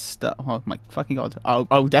bit. Oh my fucking god!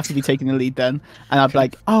 I'll definitely be taking the lead then, and I'll be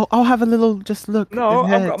like, I'll have a little just look. No,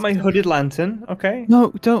 ahead. I've got my hooded lantern. Okay.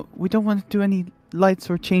 No, don't. We don't want to do any lights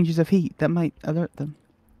or changes of heat that might alert them.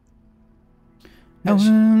 No,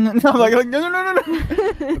 no. I'm like, no.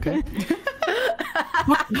 Okay.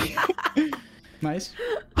 Nice.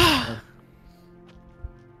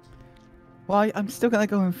 Well, I'm still gonna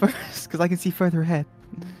go in first because I can see further ahead.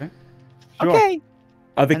 Okay. Sure. Okay.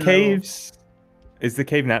 Are the caves? Is the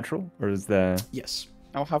cave natural, or is there? Yes.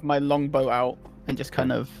 I'll have my longbow out and just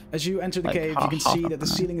kind of. As you enter the cave, you can see that the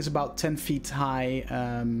ceiling is about 10 feet high,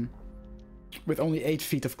 with only 8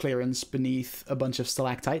 feet of clearance beneath a bunch of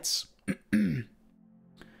stalactites. You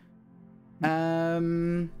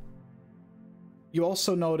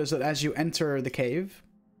also notice that as you enter the cave,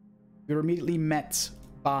 you're immediately met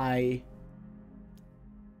by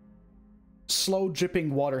slow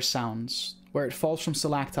dripping water sounds, where it falls from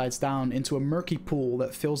stalactites down into a murky pool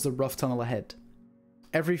that fills the rough tunnel ahead.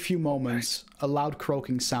 Every few moments, a loud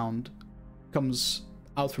croaking sound comes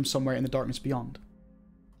out from somewhere in the darkness beyond.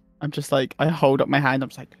 I'm just like, I hold up my hand, I'm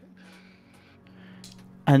just like...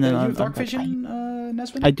 And then you have dark vision,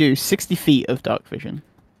 Neswin? I do, 60 feet of dark vision.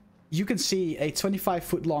 You can see a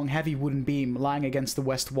 25-foot long heavy wooden beam lying against the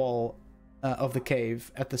west wall of the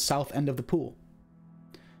cave at the south end of the pool.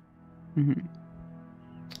 Mm-hmm.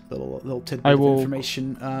 Little tidbit of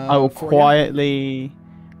information. I will quietly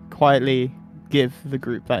give the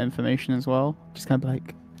group that information as well. Just kind of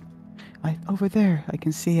like, over there, I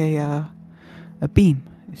can see a beam.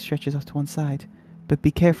 It stretches off to one side, but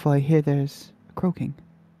be careful. I hear there's croaking.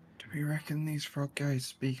 Do we reckon these frog guys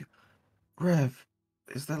speak? Rev,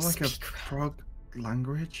 is that like a frog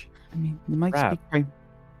language? I mean, they might Rav. speak very...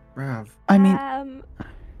 Rav. I mean,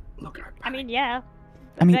 Look, I mean, yeah.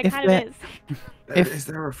 I mean, that if kind of is. Is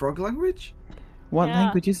there a frog language? What Yeah.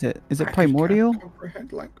 language is it? Is it I primordial? can't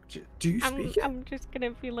comprehend language. Do you speak it? I'm just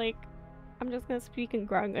gonna be like, I'm just gonna speak in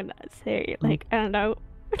Grung and say like, I don't know.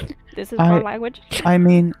 This is our language. I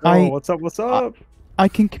mean, Oh, what's up? What's up? I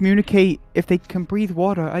can communicate, if they can breathe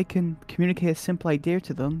water, I can communicate a simple idea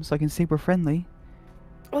to them, so I can say we're friendly.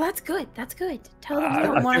 Well, that's good. That's good. Tell them you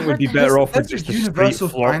don't I want think to we'd hurt be them. better off with That's a just a street universal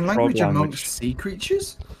frog sign language language. amongst sea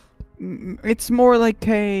creatures? It's more like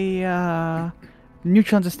a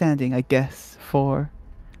mutual understanding, I guess, for...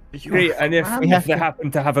 Great, and if they happen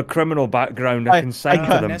to have a criminal background, I can sign to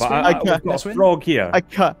cut. them. But Neswin? we've got a frog here. I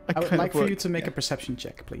would like for you to make a perception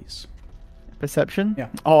check, please. Perception? Yeah.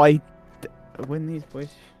 Oh, win these boys.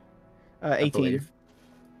 18.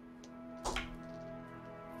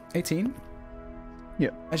 18? Yeah.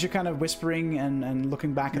 As you're kind of whispering and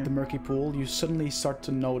looking back at the murky pool, you suddenly start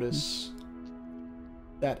to notice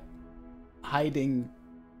that hiding,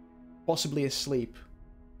 possibly asleep,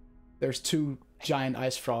 there's 2 giant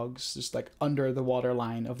ice frogs just like under the water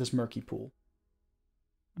line of this murky pool.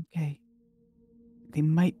 Okay. They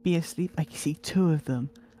might be asleep. I can see 2 of them.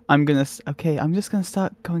 I'm just gonna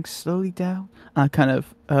start going slowly down. I kind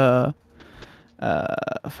of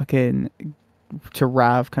fucking to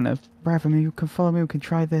Rav, kind of, Rav, maybe you can follow me, we can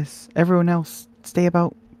try this. Everyone else stay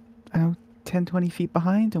about, I don't know, 10, 20 feet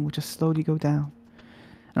behind, and we'll just slowly go down.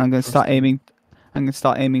 And I'm gonna start aiming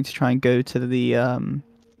to try and go to the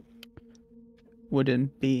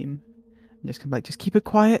wooden beam. And just keep it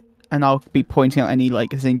quiet, and I'll be pointing out any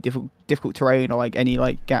like if there's any difficult terrain or like any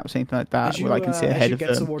like gaps, anything like that, where I can see ahead of them.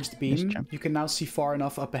 As you get towards the beam, you can now see far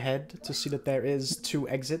enough up ahead to see that there is 2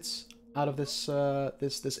 exits out of this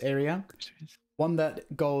this area. One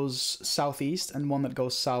that goes southeast and one that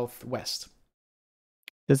goes southwest.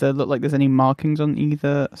 Does there look like there's any markings on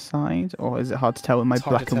either side, or is it hard to tell with my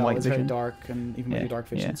black and white vision? It's very dark, and even with your dark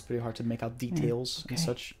vision, it's pretty hard to make out details and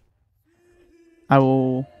such. I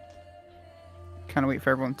will kind of wait for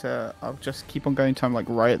everyone to. I'll just keep on going until I'm like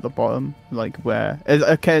right at the bottom, like where.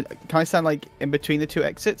 Okay, can I stand like in between the 2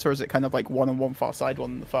 exits, or is it kind of like one on one far side,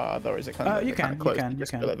 one on the far other, or is it kind of? Like, you can.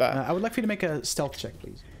 Like that? I would like for you to make a stealth check,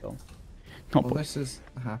 please. So. While this is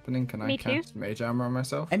happening, can I cast Mage Armor on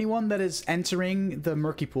myself? Anyone that is entering the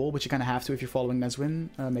murky pool, which you kind of have to if you're following Neswin,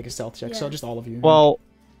 make a stealth check. Yeah. So just all of you. Well,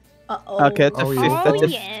 okay,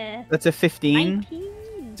 that's a 15.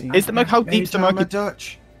 19. Is the how deep's the murky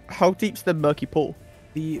Dutch? How deep's the murky pool?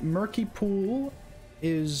 The murky pool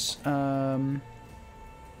is 10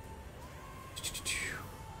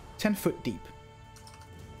 foot deep.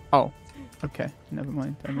 Oh, okay, never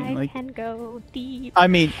mind. I can go deep. I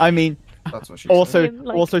mean. That's what she also,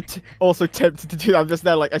 said. also tempted to do that. I'm just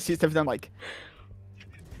there, like I see it's tempted. I'm like,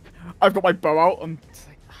 I've got my bow out.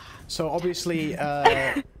 So obviously,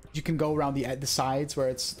 you can go around the sides where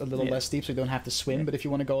it's a little less deep, so you don't have to swim. But if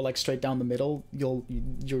you want to go like straight down the middle, you'll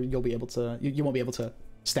be able to. You won't be able to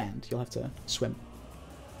stand. You'll have to swim.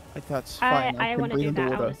 Like that's fine. I want to do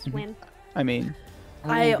that. I want to swim. I mean,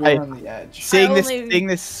 on the edge. Seeing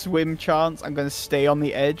this swim chance, I'm going to stay on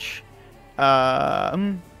the edge.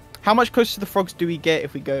 How much closer to the frogs do we get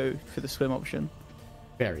if we go for the swim option?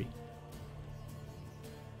 Very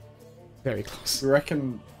close. You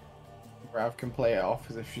reckon Rav can play it off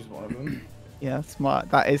as if she's one of them? Yeah,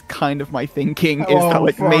 smart. That is kind of my thinking. Is that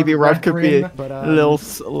like maybe Rav could be a little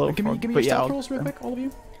give me your stealth rolls real quick, all of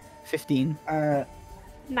you. 15.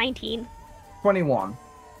 19. 21.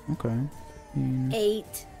 Okay.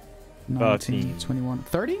 8. 19, 21.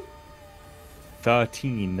 30?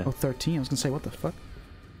 13. Oh, 13. I was gonna say, what the fuck?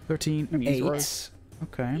 13, 8.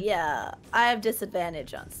 Okay. Yeah, I have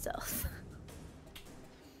disadvantage on stealth.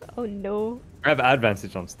 Oh no. I have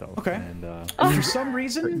advantage on stealth. Okay. And, for some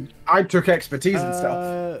reason, I took expertise in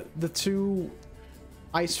stealth. The 2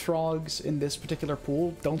 ice frogs in this particular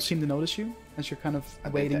pool don't seem to notice you as you're kind of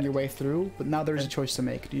wading your way through. But now there's a choice to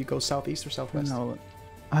make. Do you go southeast or southwest? No,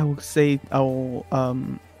 I will say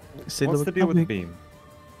say what's the deal with the beam?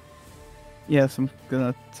 Yes, I'm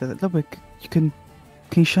gonna say that. Ludwig, can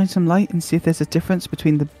you shine some light and see if there's a difference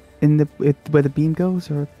between where the beam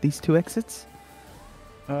goes or these 2 exits?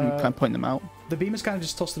 Kind of point them out. The beam is kind of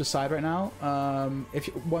just tossed to the side right now.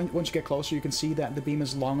 Once you get closer, you can see that the beam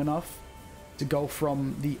is long enough to go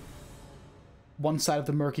from the one side of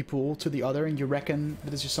the murky pool to the other, and you reckon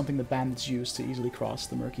that it's just something the bandits use to easily cross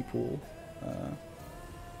the murky pool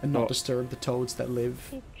and not disturb the toads that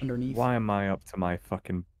live underneath. Why am I up to my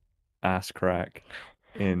fucking ass crack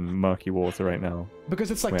in murky water right now?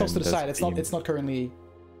 Because it's like tossed to the side. It's not currently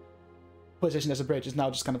positioned as a bridge. It's now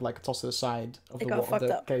just kind of like tossed to the side of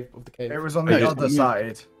the cave. It was on the other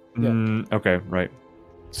side. Yeah. Okay, right.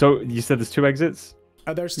 So you said there's 2 exits?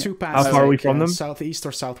 There's 2 paths. How far are we from them? Southeast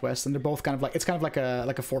or southwest, and they're both kind of like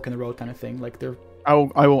like a fork in the road kind of thing. Like they're. I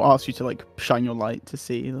will ask you to like shine your light to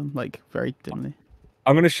see them like very dimly.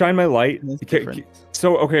 I'm gonna shine my light.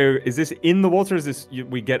 So okay, is this in the water? Or is this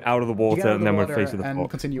we get out of the water and then we're facing the and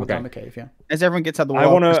continue down the cave? Yeah. As everyone gets out of the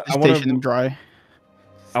water, I want to them dry.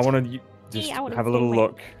 I want to just have a little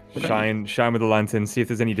look. Shine with the lantern, see if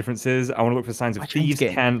there's any differences. I want to look for signs of thieves'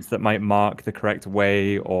 cant that might mark the correct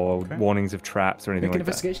way, or warnings of traps or anything like that. Make an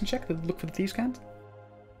investigation check to look for the thieves' cant.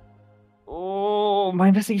 Oh, my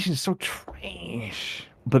investigation is so trash.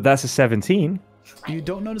 But that's a 17. You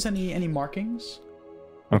don't notice any markings.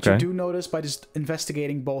 What you do notice by just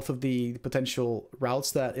investigating both of the potential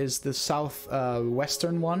routes, that is the south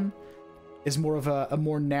western one is more of a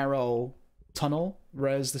more narrow tunnel,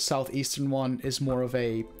 whereas the southeastern one is more of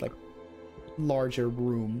a like larger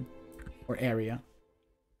room or area.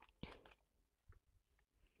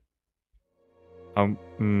 I'm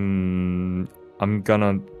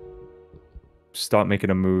gonna start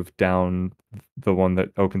making a move down the one that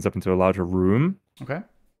opens up into a larger room. Okay.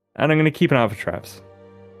 And I'm gonna keep an eye out for traps.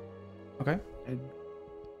 Okay.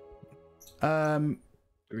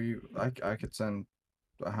 I could send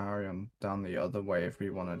Harion down the other way if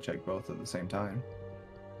we want to check both at the same time.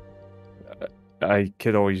 I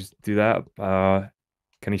could always do that.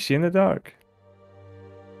 Can he see in the dark?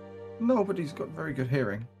 No, but he's got very good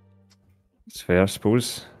hearing. It's fair, I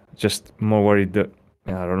suppose. Just more worried that,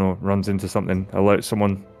 I don't know, runs into something, alert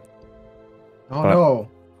someone. Oh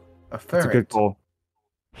no, a ferret. That's a good call.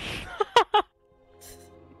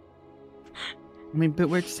 I mean, but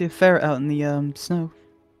where'd you see a ferret out in the snow?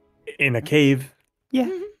 In a cave. Yeah.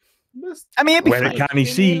 I mean, it'd be where fine. it can't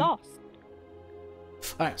see. Lost.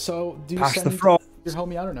 Alright, so do you Past send the frog. your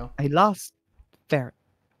homie out or no? A lost ferret.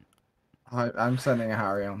 I'm sending a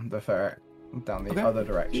Harion, the ferret, down the other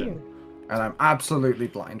direction, and I'm absolutely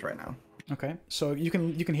blind right now. Okay, so you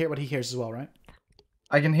can hear what he hears as well, right?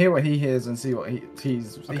 I can hear what he hears and see what he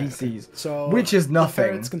sees, so which is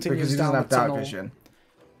nothing continues because he doesn't have dark tunnel, vision.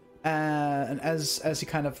 And as he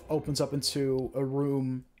kind of opens up into a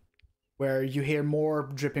room where you hear more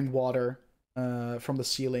dripping water from the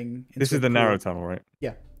ceiling. This is the narrow tunnel, right?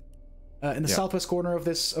 Yeah. In the southwest corner of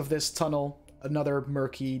this tunnel, another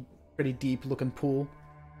murky, pretty deep-looking pool,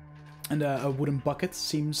 and a wooden bucket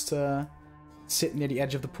seems to sit near the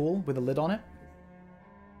edge of the pool with a lid on it.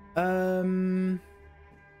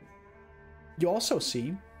 You also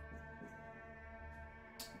see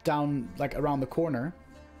down, like, around the corner,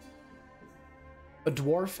 a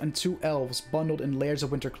dwarf and two elves bundled in layers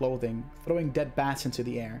of winter clothing, throwing dead bats into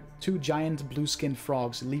the air. Two giant blue-skinned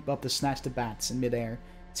frogs leap up to snatch the bats in midair,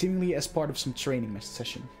 seemingly as part of some training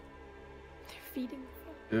session. They're feeding.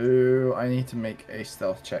 Do I need to make a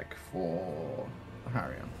stealth check for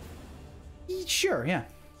Harion? Sure, yeah.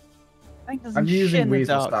 I'm using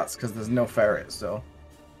weasel stats because there's no ferret, so...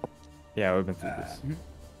 Yeah, we've been through this.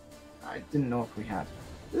 I didn't know if we had.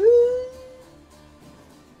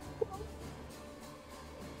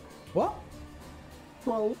 What?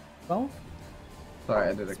 12. 12? Sorry,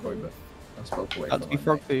 I did a quick bit. I spoke away. That's be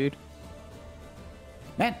frog food.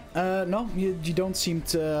 Man, no, you don't seem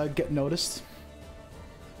to get noticed.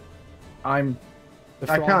 I The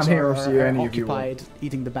can't frogs hear or are see any of you. occupied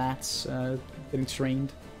eating the bats, getting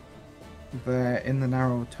trained. They're in the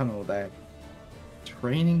narrow tunnel. They're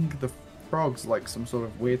training the frogs like some sort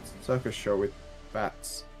of weird circus show with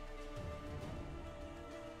bats.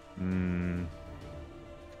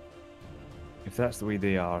 If that's the way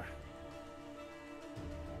they are,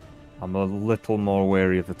 I'm a little more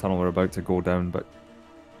wary of the tunnel we're about to go down, but...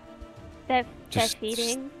 They're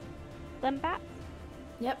feeding them bats?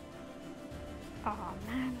 Yep. Oh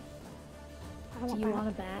man. Do you want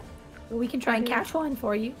a bat? Well, we can try and catch one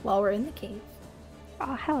for you while we're in the cave.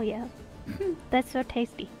 Oh hell yeah. That's so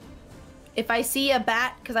tasty. If I see a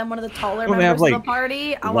bat, because I'm one of the taller Don't they members have, of the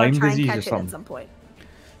party, I want to try and disease or catch it at something? some point.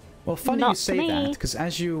 Well, funny Not you say me. that, because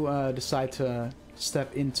as you decide to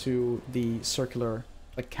step into the circular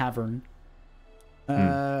cavern, this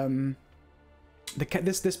part A big of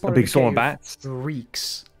the swarm cave of bats?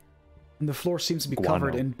 reeks, and the floor seems to be Guano.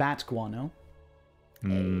 covered in bat guano.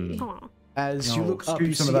 Aw. As you No, look up, scoop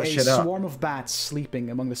you some see of that a shit up. swarm of bats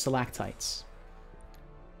sleeping among the stalactites.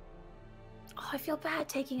 Oh, I feel bad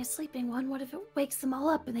taking a sleeping one. What if it wakes them all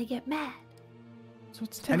up and they get mad? So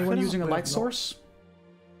it's Anyone different. using a light source?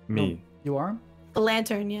 Me. You are? A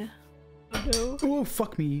lantern, yeah. Oh,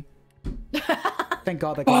 fuck me. Thank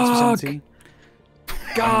God that glass was empty.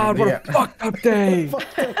 God, what a fucked up day!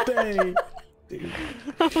 Fucked up day. Dude.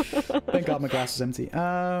 Thank God my glass is empty.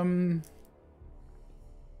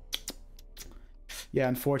 Yeah,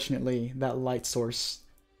 unfortunately, that light source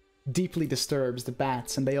deeply disturbs the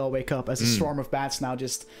bats, and they all wake up as a swarm of bats now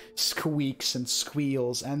just squeaks and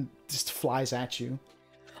squeals and just flies at you.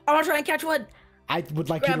 I want to try and catch one. I would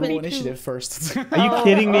like you to roll initiative first. Are you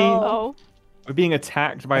kidding me? Oh. We're being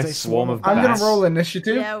attacked by As a a swarm of I'm bats. gonna roll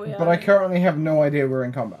initiative, Yeah, we but are. I currently have no idea we're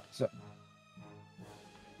in combat. So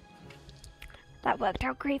That worked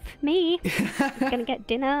out great for me. I'm gonna get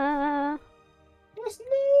dinner. it's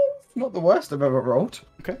not the worst I've ever rolled.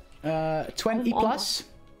 Okay. 20 plus.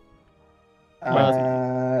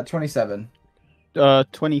 27.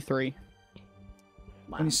 23.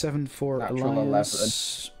 27 for Natural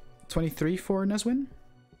Alliance. 23 for Neswin.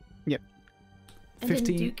 And 15.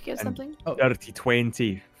 did Duke get something? Oh, Dirty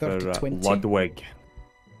 20 for 20. Ludwig.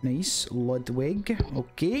 Nice. Ludwig.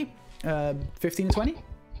 Okay. 15 and 20?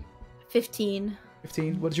 15.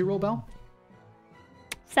 15. What did you roll, Belle?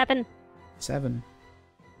 7. 7.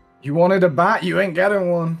 You wanted a bat, you ain't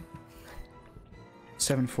getting one.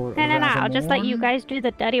 7 for No. I'll just let you guys do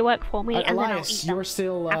the dirty work for me, and then I'll Elias, eat them.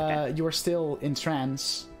 you are still in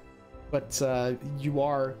trance, but you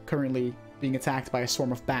are currently being attacked by a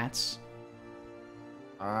swarm of bats.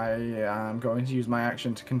 I am going to use my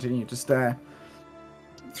action to continue to stare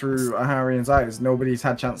through Aharian's eyes. Nobody's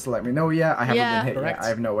had a chance to let me know yet. I haven't been hit correct. yet. I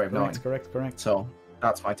have no way of knowing. Correct. So,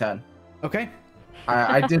 that's my turn. Okay.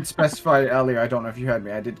 I did specify earlier, I don't know if you heard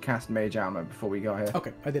me, I did cast Mage Armor before we got here.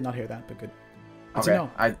 Okay, I did not hear that, but good. Good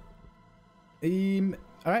Okay, to know.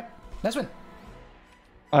 Alright, next one.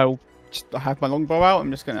 I'll just have my longbow out.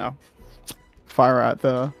 I'm just gonna fire at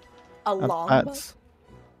the A longbow? bats.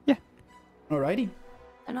 Yeah. Alrighty.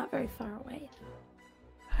 They're not very far away.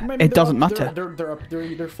 It doesn't matter.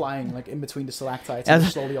 They're flying like in between the stalactites. As-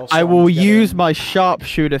 And slowly all I swarm will together. use my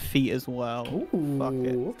sharpshooter feat as well. Ooh, Fuck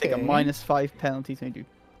it. Take a okay. -5 penalty to do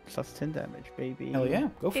plus 10 damage, baby. Hell yeah,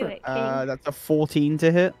 go Do for it. it, King. That's a 14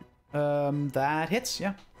 to hit. That hits,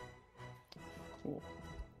 yeah. Cool.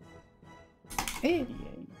 Hey.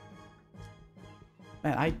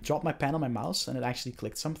 Man, I dropped my pen on my mouse and it actually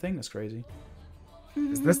clicked something. That's crazy.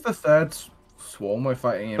 Is this the third swarm we're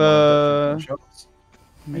fighting in Uh, shots?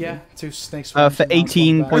 Yeah, 2 snakes. for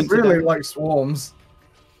 18 I points. really like swarms.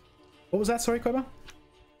 What was that? Sorry, Koiba?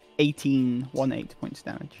 18 points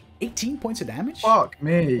damage. 18 points of damage? Fuck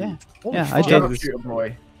me. Yeah. Holy Yeah, I fuck. did. Sharpshooter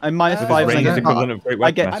boy. I'm minus This 5 Range and is I get, equivalent of Great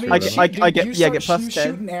I get- Weapon I mean, Master, I right? get- you get start, plus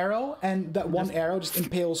 10. shoot an arrow, and that one arrow just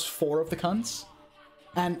impales 4 of the cunts.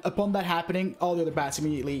 And upon that happening, all the other bats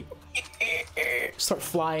immediately start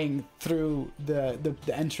flying through the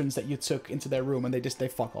entrance that you took into their room, and they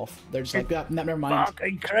fuck off. They're just like, yeah, never mind.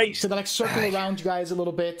 Fucking Christ. So they like circle around you guys a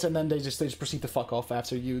little bit, and then they just proceed to fuck off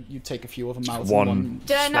after you take a few of them out. One.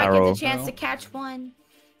 Did I not Sparrow. get the chance to catch one?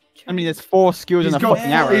 I mean, there's 4 skewers and a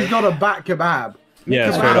fucking arrow. He's got a bat kebab. Yeah, Make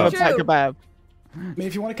a straight round. up. True. Back kebab. I mean,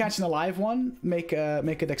 if you want to catch an alive one, make a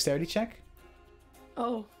dexterity check.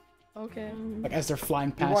 Oh, okay. Like as they're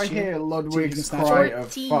flying Do past I you. hear Ludwig's snatch cry it.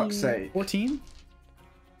 of fuck's sake? 14.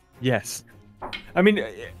 Yes. I mean,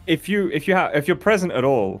 if you're present at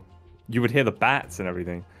all, you would hear the bats and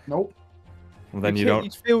everything. Nope. Well, then you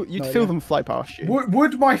don't. You'd feel them fly past you.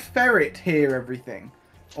 Would my ferret hear everything?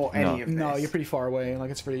 Or any No. of this? No, you're pretty far away.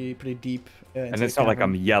 Like it's pretty deep. And it's not like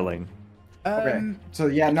I'm yelling. Okay. So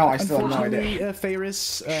yeah, no, I still have no idea. Unfortunately,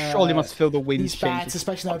 Ferris. Surely must feel the wind These bats, change.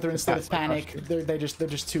 especially now that they're in a state of Bats fly panic, past you. they're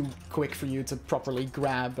just too quick for you to properly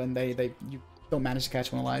grab, and you don't manage to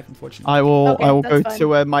catch one alive, unfortunately. I will Okay, go that's to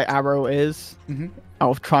where my arrow is. Mhm.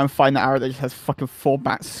 I'll try and find the arrow that just has fucking 4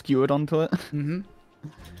 bats skewered onto it. Mhm.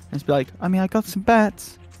 And just be like, I mean, I got some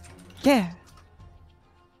bats. Yeah.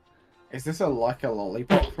 Is this a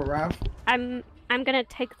lollipop for Rav? I'm gonna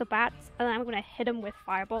take the bats and then I'm gonna hit them with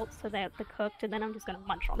firebolts so they're cooked, and then I'm just gonna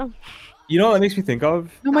munch on them. You know what it makes me think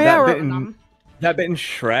of? No, my that arrow. bit in, that bit in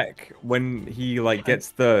Shrek when he like gets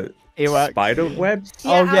the Earwax. spider webs.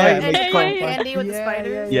 Oh, yeah, and it makes Cotton sense. Candy with the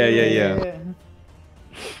spiders. Yeah.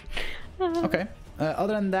 Okay.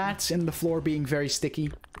 Other than that, in the floor being very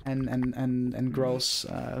sticky and gross,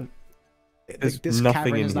 There's this nothing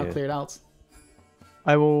cavern in is not here. cleared out.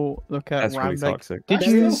 I will look at That's really Rambeck. toxic. Did There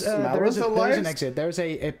you? is, smell there is of the there's an lights? exit. There's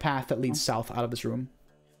a path that leads south out of this room.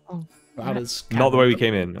 Oh. Out of this Not the way we cavern.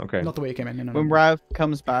 came in. Okay. Not the way you came in. No. When Rav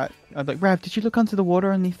comes back, I'm like, Rav, did you look under the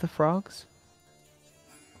water underneath the frogs?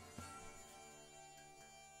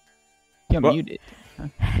 You're What? muted.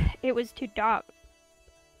 It was too dark.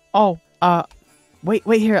 Oh, wait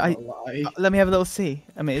here. Lie. Let me have a little see.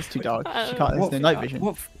 I mean, it's too dark. She can't. There's no night vision.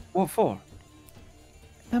 What for?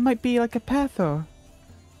 That might be like a path,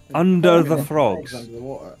 Under the Frogs frogs. under the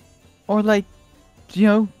water. or like,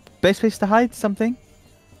 best place to hide something.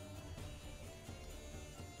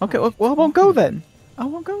 Okay, well, I won't go then. I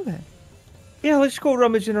won't go then. Yeah, let's go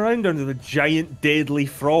rummaging around under the giant deadly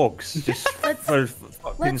frogs. Just for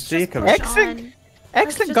fucking Let's just sake of push it. Excellent. on.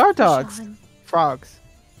 Excellent Let's guard just push dogs. on. Frogs.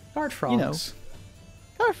 Guard frogs. You know.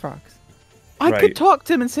 Guard frogs. I Right. could talk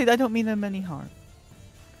to them and say I don't mean them any harm.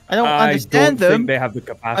 I don't I understand don't them. think they have the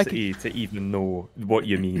capacity to even know what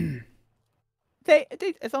you mean. They,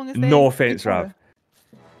 as long as they. No offense, they cover- Rav.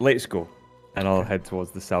 Let's go. And I'll head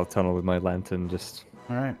towards the south tunnel with my lantern. Just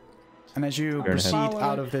All right. And as you Fair proceed enough.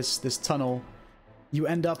 out of this tunnel, you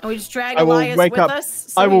end up. And we just drag I will Elias wake with up.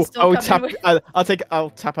 us. So I will. he's still I will coming tap. with- I'll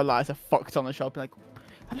tap Elias a fuck on the shoulder. Like,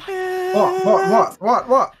 Elias. What?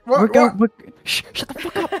 We're going. Shh! Shut the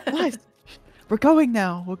fuck up, Elias. We're going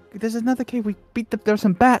now. There's another cave. We beat the. There's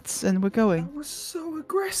some bats, and we're going. That was so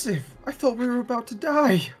aggressive. I thought we were about to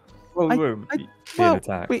die. Well, we're being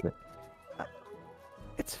attacked.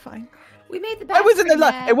 It's fine. We made the bats.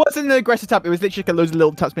 It wasn't an aggressive tap. It was literally like loads of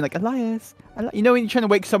little taps being like, Elias. You know when you're trying to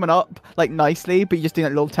wake someone up like nicely, but you're just doing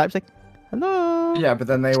like little taps like, hello. Yeah, but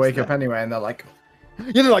then they wake up anyway, and they're like,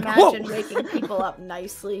 they're like, imagine whoa. waking people up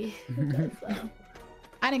nicely.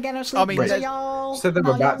 I didn't get no sleep. Y'all. So there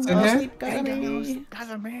were bats in here? Because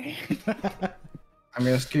of me. I'm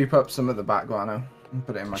gonna scoop up some of the bat guano and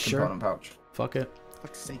put it in my component pouch. Fuck it.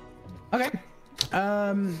 Let's see. Okay.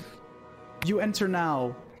 You enter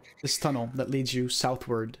now this tunnel that leads you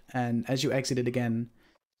southward, and as you exit it again,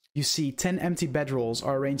 you see 10 empty bedrolls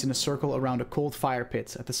are arranged in a circle around a cold fire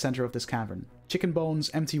pit at the center of this cavern. Chicken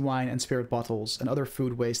bones, empty wine, and spirit bottles, and other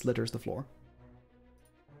food waste litters the floor.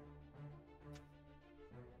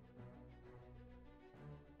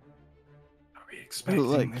 Are we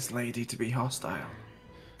expecting this lady to be hostile?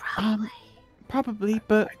 Probably,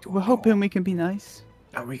 but we're hoping we can be nice.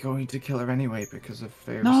 Are we going to kill her anyway because of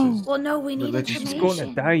Ferris's No. Well, no, we need religious information. She's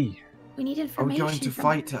going to die. We need Are information. we going to from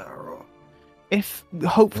fight her. her? Or...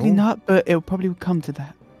 Hopefully not, but it'll probably come to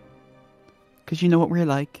that. Because you know what we're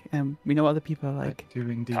like, and we know what other people are like.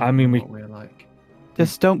 I mean, what we're like.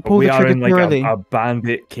 Just don't But pull we the are trigger in like too early. a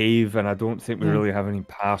bandit cave, and I don't think we Yeah. really have any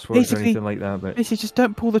passwords Basically- or anything like that. But Basically, just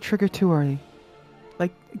don't pull the trigger too early.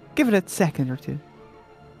 Like, give it a second or two.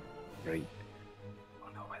 right. I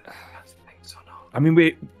don't know whether that's things or not. I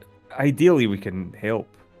mean, ideally we can help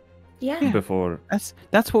Yeah. before,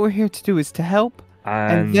 That's what we're here to do, is to help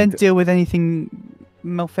and and then deal with anything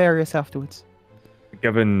malfarious afterwards.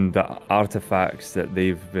 given the artifacts that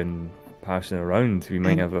they've been passing around, we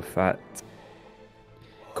might And- have a fat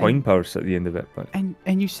coin purse at the end of it. But And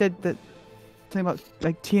you said that something about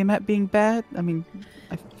like Tiamat being bad. I mean,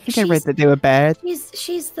 I think I read She's- that they were bad.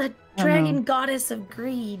 She's the I dragon know. goddess of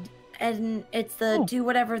greed, and it's the Oh. do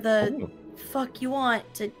whatever the fuck you want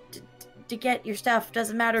to get your stuff.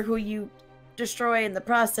 Doesn't matter who you destroy in the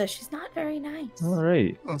process. She's not very nice. all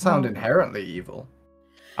right, Doesn't sound inherently evil.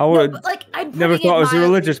 I No, would but, like, I'm never putting it thought I was a mildly.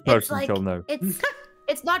 religious It's person like- until now.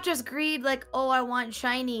 It's not just greed, like, oh, I want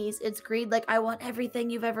shinies. It's greed, like, I want everything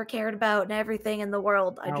you've ever cared about and everything in the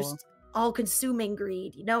world. I Power. just all-consuming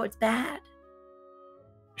greed. You know, it's bad.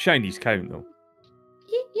 Shinies count though.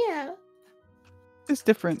 Yeah. It's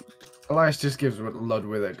different. Elias just gives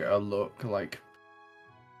Ludwig a look like,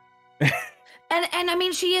 And I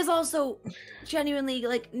mean, she is also genuinely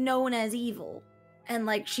like known as evil, and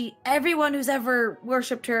like everyone who's ever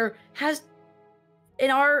worshipped her has, in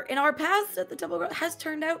our past at the Temple Grove, has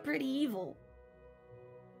turned out pretty evil.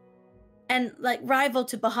 And like rival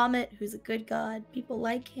to Bahamut, who's a good god. People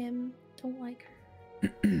like him, don't like her.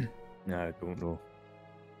 No, I don't know.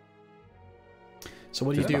 So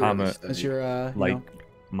what do you Just do Bahamut, as you're Like you know,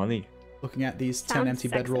 money. looking at these 10 Sounds empty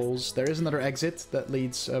sexist. bedrolls? There is another exit that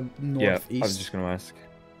leads Yeah, northeast. I was just gonna ask.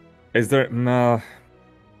 Is there no?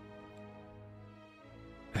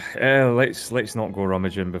 Let's not go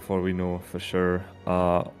rummaging before we know for sure.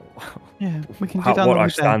 Yeah, we can do that. What on our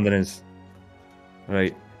the standing is.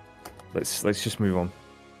 Right. Let's just move on.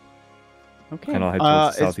 Okay. And I'll head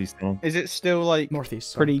towards the is, southeast now. is it still like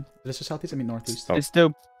Northeast. Sorry. pretty? Did I say southeast? I mean northeast. Oh. Is it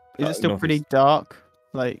still pretty northeast. dark?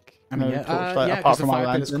 Like, I mean, no yeah, torchlight, yeah, 'cause apart the from our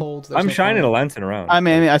fire pit is lantern. cold. there's I'm no shining fire. a lantern around.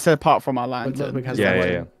 I said apart from our But lantern. Ludwig has Yeah, that yeah,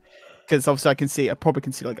 one. yeah. Because obviously I probably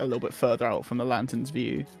can see like a little bit further out from the lantern's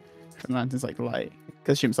view. From the lantern's like light.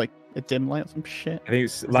 Because she was like a dim light or some shit. I think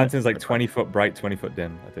it's lantern's like 20 foot bright, 20 foot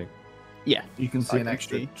dim. I think. Yeah, you can see I an can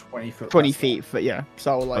extra see. 20 foot. 20 that's feet, but yeah.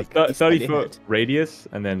 So like 30 steady foot ahead. radius,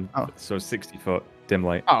 and then Oh. so 60 foot dim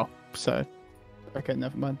light. Oh, so okay,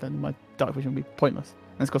 never mind. Then my dark vision will be pointless.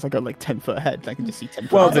 And of course I go like 10 foot ahead. I can just see 10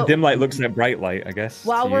 foot. Well, ahead. the Also- dim light looks like bright light, I guess.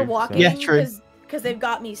 While to we're you, so- walking, Yeah, true. because they've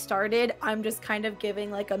got me started, I'm just kind of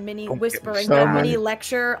giving like a mini Don't get me whispering, started. a mini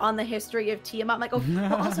lecture on the history of Tiamat. I'm like, oh,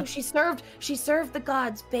 well, also she served the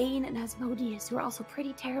gods Bane and Asmodeus, who are also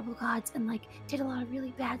pretty terrible gods, and like did a lot of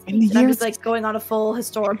really bad In the things. And I'm years- just like going on a full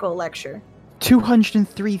historical lecture.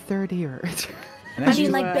 203 third year. And I as mean,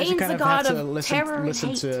 you, like, as you Bane's kind the of have god to of listen, terror and listen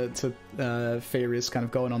hate. to Farius kind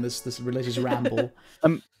of going on this religious ramble.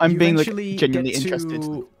 I'm you being like eventually genuinely get interested.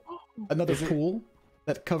 to another pool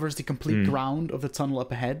that covers the complete ground of the tunnel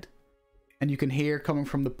up ahead, and you can hear coming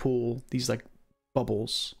from the pool these like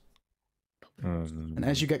bubbles. And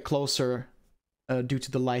as you get closer, due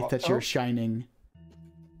to the light that you're shining,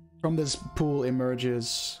 from this pool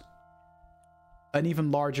emerges an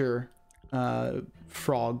even larger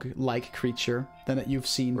frog-like creature than that you've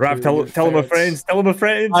seen. Rav, through tell him a ferrets. friends. Tell him a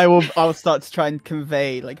friends. I'll start to try and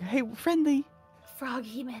convey like, hey, friendly.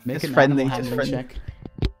 froggy myth. Make It's an friendly, animal just handling friendly.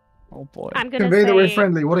 check. Oh boy. I'm gonna Convey say the word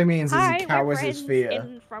friendly. What he means is hi, he we're cowers his friends fear.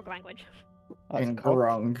 in frog language. In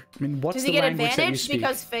Grung. I mean, what's Does the he get language that you advantage speak?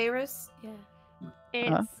 because Ferris? Yeah.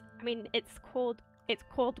 It's I mean it's called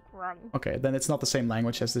grung. Okay, then it's not the same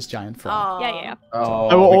language as this giant frog. Oh. Yeah. Oh,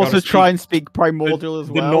 I will we also gotta try speak and speak primordial as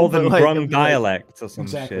well. The northern but, like, Grung it'll be dialect or some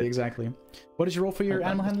Exactly, shit. exactly. What did you roll for your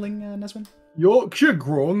animal handling, Neswin? Yorkshire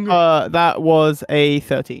Grung. That was a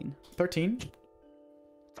 13. 13.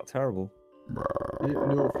 Not terrible.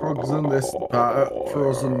 No frogs in this part of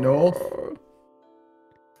frozen north.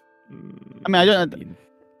 I mean, I don't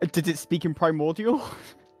know. Did it speak in primordial?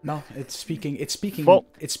 No, it's speaking. It's speaking. Well-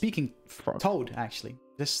 it's speaking Frog. Toad. Actually,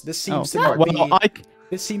 this Oh. seems to not Well, be.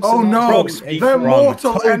 This seems. Oh to not no, be Frogs a speak they're frog.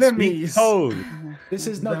 mortal Toad speak enemies. Toad. This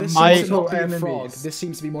is no. This They're seems to not mortal be a frog. enemies. This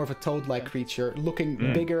seems to be more of a toad-like creature, looking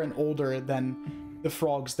bigger and older than the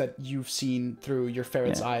frogs that you've seen through your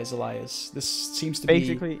ferret's eyes, Elias. This seems to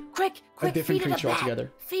Basically, Quick, a different feed it creature a bat.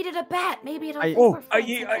 altogether. Feed it a bat. Maybe it'll. I- more Oh, friends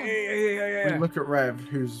again. Look at Rev,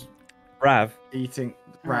 who's Rav. eating.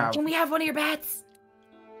 Rav, Can we have one of your bats?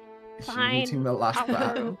 is she Fine. eating the last I'll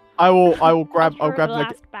bat? throw- I will grab. I'll I'll grab throw like.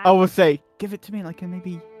 the last bat. I will say, give it to me. Like,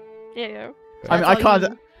 maybe. Yeah. I mean, That's all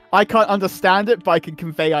you- I can't understand it, but I can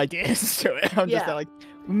convey ideas to it. I'm just Yeah. like,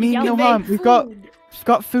 we mean Yell no Convey harm. We've got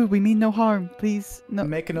food. food. We mean no harm. Please, no.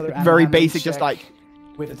 Make another animal Very handling basic, just check like.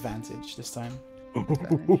 with advantage this time.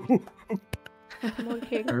 Come on,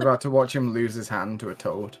 King. We're about to watch him lose his hand to a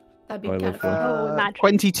toad. That'd be I kind love of that. cool. Oh, magic.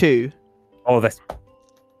 22. Oh, that's.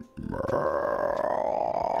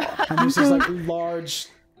 And there's this like large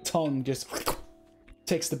tongue just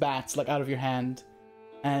takes the bats like out of your hand,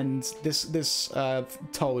 and this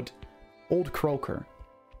toad, old croaker,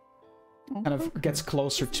 kind of gets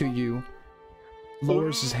closer to you,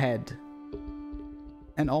 lowers his head,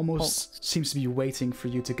 and almost seems to be waiting for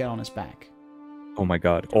you to get on his back. Oh my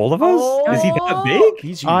god. All of us? Oh. Is he that big?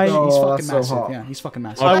 He's I- he's Oh, fucking that's so massive. hot. Yeah, he's fucking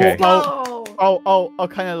massive. Okay. I'll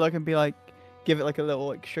kind of look and be like, give it like a little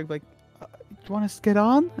like shrug, like, do you want us to get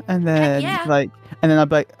on? And then yeah. and then I'll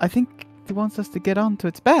be like, I think he wants us to get on to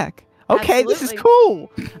its back. Okay, this is Absolutely.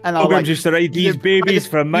 cool. And I'll I'm like, just to ride these you- babies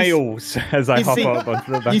for you- miles as I you hop see- up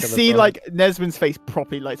onto the back you of the see frog. like Neswin's face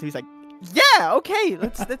properly lights. He's like, yeah, okay,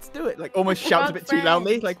 let's do it. Like almost shouts a bit too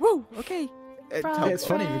loudly, like, whoa, okay. Frog Yeah, it's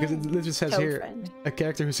funny because it literally just says Toad here friend. a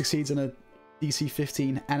character who succeeds in a DC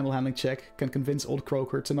 15 animal handling check can convince old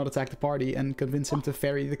croaker to not attack the party and convince him to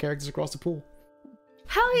ferry the characters across the pool.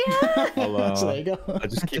 Hell yeah! I'll, So there you go. I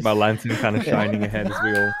just keep my lantern kind of shining ahead as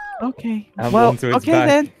we all Okay. have Well, one to its okay back.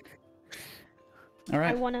 then. All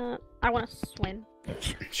I right, wanna swim.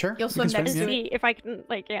 sure. You'll you swim can next To to yeah. see if I can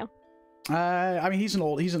like I mean, he's an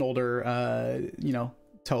older,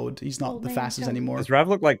 toad. He's not Old the man fastest toad. anymore. Does Rav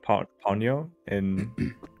look like Ponyo in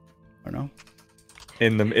I don't know.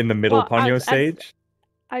 in the middle Well, Ponyo as- stage?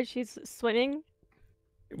 as she's swimming.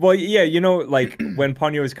 Well, yeah, you know, like when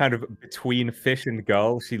Ponyo is kind of between fish and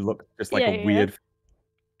girl, she looked just like Yeah, a yeah. weird.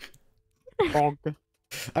 Frog.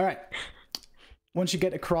 All right. Once you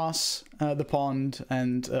get across the pond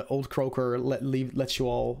and old croaker lets you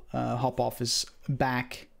all hop off his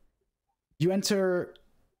back, you enter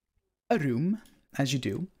a room, as you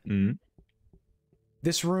do. Mm.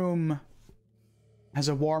 This room has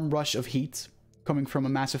a warm rush of heat coming from a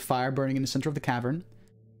massive fire burning in the center of the cavern.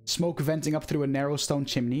 Smoke venting up through a narrow stone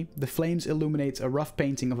chimney. The flames illuminate a rough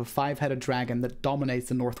painting of a 5-headed dragon that dominates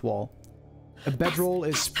the north wall. A bedroll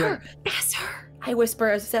is spread. That's her. I whisper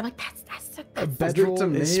as I say, I'm like, that's A her. bedroll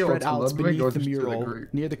to is me or spread to out Ludwig or beneath the just to the mural.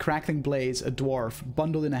 group? Near the crackling blaze, a dwarf,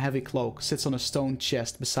 bundled in a heavy cloak, sits on a stone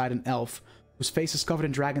chest beside an elf whose face is covered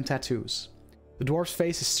in dragon tattoos. The dwarf's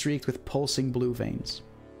face is streaked with pulsing blue veins.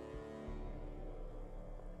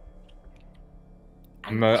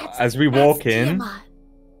 As we walk in, Tiamat.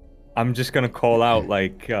 I'm just gonna call out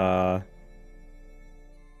like,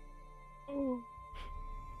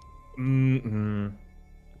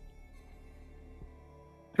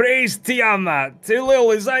 Praise Tiamat!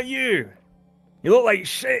 Lil, is that you? You look like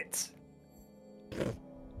shit.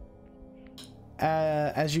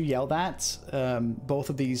 As you yell that, both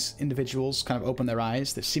of these individuals kind of open their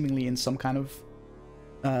eyes. They're seemingly in some kind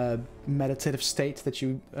of meditative state that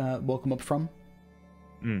you woke them up from.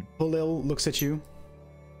 Halil looks at you.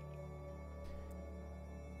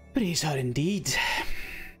 Praise her indeed.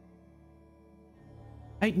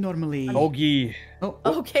 I'd normally... Oggy. Oh,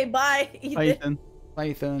 Okay, bye, Ethan. Hi,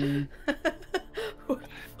 Ethan. Ethan. Who the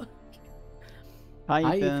fuck? Hi,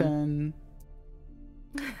 Hi, Ethan.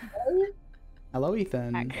 Ethan. Hello,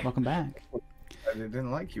 Ethan. Back. Welcome back. I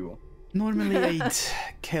didn't like you all. Normally, I'd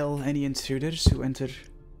kill any intruders who enter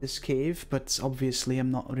this cave, but obviously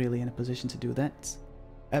I'm not really in a position to do that.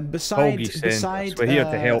 And beside we're here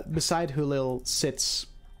to help. Beside Hulil sits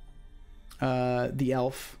the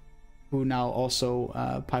elf, who now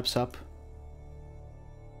also pipes up.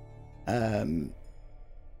 If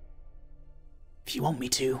you want me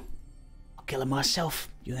to, I'll kill him myself.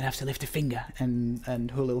 You don't have to lift a finger. And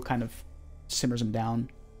Hulil kind of simmers him down.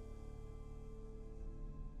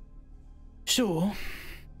 So,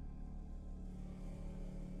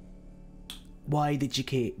 why did you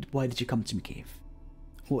come to my cave?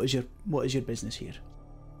 What is your business here?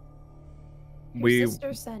 Your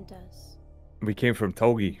sister sent us. We came from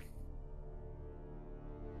Tulgi.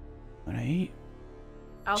 Alright.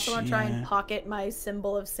 I also want to try and pocket my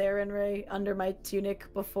symbol of Sarenrae under my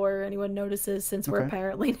tunic before anyone notices, since we're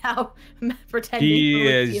apparently now pretending he to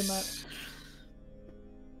is him up.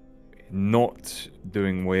 Not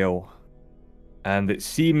doing well. And it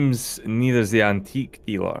seems neither's the antique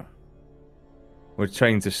dealer. We're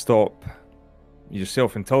trying to stop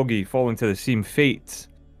yourself and Tulgi falling to the same fate.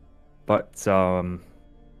 But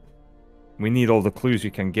we need all the clues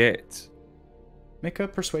we can get. Make a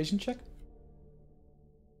persuasion check.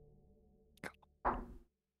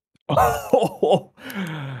 Oh,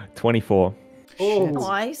 24. Oh,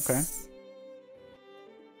 Nice. Okay.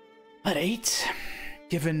 Alright.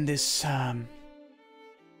 Given this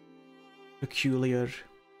peculiar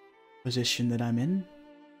position that I'm in,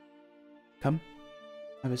 come,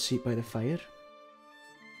 have a seat by the fire.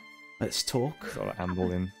 Let's talk. Sort of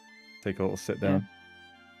amble in. Take a little sit down.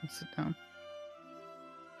 Let's sit down.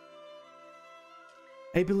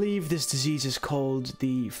 I believe this disease is called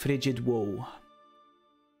the frigid woe.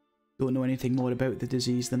 Don't know anything more about the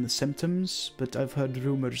disease than the symptoms, but I've heard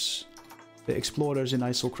rumors that explorers in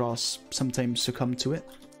Islecross sometimes succumb to it.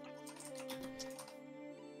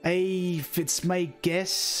 If it's my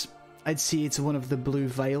guess, I'd say it's one of the blue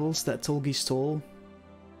vials that Tulgi stole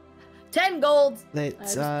 10 gold! that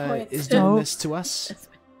is doing this to us.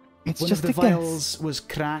 It's One just of the a vials was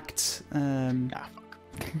cracked, and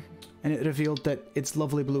it revealed that its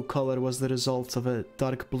lovely blue colour was the result of a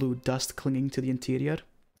dark blue dust clinging to the interior.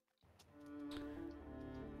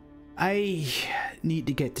 I need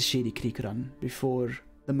to get to Shady Creek Run before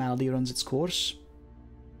the malady runs its course.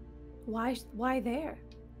 Why there?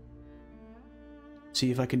 See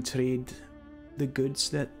if I can trade the goods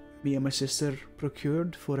that me and my sister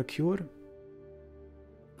procured for a cure.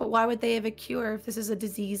 But why would they have a cure if this is a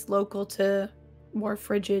disease local to more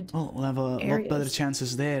frigid Well, we'll have a lot better areas?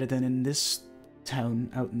 chances there than in this town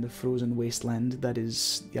out in the frozen wasteland that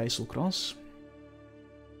is the Islecross.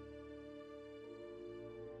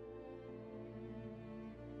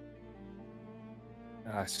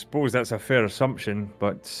 I suppose that's a fair assumption,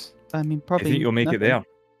 but I mean, I probably. think you'll make nothing. it there.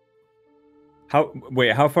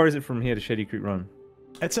 How far is it from here to Shady Creek Run?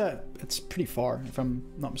 It's pretty far, if I'm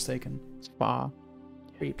not mistaken. It's far.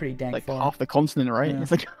 Pretty dang Like far. half the continent, right? Yeah.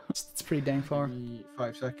 It's like It's pretty dang far.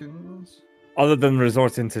 5 seconds. Other than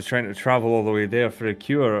resorting to trying to travel all the way there for a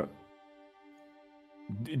cure,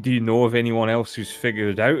 do you know of anyone else who's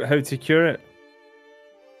figured out how to cure it?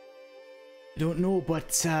 I don't know,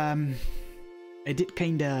 but I did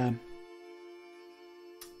kinda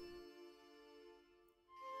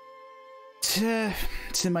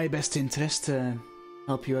it's in my best interest to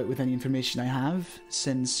help you out with any information I have,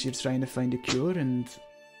 since you're trying to find a cure and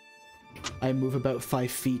I move about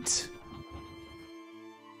 5 feet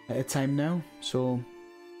at a time now, so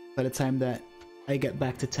by the time that I get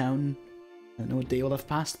back to town, I don't know, a day will have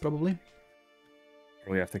passed probably.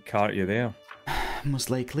 Probably have to cart you there. Most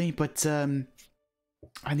likely, but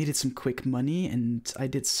I needed some quick money, and I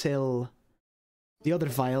did sell the other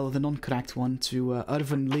vial, the non-cracked one, to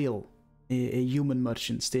Irvin Leal, a human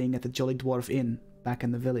merchant staying at the Jolly Dwarf Inn back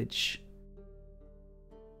in the village.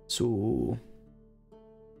 So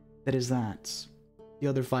there is that. The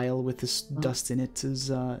other vial with this dust in it is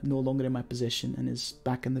no longer in my possession and is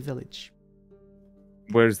back in the village.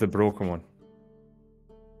 Where's the broken one?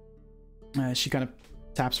 She kind of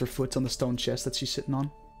taps her foot on the stone chest that she's sitting on.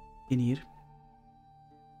 In here.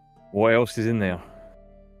 What else is in there?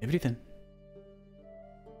 Everything.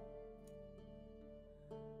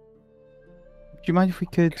 Do you mind if we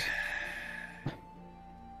could?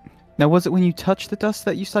 Now, was it when you touched the dust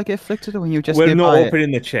that you start get afflicted, or when you just? We're not nearby it?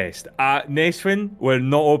 opening the chest. Neswin, we're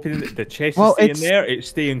not opening the chest. Well, is staying there. It's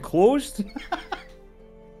staying closed.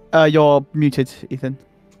 You're muted, Ethan.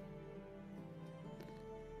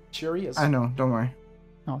 Sure he is. I know, don't worry.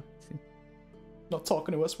 Oh, I see. Not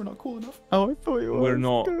talking to us, we're not cool enough. Oh, I thought you were. We're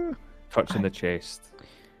not touching the chest.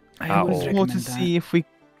 I At would all. More recommend to that. see if we.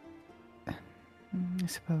 I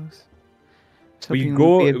suppose. We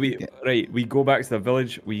go back to the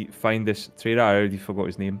village. We find this trader. I already forgot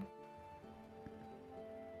his name.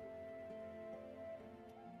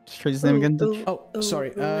 Trader's name again?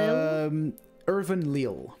 Sorry. Irvin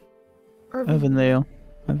Leal. Irvin Leal.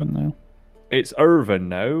 It's Irvin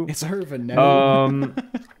now. It's Irvin now.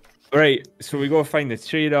 Right. So we go find the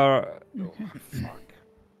trader. Okay. Fuck.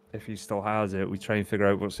 If he still has it, we try and figure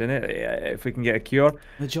out what's in it. If we can get a cure.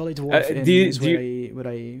 The Jolly Dwarf is where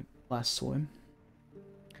I last saw him.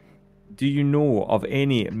 Do you know of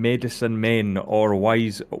any medicine men or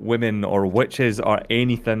wise women or witches or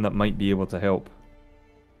anything that might be able to help?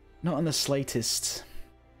 Not in the slightest.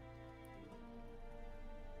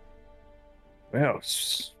 Well,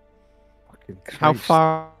 fucking Christ. How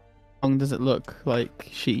far long does it look like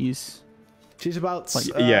she's? She's about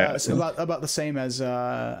about the same as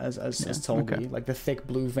Tolby, okay. like the thick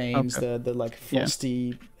blue veins, the like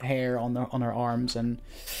frosty hair on her arms, and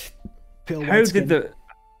pale white skin.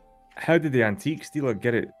 How did the antique dealer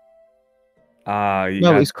get it? No,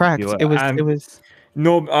 it was cracked. It was.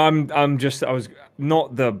 No, I was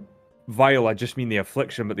not the vial. I just mean the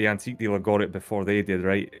affliction. But the antique dealer got it before they did,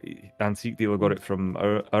 right? The antique dealer got it from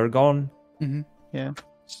Ergon. Mm-hmm. Yeah.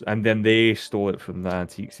 And then they stole it from the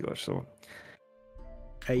antique dealer. So.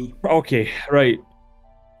 Hey. Okay, right.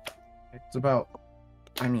 It's about.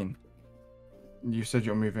 I mean, you said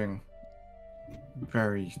you're moving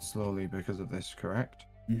very slowly because of this, correct?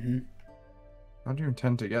 Mm-hmm. How do you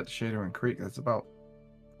intend to get to Shadowing Creek? That's about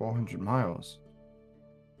 400 miles.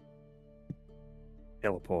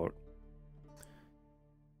 Teleport.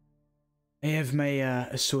 I have my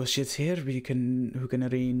associates here who can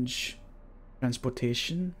arrange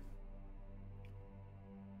transportation.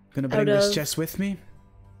 Gonna bring this chest with me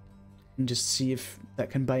and just see if that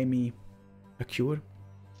can buy me a cure.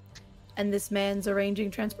 And this man's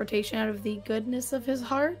arranging transportation out of the goodness of his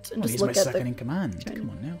heart. And just he's look my at second in command. Come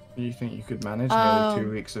on now. You think you could manage nearly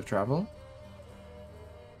 2 weeks of travel?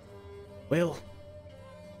 Well,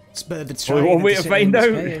 it's better to try. One way to find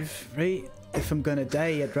out. Right? If I'm gonna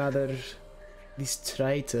die, I'd rather at least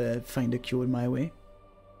try to find a cure my way.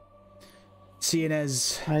 Seeing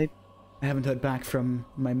as I haven't heard back from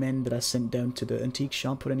my men that I sent down to the antique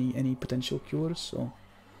shop for any potential cures, so.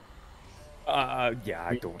 Yeah,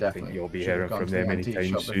 I don't think you'll be hearing from them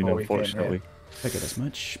anytime soon, unfortunately. Figured as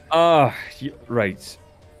much. Right.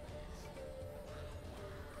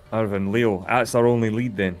 Irvin, Leo, that's our only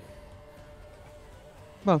lead then.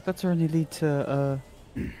 Well, that's our only lead to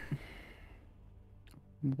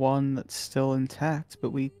one that's still intact,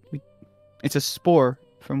 but we it's a spore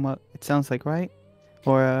from what it sounds like, right?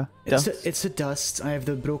 Or dust? It's a dust. I have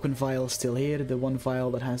the broken vial still here. The one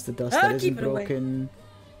vial that has the dust that isn't broken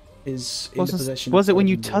is in the possession. Was it when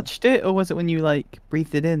you touched it, or was it when you like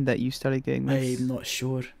breathed it in that you started getting this? I'm not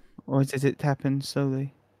sure. Or does it happen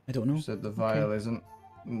slowly? I don't know. You said the vial isn't.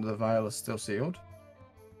 The vial is still sealed.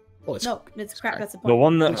 Well, it's cracked. That's the point. The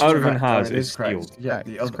one that Irvin has is cracked. sealed. Yeah,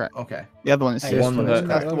 the other. Okay. The other one is sealed. One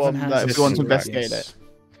that if you want to investigate it.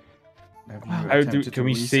 How can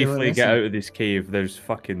we safely get out of this cave? There's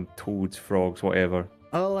fucking toads, frogs, whatever.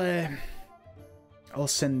 I'll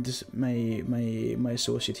send my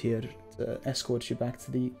associate here to escort you back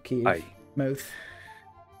to the cave mouth.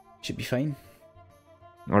 Should be fine.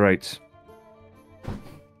 All right.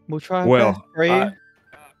 We'll try.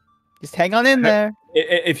 Just hang on in there.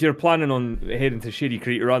 If you're planning on heading to Shady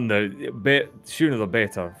Creek Run, the sooner the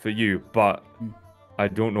better for you. But I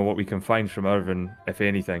don't know what we can find from Irvin, if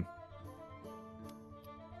anything.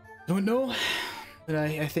 Don't know, but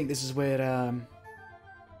I think this is where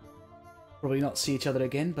probably not see each other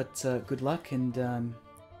again. But good luck, and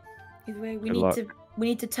either way, we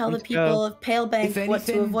need to tell the people of Palebank what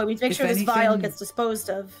to avoid. We need to make sure this vial gets disposed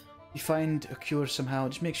of. You find a cure somehow.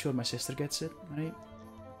 Just make sure my sister gets it, right?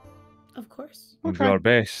 Of course. We'll do our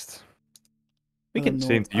best. We can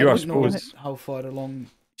same to you, I suppose. Know how far along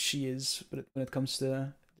she is, but when it comes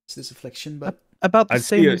to this affliction, but about the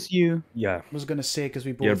same as you. Yeah. I was gonna say because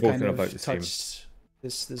we both kind of touched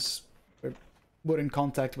this. We're in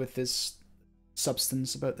contact with this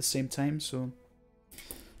substance about the same time, so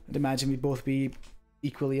I'd imagine we'd both be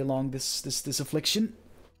equally along this affliction.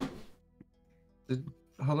 Did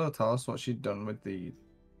Hello tell us what she'd done with the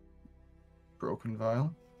broken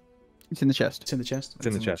vial? It's in the chest. It's in the chest. It's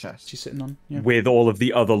in the chest. She's sitting on. Yeah. With all of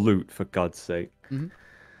the other loot, for God's sake. Mm-hmm.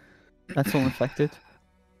 That's all infected.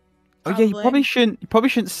 Oh yeah, you probably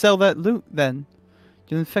shouldn't sell that loot then.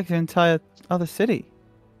 You'll infect the entire other city.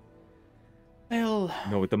 Well,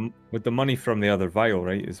 no, with the money from the other vial,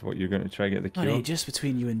 right, is what you're going to try to get the cure. Honey, just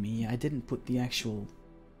between you and me, I didn't put the actual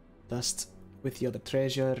dust with the other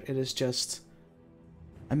treasure. It is just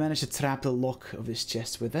I managed to trap the lock of this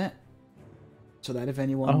chest with it, so that if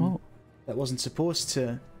anyone that wasn't supposed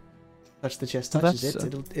to touch the chest touches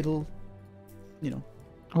it'll, you know.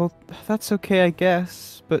 Well, that's okay, I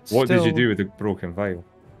guess. But what still... did you do with the broken vial?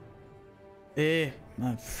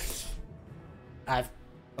 I've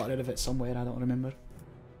got rid of it somewhere. I don't remember.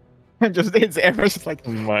 Just it's ever just like.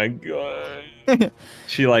 Oh my god.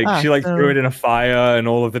 She threw it in a fire, and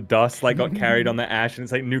all of the dust like got carried on the ash, and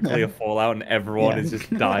it's like nuclear fallout, and everyone is just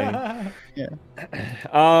dying. Yeah.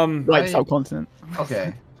 Like subcontinent.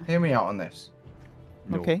 Okay, hear me out on this.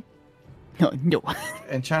 No. Okay. No.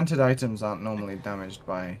 Enchanted items aren't normally damaged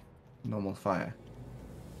by normal fire.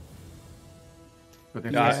 But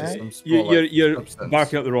if you're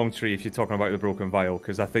barking up the wrong tree if you're talking about the broken vial,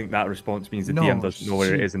 because I think that response means the DM doesn't know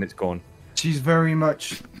where it is and it's gone. She's very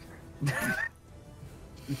much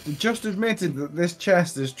just admitted that this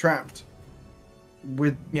chest is trapped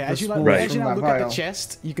with as you look at the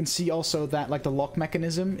chest, you can see also that like the lock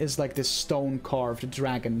mechanism is like this stone carved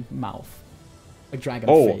dragon mouth, like dragon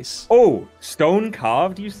face. Oh, stone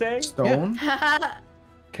carved, you say? Stone? Yeah.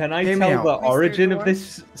 Can I tell the origin of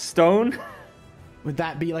this stone? Would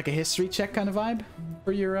that be like a history check kind of vibe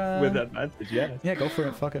for your with advantage? Yeah. Yeah, go for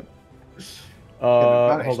it. Fuck it.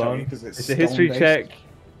 Hold on. It's a history check.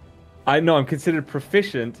 I know I'm considered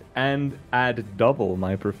proficient and add double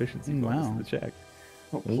my proficiency points to the check.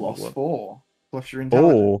 +4 plus your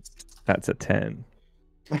intelligence. Oh, that's a 10.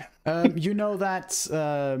 You know that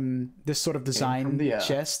this sort of design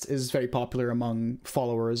chest is very popular among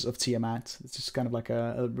followers of Tiamat. It's just kind of like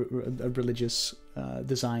a religious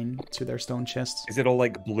design to their stone chests. Is it all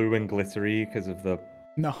like blue and glittery because of the...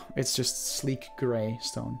 No, it's just sleek grey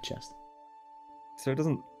stone chest. So it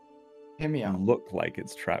doesn't look like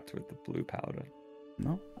it's trapped with the blue powder.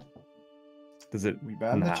 No. Does it? We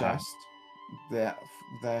burn the chest.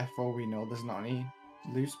 Therefore, we know there's not any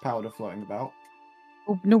loose powder floating about.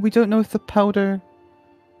 Oh, no, we don't know if the powder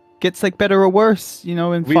gets like better or worse. You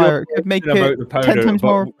know, in fire, it could make it the powder, 10 times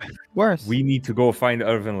more worse. We need to go find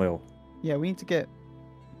Irvinlil. Yeah, we need to get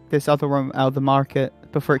this other one out of the market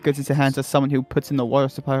before it goes into hands of someone who puts in the water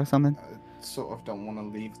supply or something. I sort of don't want to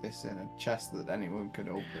leave this in a chest that anyone could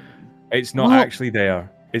open. It's not actually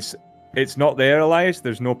there. It's not there, Elias.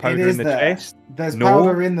 There's no powder in the chest. There's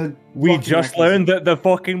powder in the... We just learned that the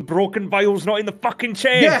fucking broken vial's not in the fucking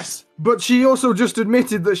chest. Yes, but she also just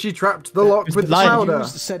admitted that she trapped the lock with the powder.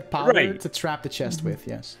 Used said powder to trap the chest with,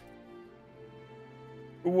 yes.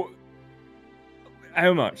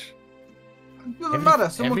 How much? It doesn't matter.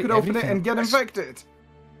 Someone could open it and get infected.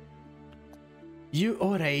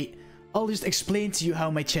 Alright. I'll just explain to you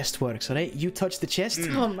how my chest works, alright? You touch the chest,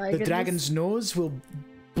 the dragon's nose will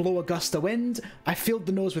blow a gust of wind. I filled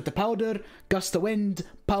the nose with the powder, gust of wind,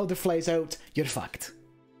 powder flies out, you're fucked.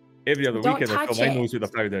 Every other weekend I fill my nose with the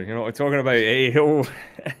powder, you know what I'm talking about? Hey,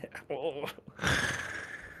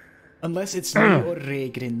 Unless it's me or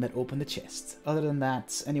Raygrin that open the chest. Other than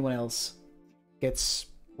that, anyone else gets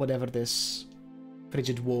whatever this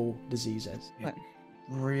frigid woe disease is. I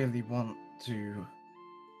really want to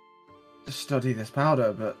study this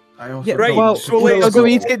powder, but I also so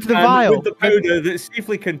we need to get to the vial with the powder that's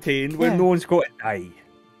safely contained where no one's got to die.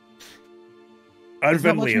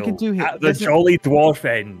 Irvinlil at the Jolly Dwarf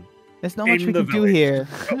Inn. There's not much we can do here.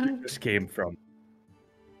 This came from.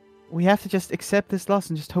 We have to just accept this loss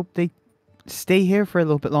and just hope they stay here for a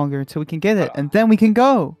little bit longer until we can get it, and then we can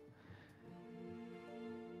go.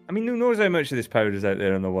 I mean, who knows how much of this powder is out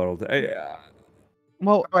there in the world?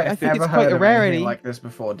 Well, I think it's quite a rarity. Like this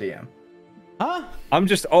before, DM. Huh? I'm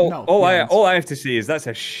just all I have to say is that's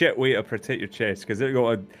a shit way to protect your chest, because they're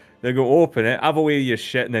going to open it, have away your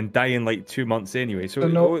shit, and then die in like 2 months anyway. So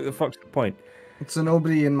what the fuck's the point? So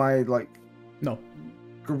nobody in my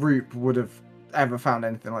group would have ever found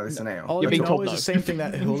anything like this in Ale. All you know is the same thing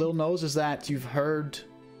that Hulil knows, is that you've heard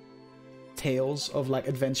tales of like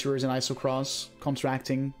adventurers in Isocross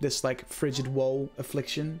contracting this like frigid woe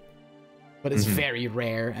affliction, but it's very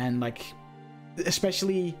rare, and like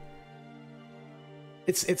especially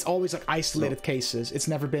it's always like isolated cases. It's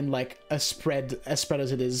never been like a spread as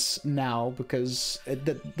it is now, because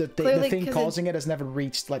the thing causing it has never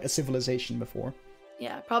reached like a civilization before.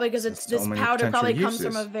 Yeah, probably because this powder probably comes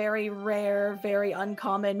from a very rare, very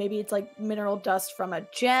uncommon. Maybe it's like mineral dust from a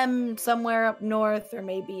gem somewhere up north, or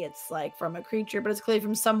maybe it's like from a creature, but it's clearly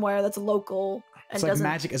from somewhere that's local and it's like doesn't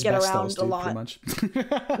magic get around a lot. Pretty much.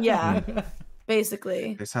 Yeah,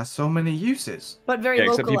 basically. This has so many uses. But very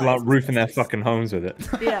except localized. people aren't roofing their fucking homes with it.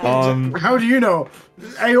 Yeah. How do you know?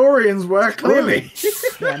 Aeorians were clearly.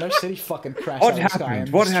 Yeah, no city fucking crashed. What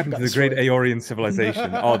happened to the great Aeorian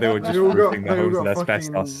civilization? Oh, they were just roofing their homes with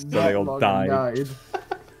asbestos, so they all died.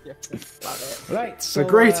 Love it. Right, so The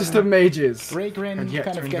greatest of mages. Ray Grin And yet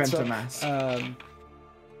kind to of gets invent a up mask.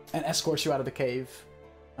 and escorts you out of the cave.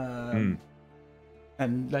 And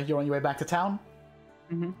you're on your way back to town.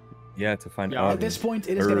 Yeah, to find. At this point,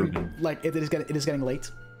 it is getting like it is getting late.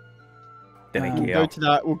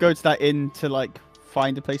 We'll go to that inn to like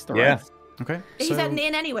find a place to rest. Okay. He's at an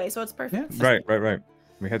inn anyway, so it's perfect. Yeah. Right.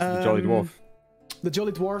 We head to the Jolly Dwarf. The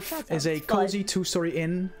Jolly Dwarf is a cozy 2-story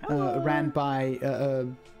inn ran by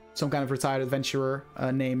some kind of retired adventurer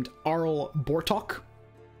named Arl Bortok.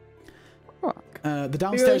 The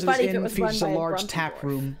downstairs of this inn features a large tap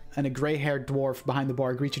room, and a grey-haired dwarf behind the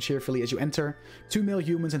bar greets you cheerfully as you enter. 2 male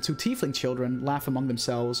humans and 2 tiefling children laugh among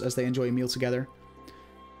themselves as they enjoy a meal together.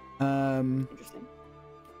 Interesting.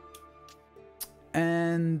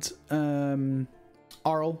 And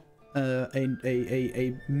Arl,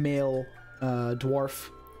 a male dwarf,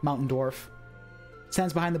 mountain dwarf,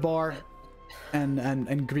 stands behind the bar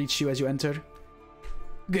and greets you as you enter.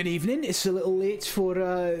 Good evening. It's a little late for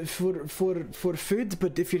food,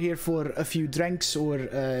 but if you're here for a few drinks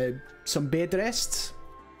or some bed rest,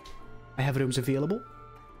 I have rooms available.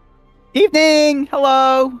 Evening.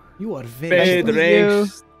 Hello. You are very Bed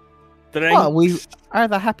rest. Drinks. Well, we are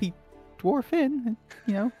the Happy Dwarf Inn,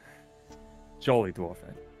 you know. Jolly Dwarf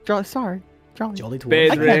Inn. Sorry. Jolly Dwarf.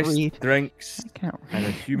 Bed I can't rest, read. drinks, I can't read. and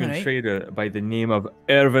a human Right. trader by the name of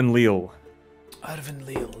Irvin Leal. Irvin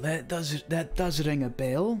Leal. That does ring a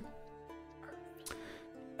bell.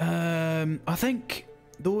 I think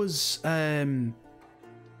those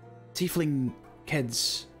tiefling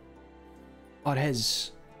kids are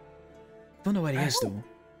his. Don't know where he is though.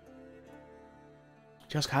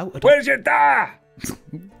 Just how? Where's your dad?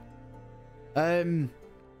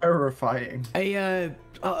 Terrifying.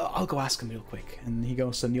 I'll go ask him real quick, and he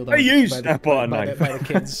goes to kneel down Are you by snap on by knife? the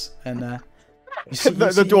kids, and The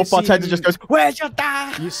dwarf bartender just goes, "Where's your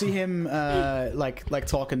dad?" You see him like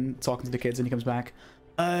talking to the kids, and he comes back.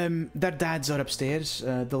 Their dads are upstairs.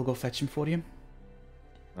 They'll go fetch him for you.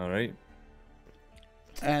 All right.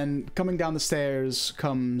 And coming down the stairs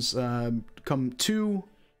come 2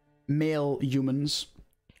 male humans.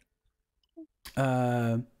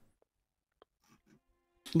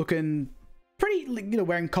 Looking pretty,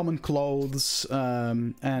 wearing common clothes,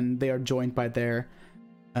 and they are joined by their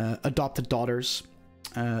adopted daughters,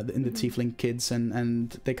 in the tiefling kids, and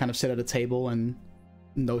they kind of sit at a table and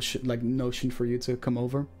notion for you to come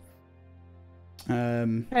over.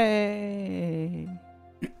 Hey.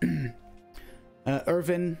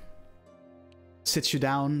 Irvin sits you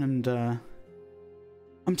down, and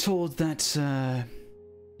I'm told that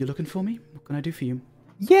you're looking for me. What can I do for you?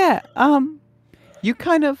 Yeah. You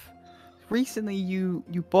kind of recently you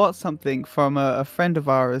bought something from a friend of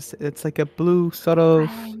ours. It's like a blue sort of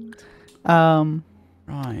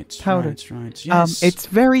Right. powder. Right. Yes. It's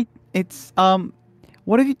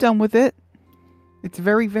what have you done with it? It's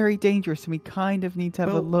very, very dangerous, and we kind of need to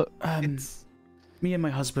have a look. Me and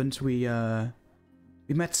my husband, we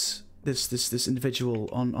met this individual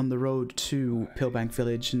on the road to Pillbank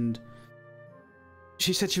Village, and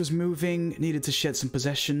she said she was moving, needed to shed some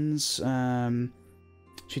possessions.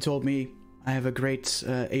 She told me I have a great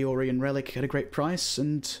Aeorian relic at a great price,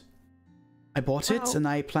 and I bought it, and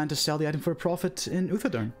I plan to sell the item for a profit in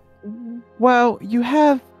Uthadurn. Well, you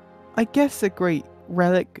have, I guess, a great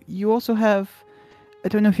relic. You also have, I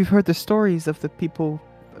don't know if you've heard the stories of the people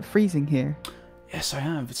freezing here. Yes, I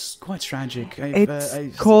have. It's quite tragic.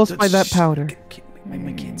 It's caused by that powder.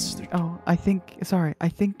 My kids. Oh, I think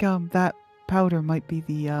that powder might be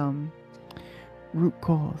the root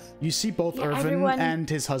cause. You see both Irvin and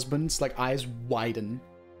his husband's eyes widen.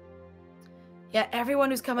 Yeah,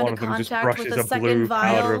 everyone who's come One into of them just contact with brushes a a blue second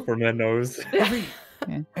powder vial. from their nose.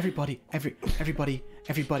 Everybody.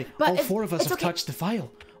 But All 4 of us have okay. touched the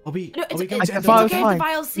vial. Are we No, going it's to end okay. up... The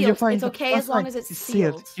vial's sealed. It's okay as long as it's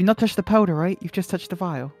sealed. You not touch the powder, right? You've just touched the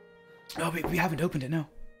vial. No, we haven't opened it, no.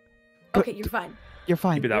 Okay, you're fine. You're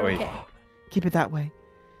fine. Keep it that way. Okay. Keep it that way.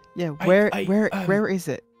 Yeah, where where is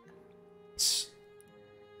it?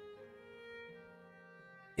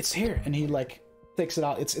 It's here, and he takes it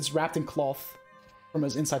out. It's wrapped in cloth from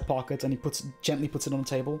his inside pocket, and he gently puts it on the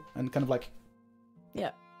table, and kind of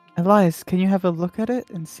Yeah. Elias, can you have a look at it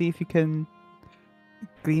and see if you can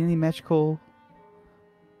glean any magical?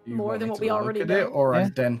 You More want than me what to we look already at know? it or Yeah.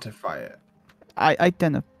 identify it? I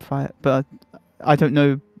identify it, but I don't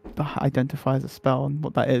know identify as a spell and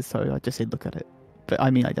what that is, so I just say look at it. But I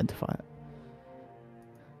mean identify it.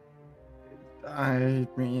 I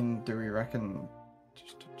mean, do we reckon?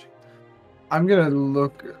 I'm gonna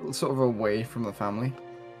look sort of away from the family.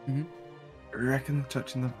 Mhm. Do you reckon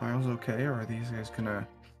touching the vial's okay, or are these guys gonna?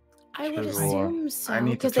 I would Chisel. assume so. I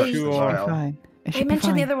need to because touch they, the It should be vial. fine. It they should be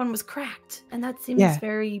mentioned the fine. other one was cracked, and that seems Yeah,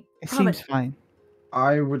 very It prominent. seems fine.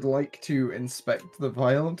 I would like to inspect the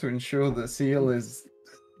vial to ensure the seal is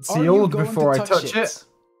Are you sealed going before to I touch it.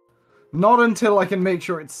 Not until I can make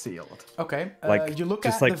sure it's sealed. Okay. Like, you look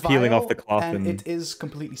just at like the peeling off vial, the cloth and and- it is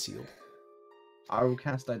completely sealed. I will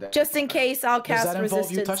cast identify. Just in case, I'll Does cast that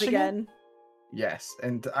involve you resistance touching it? again. Yes,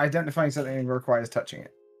 and identifying something requires touching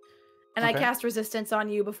it. And I Okay. cast resistance on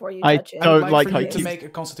you before you I touch it. I would don't like like for how you you to keep- make a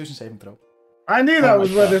Constitution saving throw. I knew that Oh was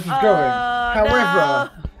my where God. this was going.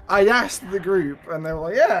 However, No. I asked the group, and they were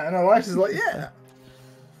like, "Yeah," and Elias is like, "Yeah."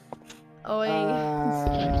 Oh,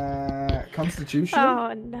 Constitution.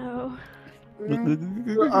 Oh no.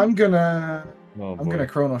 I'm gonna Oh, I'm gonna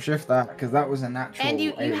chrono shift that because that was a natural. and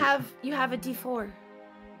you 8. have a D4.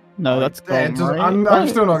 No, that's Yeah, it gone, doesn't- right? I'm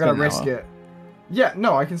still not gonna Doesn't risk matter. it. Yeah,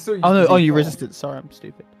 no, I can still use. Oh no! the Oh, you D4. resisted. Sorry, I'm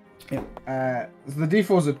stupid. So the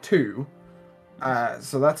D4's a 2.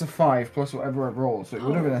 So that's a 5 plus whatever I roll. So it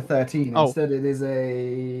would have been a 13. Oh. Instead, it is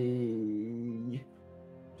a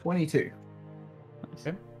 22.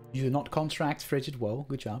 Okay. You do not contract frigid woe.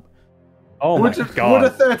 Good job. Oh my Would a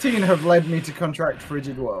god. 13 have led me to contract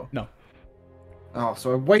frigid woe? No. Oh,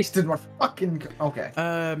 so I wasted my fucking. Okay.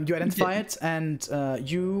 You identify it, and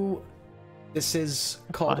this is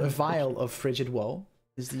called a vial of frigid woe.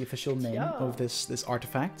 Is the official name of this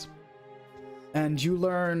artifact. And you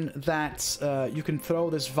learn that you can throw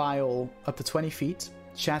this vial up to 20 feet,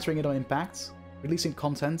 shattering it on impact, releasing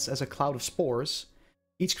contents as a cloud of spores.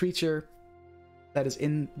 Each creature that is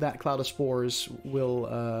in that cloud of spores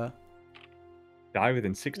will Die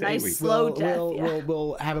within 6 to 8 Nice weeks. slow death. Yeah.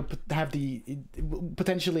 will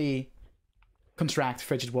potentially contract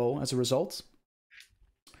frigid woe as a result.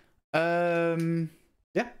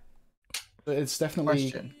 Yeah, it's definitely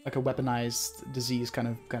Question. like a weaponized disease kind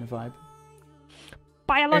of vibe.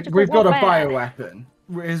 Biological We've got a warfare. bioweapon.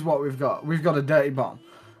 Is what we've got. We've got a dirty bomb.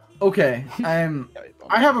 Okay.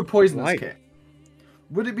 I have a poisonous Right. kit.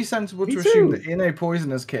 Would it be sensible Me to assume too. that in a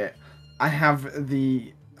poisonous kit, I have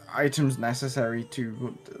the items necessary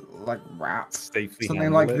to like wrap Safely something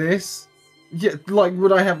handle like it. this? Yeah, like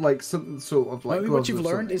would I have like some sort of like? What gloves you've or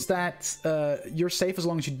learned something? is that you're safe as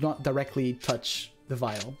long as you do not directly touch the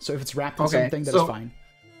vial. So if it's wrapped in Okay, something, that's so- fine.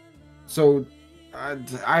 So,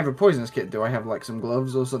 I have a poisonous kit. Do I have like some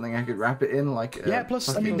gloves or something I could wrap it in? Like Yeah,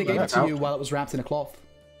 plus, I mean, they gave it to you while it was wrapped in a cloth.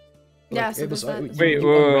 Yeah, Like, so it was, there's that. Wait,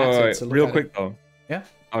 you unwrapped it to look real at quick it. though. Yeah?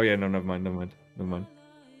 Oh yeah, no, never mind.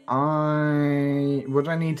 Would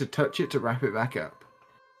I need to touch it to wrap it back up?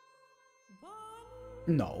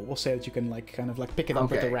 No, we'll say that you can like kind of like pick it up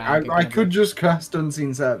with Okay, the rag. and I kind of, could like, just cast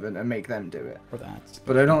Unseen Servant and make them do it, for that.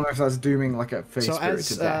 but I don't know if that's dooming like a face So spirit as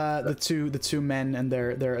to death. the two men and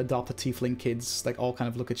their adopted tiefling kids like all kind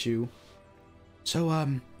of look at you. So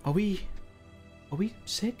are we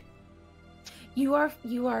sick? You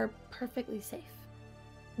are perfectly safe.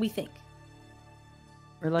 We think.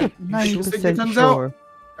 We're like You stick your 90% tongues out? sure.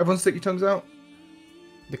 Everyone, stick your tongues out.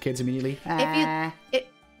 The kids immediately.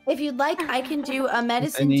 If you'd like, I can do a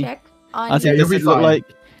medicine Any- check on I you. think you'll does be it look fine. like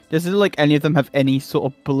does it look like any of them have any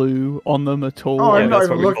sort of blue on them at all? Oh, Yeah, I'm not that's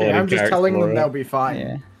even what we looking. call it in I'm just character telling them lore. they'll be fine.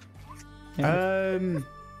 Yeah.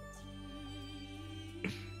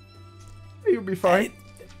 You'll be fine.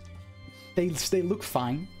 They look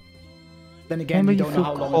fine. Then again, Remember you you don't know feel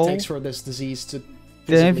how long cold? it takes for this disease to.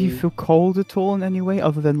 Did any of you physically- feel cold at all in any way,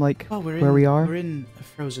 other than like Well, where we are? We're in a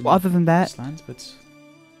frozen Well, other than that, wasteland, but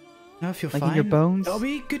no, I feel like fine. in your bones? It'll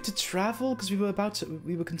be good to travel because we were going to it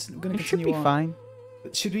should continue be on. fine.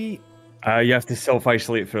 But should we? You have to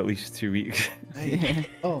self-isolate for at least 2 weeks.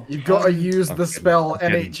 Oh, You've got to use I'm the kidding, spell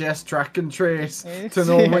I'm kidding. NHS track and trace to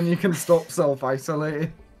know when you can stop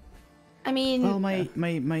self-isolating. I mean, well,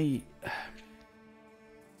 my.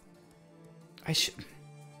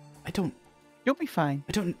 I don't. You'll be fine.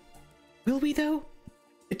 I don't. Will we though?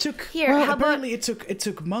 It took. Here, well, how about- apparently it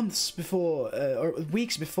took months before, or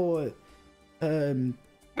weeks before.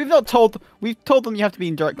 We've not told. We've told them you have to be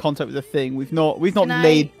in direct contact with the thing. We've not Can I-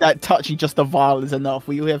 made that touching just the vial is enough.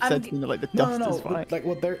 We have said I'm- to them that like the No, dust no, is no. fine. Like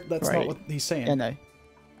what they're. That's Right. not what he's saying.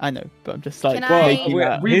 I know, but I'm just like Can I- making Wait,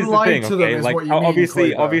 that. We've here's the lied thing, to them okay? is Like, what you mean,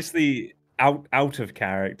 obviously, Quavo. out of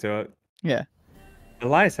character. Yeah.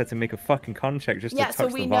 Elias had to make a fucking con check just yeah, to so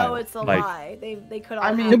touch we the know vial. it's a Like, lie. They could all.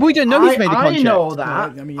 I mean, have We it. don't know he's made a I contract. know that.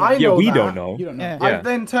 I mean, I Yeah, know we that. don't know. You don't know. Yeah. I Yeah.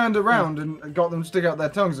 then turned around and got them to stick out their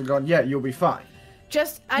tongues and gone, yeah, you'll be fine.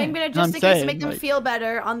 I'm gonna I'm just in case to saying, make them like- feel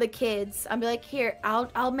better on the kids. I'm be like, here,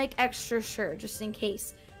 I'll make extra sure just in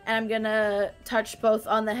case. And I'm gonna touch both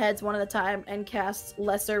on the heads one at a time and cast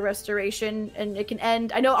Lesser Restoration, and it can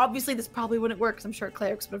end. I know obviously this probably wouldn't work because I'm sure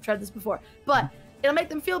clerics would have tried this before, but it'll make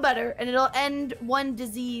them feel better, and it'll end one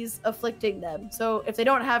disease afflicting them. So if they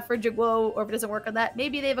don't have frigid woe, or if it doesn't work on that,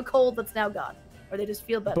 maybe they have a cold that's now gone, or they just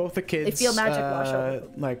feel better. Both the kids, they feel magic wash over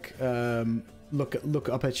them. like look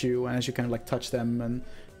up at you, and as you kind of like touch them, and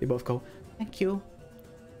they both go, "Thank you."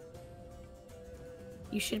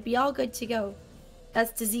 You should be all good to go.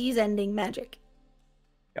 That's disease-ending magic.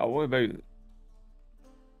 Yeah, what about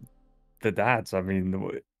the dads? I mean,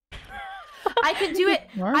 I can do it.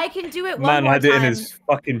 I can do it one man more had it in time. his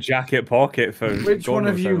fucking jacket pocket for. Which God one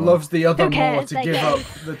of knows you how long. loves the other Who more cares? to They give go. up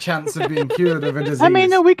the chance of being cured of a disease? I mean,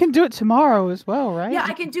 no, we can do it tomorrow as well, right? Yeah,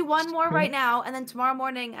 I can do one more right now, and then tomorrow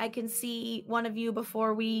morning I can see one of you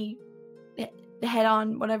before we head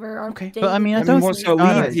on whatever our Okay. day But I mean, I is. don't what's think the we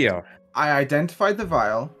got lead it. here? I identified the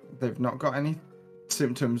vial. They've not got any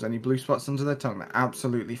symptoms, any blue spots under their tongue. They're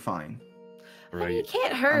absolutely fine. I mean, it Right.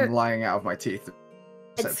 can't I'm hurt. lying out of my teeth. Bed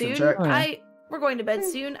Perception soon. check. Oh, yeah. We're going to bed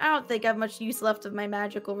soon. I don't think I have much use left of my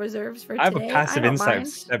magical reserves for I have today. a passive I don't insight of mind.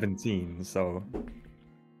 17, so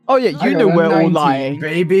Oh yeah, I you got know a we're all 19, lying.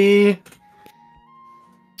 baby.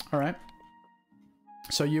 All right.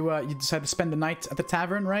 So you decide to spend the night at the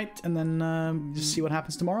tavern, right? And then just see what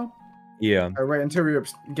happens tomorrow. yeah. I wait until we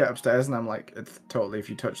get upstairs, and I'm like, it's totally if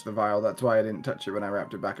you touch the vial. That's why I didn't touch it when I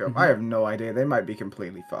wrapped it back up. I have no idea. They might be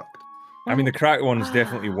completely fucked. I mean, the cracked one's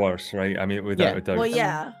definitely worse, right? I mean, without Yeah. a doubt. Well,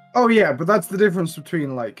 yeah. Oh yeah, but that's the difference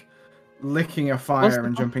between like licking a fire What's the-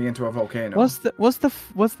 and jumping into a volcano. Was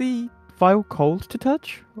the vial cold to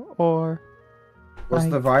touch, or Was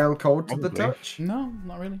the vial cold to the Probably. touch? No,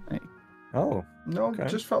 not really. Oh, No, Okay.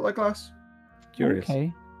 just felt like glass. curious.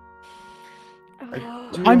 okay? Oh.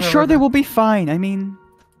 Do you I'm have sure a- they will be fine. I mean,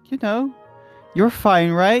 you know, you're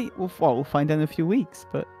fine, right? We'll find out in a few weeks,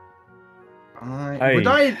 but Would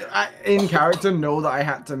I, in character, know that I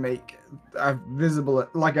had to make a visible,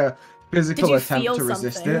 like a physical you attempt feel to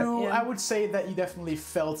resist something? it? No, Yeah. I would say that you definitely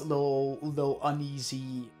felt a little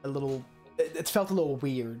uneasy, a little. It felt a little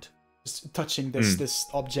weird. Just touching this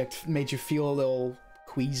object made you feel a little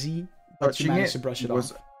queasy, but you Touching managed it to brush it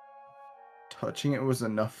was off. touching it was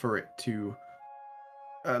enough for it to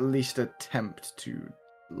at least attempt to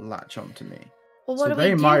latch onto me. Well, what So do we they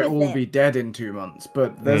do might with all it? be dead in 2 months,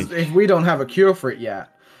 but if we don't have a cure for it yet,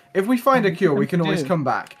 if we find a cure, we can always come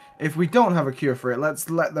back. If we don't have a cure for it, let's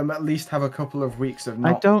let them at least have a couple of weeks of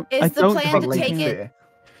I not. don't. Is I the don't plan to struggling take with it- fear.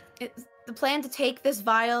 It's the plan to take this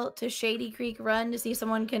vial to Shady Creek Run to see if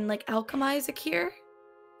someone can like alchemize a cure.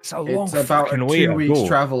 It's a long It's about a fucking way 2 to weeks go.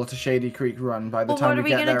 travel to Shady Creek Run. By the Well, time what are we we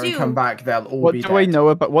get gonna there and do? come back, they'll all What be do dead. I know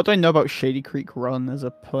about? What do I know about Shady Creek Run as a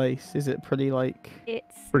place? Is it pretty like? It's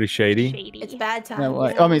Pretty shady. shady. It's bad time. No,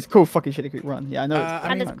 like, I mean, it's cool. Fucking Shady Creek Run. Yeah, I know. I It's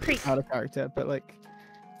mean- And kind it's creek. of out of character, but like,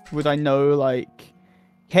 would I know like?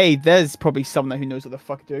 Hey, there's probably someone who knows what the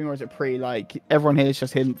fuck they're doing, or is it pretty like everyone here is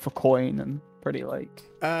just in for coin and pretty like?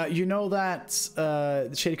 You know that the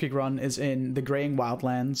Shady Creek Run is in the Graying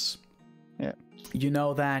Wildlands. Yeah. You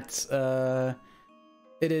know that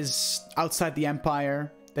it is outside the Empire.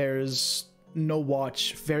 There's no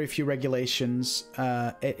watch, very few regulations.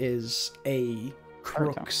 It is a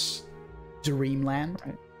crook's dreamland.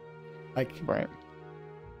 Right. Like, Right.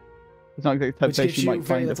 It's not exactly the which place gives you you might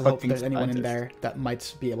very find a little hope fucking there's anyone in scientist. there that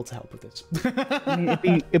might be able to help with this. I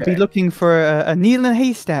mean, it'd be looking for a needle in a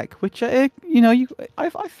haystack, which I've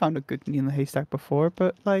found a good needle in a haystack before,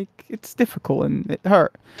 but like it's difficult and it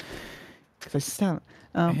hurt because I stab.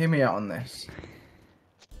 Hear me out on this.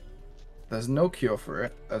 There's no cure for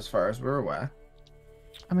it, as far as we're aware.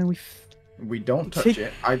 I mean, We don't touch Take-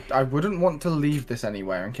 it. I wouldn't want to leave this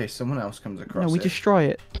anywhere in case someone else comes across we it. destroy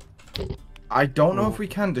it. I don't know if we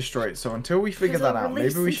can destroy it, so until we figure Because that it'll out,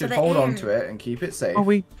 release maybe we into should the hold on air. to it and keep it safe. Or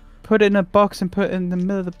we put it in a box and put it in the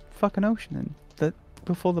middle of the fucking ocean and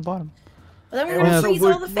before the bottom. But then we're I gonna also freeze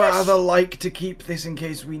all the would fish. rather like to keep this in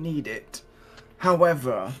case we need it.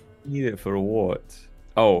 However, Need it for what?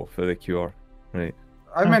 Oh, for the cure. Right.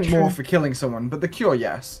 I meant more true. for killing someone, but the cure,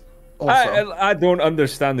 yes. Also, I don't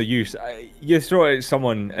understand the use. You throw it at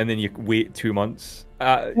someone and then you wait 2 months.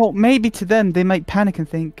 Well, maybe to them they might panic and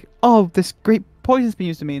think, "Oh, this great poison's been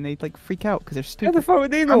used to me," and they like freak out because they're How the stupid. fuck would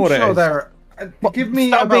they know I'm what sure it is? there. Give me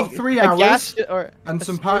Stop about being 3 a hours gas or and a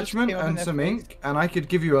some spruce parchment came up in and their some face. ink, and I could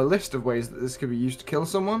give you a list of ways that this could be used to kill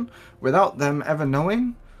someone without them ever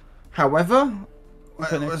knowing. However,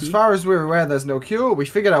 Open a as key. far as we're aware, there's no cure. We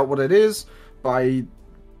figured out what it is by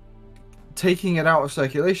taking it out of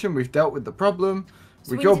circulation. We've dealt with the problem.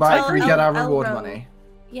 So We we go need to back, tell we get our El- reward Elro. money.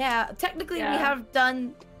 Yeah, technically we Yeah. have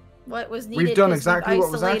done what was needed. We've done 'cause exactly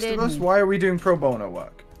what was asked isolated- of us. Why are we doing pro bono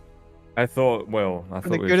work? I thought, well, I the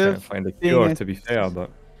thought we were good trying of to find a being cure, a- to be fair, but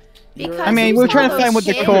Because I mean, we're trying to find what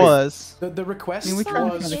the cause. The request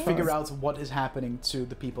was to figure out what is happening to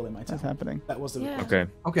the people in my town. What's happening? That was the request.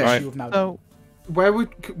 Okay. Okay. Right. So,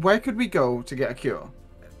 where could we go to get a cure?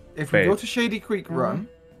 If we go to Shady Creek Run,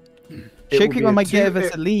 Shady Creek Run might give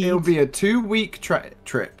us a lead. It'll be a 2-week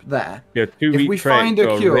trip there. Yeah, 2 week we trip find a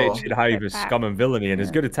to cure- wretched hive of scum and villainy, and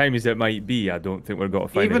as good a time as it might be, I don't think we're going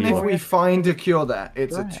to find Even it if we find a cure there,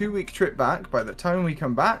 it's a 2-week trip back. By the time we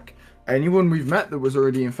come back, anyone we've met that was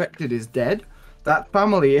already infected is dead. That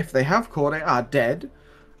family, if they have caught it, are dead.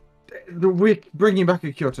 We're bringing back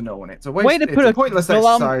a cure to no one. It's a waste. way to put a pointless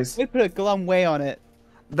exercise. We put a glum way on it.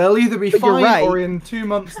 They'll either be But you're fine right. or in 2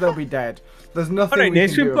 months they'll be dead. There's nothing Alright, we Nate,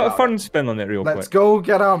 can do put a about fun it. spin on it real Let's quick. go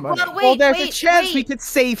get our money. Well, Well, there's a chance we could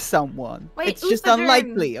save someone. Wait, it's just Uthadern.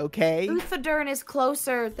 unlikely, okay? Uthadern is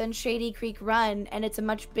closer than Shady Creek Run, and it's a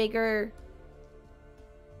much bigger,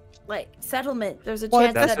 like, settlement. There's a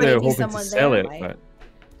chance That's that they're maybe hoping someone to sell there it, might. but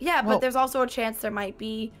Yeah, Well- but there's also a chance there might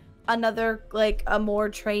be another, like, a more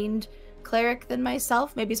trained cleric than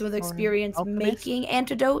myself. Maybe someone with experience alchemist? making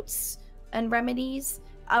antidotes and remedies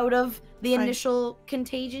out of the initial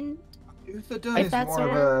contagion. Uthadern If is that's more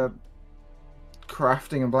of a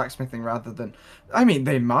crafting and blacksmithing rather than. I mean,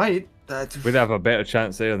 they might. we'd have a better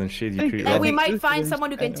chance there than Shady Creek And Run. we think might Uthadern's find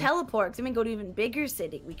someone who can better. teleport. 'Cause we can go to even bigger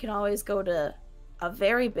city. We can always go to a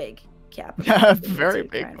very big capital. A very to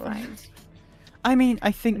big try and one. find- I mean,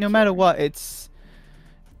 I think no matter what, it's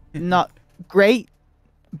not great,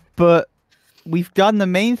 but we've done the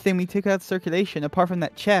main thing. We took out circulation, apart from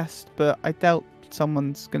that chest, but I doubt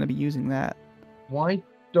someone's going to be using that. Why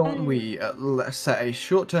don't we set a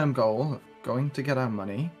short-term goal of going to get our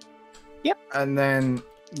money? Yep. And then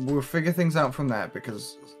we'll figure things out from there,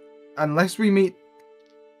 because unless we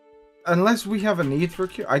have a need for a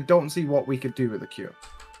cure, I don't see what we could do with a cure.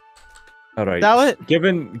 Alright, That was-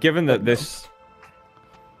 given that this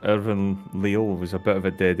Irvin Leal was a bit of a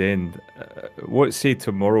dead end, what say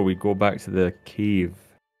tomorrow we go back to the cave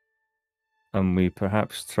and we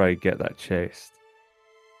perhaps try get that chest?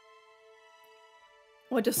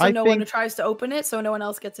 What, just so I no one think- tries to open it, so no one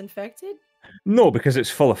else gets infected? No, because it's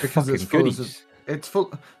full of Because fucking it's full goodies. it's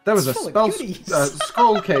full. There was It's a full spell of goodies.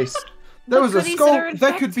 scroll case. There But was a goodies that scroll. are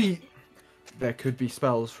There could be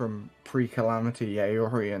spells from pre-calamity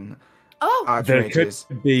Aeorian Oh! There could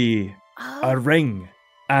archmages. be a Oh. ring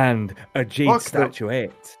and a jade Fuck the-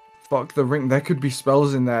 statuette. Fuck the ring. There could be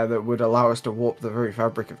spells in there that would allow us to warp the very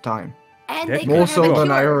fabric of time. And Yeah, they More could have so a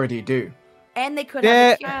than I cure. already do. And they could Yeah.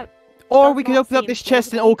 have a cure. Yeah, Or Does we could not open up seem this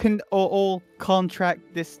chest and plausible. all contract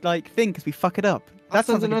this like thing because we fuck it up. That That sounds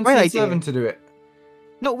sounds an like a great unseen idea. servant to do it.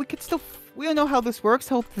 No, we could still. We don't know how this works.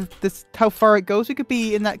 How far it goes. We could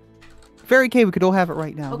be in that very cave. We could all have it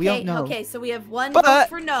right now. We don't know. Okay, so we have one But- vote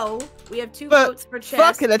for no. We have two but votes for chest.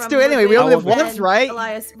 fuck it, let's from do it anyway. We Ravine only have once, and right?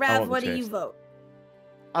 Elias, I Rav, want what the do you chest. vote?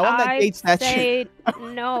 I want that I gate statue. say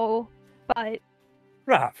no, but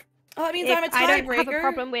Rav, Oh, that means if I'm a I don't have a tiebreaker.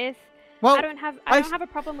 problem with. Well, I don't have a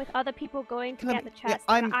problem with other people going to get the yeah, chest.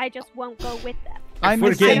 and I'm- I just won't go with them. I'm if we're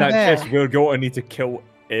the getting same that there. chest, we're going to need to kill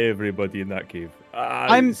everybody in that cave.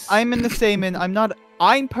 I'm in the same.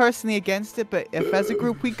 I'm personally against it, but if as a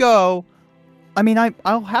group we go, I mean,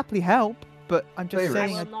 I'll happily help, but I'm just Favorites. I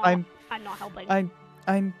saying will not. I'm not helping.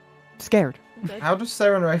 I'm scared. Good. How does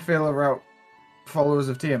Sarah and Ray feel about followers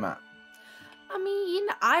of Tiamat? I mean,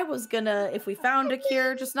 I was gonna, if we found a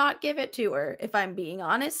cure, just not give it to her, if I'm being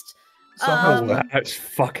honest. So, Um, That's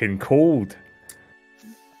fucking cold.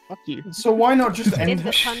 Fuck you. so why not just end It's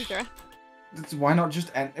the her? Tundra. Why not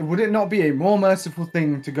just end? Would it not be a more merciful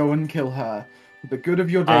thing to go and kill her for the good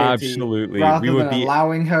of your deity, Absolutely. rather We would than be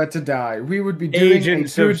allowing her to die? We would be doing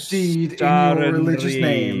agents a of good deed in your religious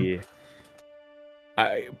name.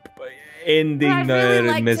 Ending But I'd their really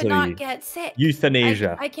like misery. to not get sick.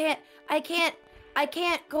 Euthanasia. I can't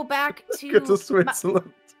go back to Go to my-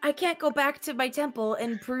 Switzerland. I can't go back to my temple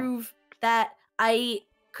and prove that I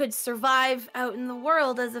could survive out in the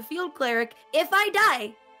world as a field cleric if I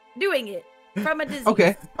die doing it from a disease.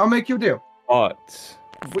 Okay, I'll make you a deal. But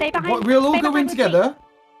Stay behind. We'll all stay go in behind the tree. together.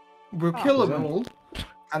 We'll Oh. kill them all,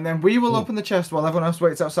 and then we will open the chest while everyone else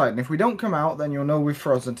waits outside. And if we don't come out, then you'll know we've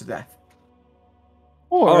frozen to death.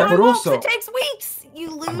 Oh, No, but it won't, also- it takes weeks. You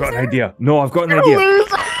loser. I've got an idea. No, I've got an idea.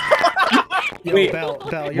 Yo, Wait. Bell,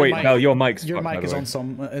 Wait, Bell, your mic's your fucked, by mic the is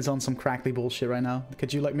way. on some crackly bullshit right now.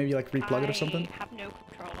 Could you maybe replug it or something? I have no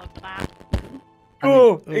control over that. I mean,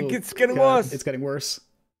 Oh, it's getting God, worse. It's getting worse.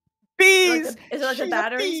 Bees. Is it like the She's a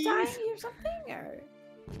battery's bees. dying or something? Or...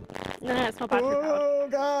 No, it's not battery powered. Oh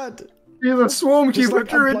God! You're the swarm Just, keeper,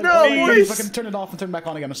 Druid. unplug No, it. boys! Fucking turn it off and turn it back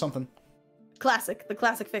on again or something. The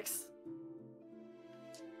classic fix.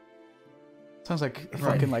 That's Sounds like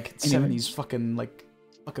fucking like 70s fucking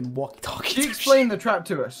walkie-talkie. She explained the trap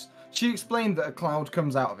to us. She explained that a cloud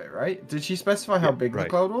comes out of it, right? Did she specify how big the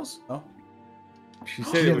cloud was? Oh. She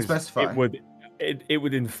said it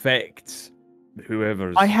would infect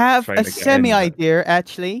whoever's. I have a semi idea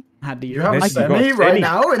actually. You have a semi right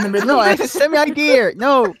now in the middle. No, I have a semi idea.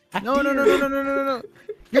 No.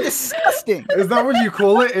 You're disgusting. Is that what you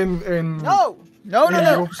call it in? No.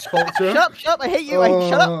 Sculpture? Shut up! I hate you.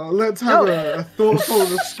 Shut up. Let's have a thoughtful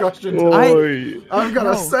discussion. I've got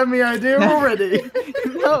a semi idea already.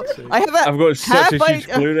 No, I have a. I've got such a huge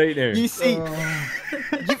clue right now. You see,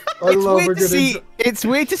 it's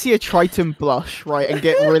weird to see a Triton blush, right, and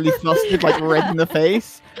get really flustered, like red in the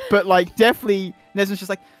face. But like, definitely, Nesman's just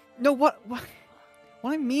like, no, what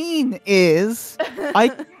I mean is, I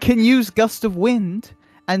can use gust of wind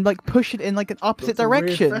and like push it in like an opposite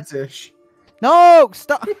direction. Weird fetish. No,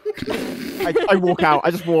 stop! I walk out.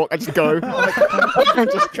 I just walk. I just go. I'm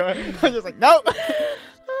just going. I'm just like, no.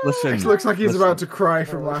 Listen. It looks like he's about to cry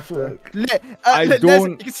from laughter. I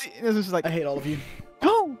don't. I hate all of you.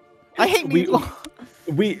 No, I hate me.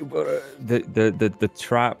 The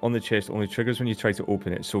trap on the chest only triggers when you try to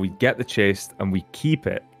open it. So we get the chest and we keep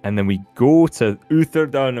it, and then we go to Uther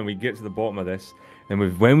down and we get to the bottom of this.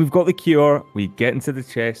 And when we've got the cure, we get into the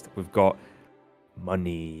chest. We've got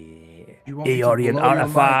money. Aeorian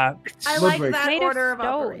artifacts. I like that order of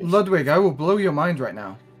operations. Ludwig, I will blow your mind right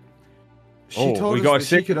now. She told us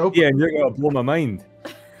that she could open. Yeah, and you're gonna blow my mind.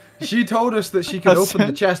 She told us that she could open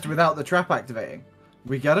the chest without the trap activating.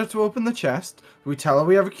 We get her to open the chest. We tell her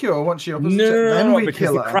we have a cure. Once she opens the chest, then we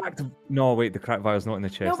kill her. The cracked vial's not in the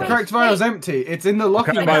chest. The cracked vial's empty. It's in the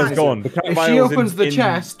locking mechanism. Gone. If she opens the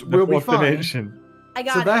chest, we'll be fine. I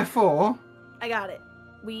got it. So therefore, I got it.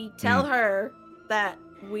 We tell her that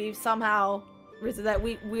we've somehow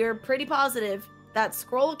we're pretty positive that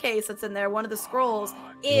scroll case that's in there, one of the scrolls,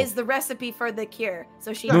 is the recipe for the cure.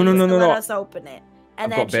 So she needs to let us open it.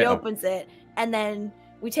 And then she opens it, and then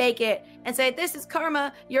we take it and say, "This is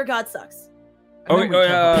karma, your god sucks." No.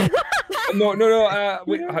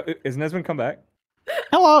 Wait, is Neswin come back?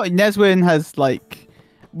 Hello, Neswin has like.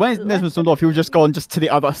 When Neswin stormed off, he was just gone just to the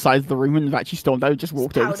other side of the room and actually stormed out and just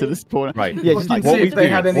walked over to this corner. Right. Yeah, just like, see if they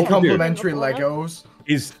had any complimentary Legos.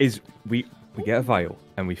 Is we get a vial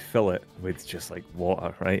and we fill it with just like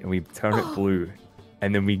water, right? And we turn it blue,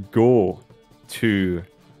 and then we go to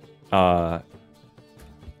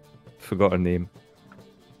forgot her name.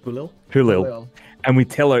 Hulil. And we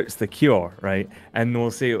tell her it's the cure, right? And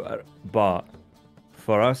they'll say, but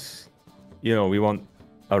for us, we want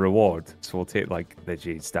a reward, so we'll take like the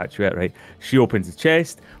jade statuette, right? She opens the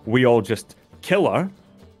chest, we all just kill her.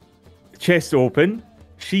 Chest open,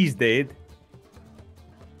 she's dead.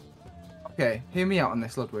 Okay, hear me out on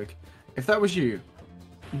this, Ludwig. If that was you,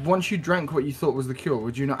 once you drank what you thought was the cure,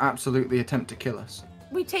 would you not absolutely attempt to kill us?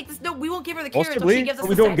 We take this. No, we won't give her the cure until Possibly, she gives us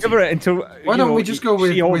we the don't give her it until. Why don't we just go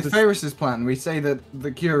with Ferris's plan? We say that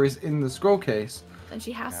the cure is in the scroll case. Then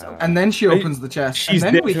she has to. And then she opens the chest, and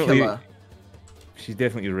then we kill her. She's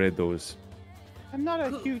definitely read those. I'm not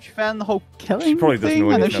a huge fan of the whole killing She probably doesn't thing.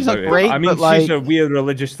 know I know anything she's about like great, it. I mean, but she's like... a weird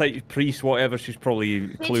religious type priest, whatever. She's probably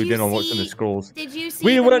clued in on what's in the scrolls. Did you see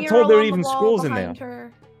we the weren't told there were mural on even the wall scrolls in behind there.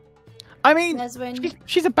 her? I mean, Neswin?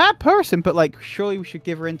 she's a bad person, but like, surely we should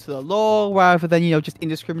give her into the law rather than just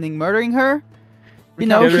indiscriminately murdering her.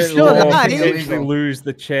 She's still alive. Potentially lose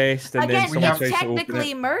the chest, and Again, then it's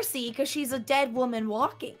technically mercy because she's a dead woman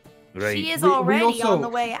walking. Right. She is already on the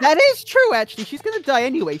way out. That is true, actually. She's gonna die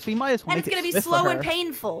anyway, so you might as well. And it's gonna be slow and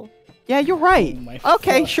painful. Yeah, you're right.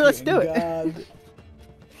 Okay, sure, let's do it.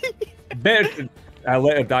 Better I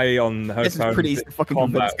let her die on her this is pretty easy to fucking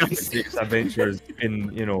combat adventures in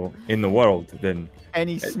the world than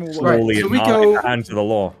any small slowly in the hands of the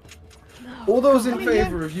law. All those in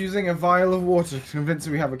favor of using a vial of water to convince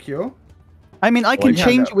her we have a cure? I mean, I can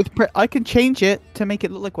change it with. I can change it to make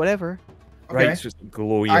it look like whatever. Okay. Right, it's just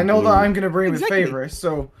glowy. I know that I'm gonna agree with Exactly. Favor,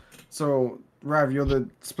 so Rav, you're the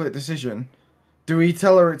split decision. Do we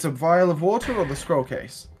tell her it's a vial of water or the scroll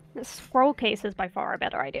case? The scroll case is by far a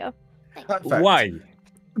better idea. Perfect. Why?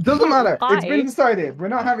 Doesn't matter. Why? It's been decided. We're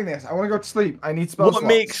not having this. I want to go to sleep. I need spell What slots.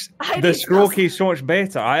 makes the scroll case so much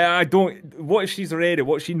better? I don't. What if she's read it?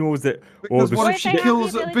 What she knows that? Because what if she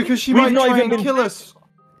kills? Because she We've might not try even and kill us.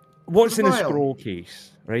 What's in the vial. scroll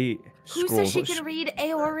case, right? Who says she can read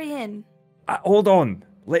Aeorian? Hold on.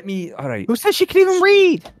 Let me. All right. Who says she can even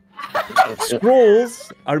read?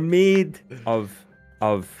 Scrolls are made of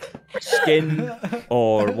skin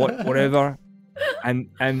or whatever, and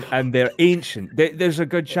they're ancient. There's a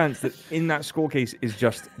good chance that in that scroll case is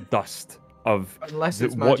just dust of Unless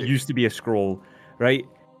it's what magic. used to be a scroll, right?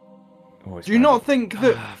 Do you not think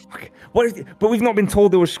that... But we've not been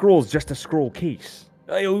told there were scrolls, just a scroll case.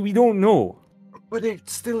 We don't know. But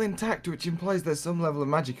it's still intact, which implies there's some level of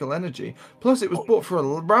magical energy. Plus, it was bought for a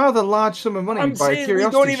rather large sum of money by a curiosity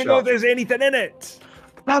we don't even know shop. if there's anything in it.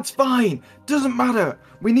 That's fine. Doesn't matter.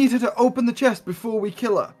 We need her to open the chest before we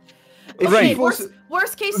kill her. Okay,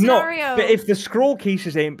 worst case scenario. No, but if the scroll case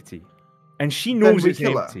is empty, and she knows it's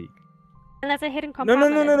empty... And there's a hidden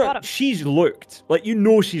compartment. No. She's looked. Like, you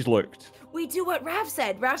know she's looked. We do what Rav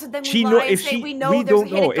said. Rav said then we lie and say we know there's a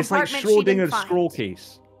hidden compartment. It's like Schrodinger's scroll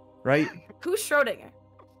case, right? Who's Schrodinger?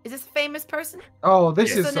 Is this a famous person? Oh,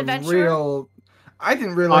 this is some real... I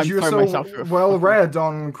didn't realize you were so well read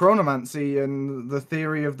on chronomancy and the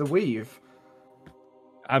theory of the weave.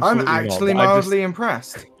 Absolutely I'm actually mildly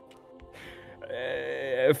impressed.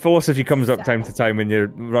 Philosophy comes up time to time when you're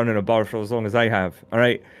running a bar for as long as I have. All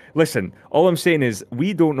right, listen. All I'm saying is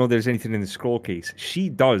we don't know there's anything in the scroll case. She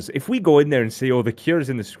does. If we go in there and say, "Oh, the cure's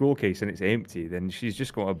in the scroll case and it's empty," then she's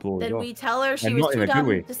just going to blow it off. Then we tell her she was too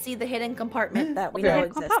dumb to see the hidden compartment that we know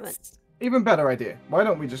exists. Even better idea. Why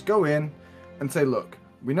don't we just go in and say, "Look,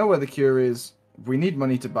 we know where the cure is. We need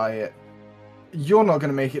money to buy it. You're not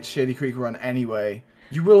going to make it to Shady Creek Run anyway.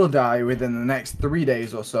 You will die within the next 3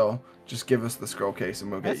 days or so. Just give us the scroll case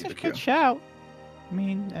and we'll get you the cure." That's a good shout. I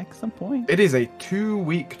mean, excellent point. It is a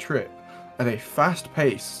 2-week trip at a fast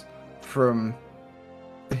pace from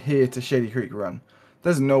here to Shady Creek Run.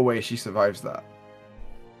 There's no way she survives that.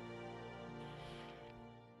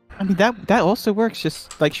 I mean, that also works,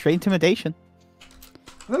 just like straight intimidation.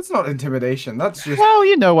 That's not intimidation. That's just... Well,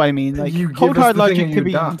 you know what I mean. Like, cold hard logic could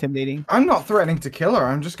be die. intimidating. I'm not threatening to kill her.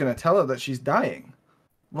 I'm just going to tell her that she's dying.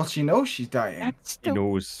 Well, she knows she's dying. She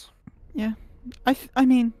knows. Yeah. I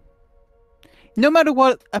mean, no matter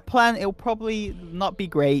what a plan, it'll probably not be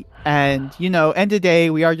great. And, you know, end of the day,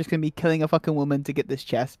 we are just going to be killing a fucking woman to get this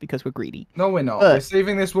chest because we're greedy. No, we're not. We're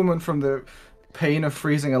saving this woman from the pain of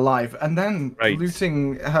freezing alive and then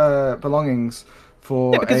looting her belongings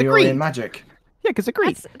for Aeolian magic. Yeah, because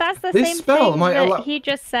agreed. That's the same thing that he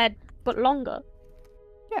just said, but longer.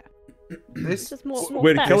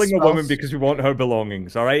 We're killing a woman because we want her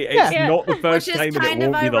belongings, all right? It's not the first time and it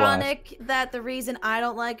won't be the last. Which is kind of ironic that the reason I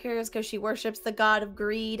don't like her is because she worships the god of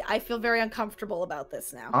greed. I feel very uncomfortable about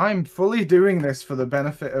this now. I'm fully doing this for the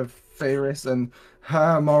benefit of Ferris and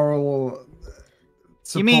her moral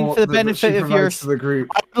support. You mean for the benefit of your... the group.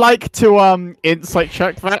 I'd like to insight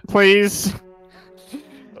check that, please.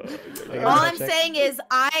 All I'm saying is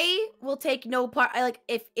I will take no part.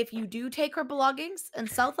 If you do take her belongings and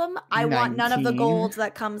sell them, I want none of the gold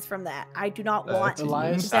that comes from that. I do not want to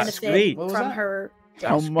benefit from her.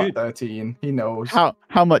 How much? 13. He knows.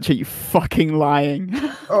 How much are you fucking lying?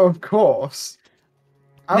 Oh, of course.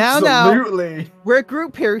 Absolutely. Now, we're a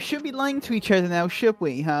group here. We should be lying to each other now, should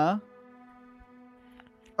we, huh?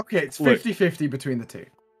 Okay, it's 50-50 between the two.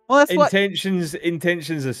 Well, that's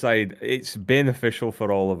intentions aside, it's beneficial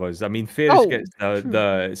for all of us. I mean, Ferris gets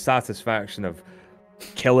the satisfaction of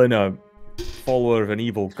killing a follower of an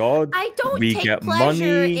evil god. I don't take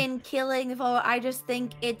pleasure in killing the follower. I just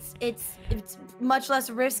think it's much less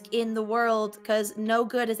risk in the world because no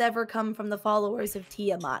good has ever come from the followers of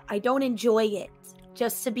Tiamat. I don't enjoy it.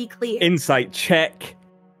 Just to be clear. Insight check.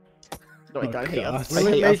 Will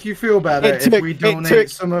it make you feel better if we donate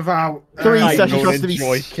some of our... I don't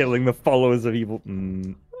enjoy killing the followers of evil.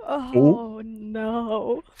 Oh,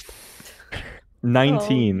 no.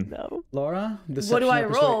 19. Oh, no. Laura, what do I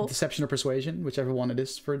roll? Deception or persuasion, whichever one it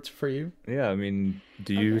is for you. Yeah, I mean,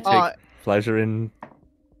 do you take pleasure in...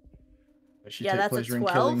 Yeah, that's a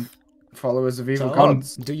 12. Followers of evil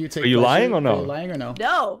gods. Do you take? Are you lying or no? Are you lying or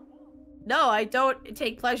no? No, I don't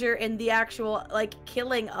take pleasure in the actual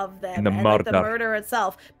killing of them and the murder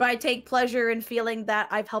itself. But I take pleasure in feeling that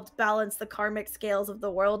I've helped balance the karmic scales of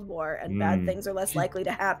the world more, and bad things are less likely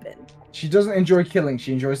to happen. She doesn't enjoy killing.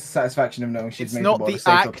 She enjoys the satisfaction of knowing she's made the world a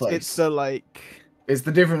safer place. It's the It's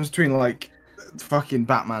the difference between fucking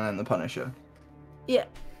Batman and the Punisher. Yeah.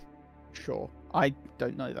 Sure. I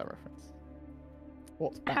don't know that reference.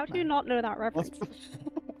 What's Batman? How do you not know that reference?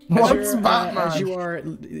 What's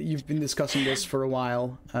Batman? You've been discussing this for a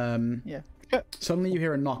while. Yeah. Suddenly you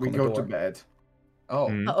hear a knock on the door. We go to bed. Oh.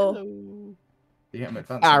 Uh-oh. You get my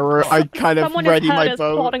advance. I kind of ready my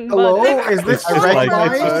bow. Hello? Is this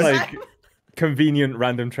like convenient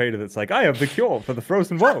random trader that's like, I have the cure for the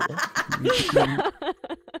frozen world.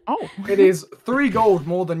 Oh. It is 3 gold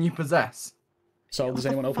more than you possess. So does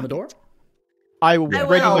anyone open the door? I will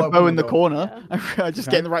ready my bow in the corner. Yeah. I just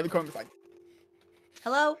get in the right corner. Like,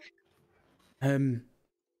 hello?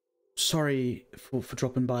 Sorry for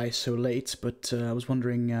dropping by so late, but I was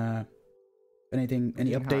wondering, Any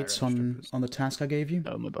updates on the task I gave you?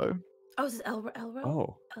 Oh, my bow. Oh, is it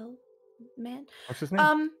Elro? Oh. Man. What's his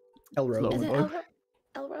name? Elro. Is it Elro?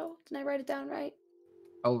 Elro? Did I write it down right?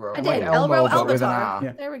 Elro. I Like did. Elmo, Elro but with an Albatar. R.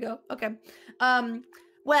 Yeah. There we go. Okay.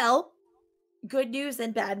 Well, good news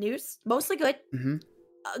and bad news. Mostly good. Mm-hmm.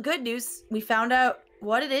 Good news. We found out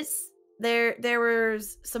what it is. There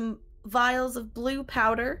was some vials of blue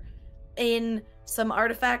powder in some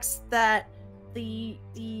artifacts that the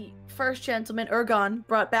first gentleman Ergon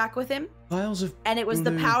brought back with him. Vials of And it was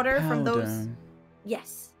the blue powder from those.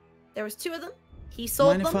 Yes. There was 2 of them. He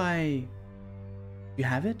sold Mind them. if you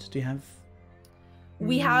have it? Do you have?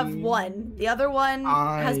 We have one. The other one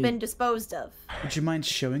has been disposed of. Would you mind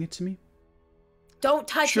showing it to me? Don't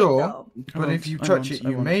touch it Sure, though. but if you touch it,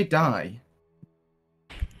 you may die.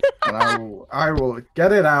 And I will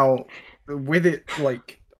get it out with it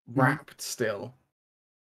like wrapped still,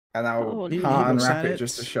 and I'll unwrap it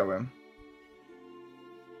just to show him.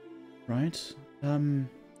 Right.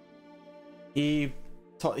 He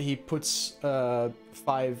puts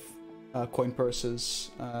 5 coin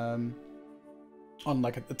purses on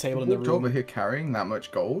like a table in the room. Over here carrying that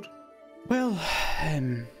much gold. Well,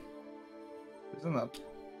 isn't that?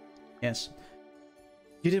 Yes.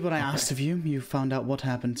 You did what I asked of you. You found out what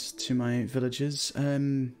happened to my villagers.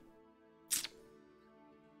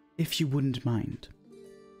 If you wouldn't mind,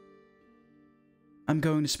 I'm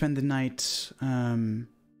going to spend the night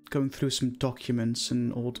going through some documents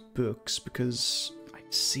and old books because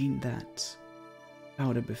I've seen that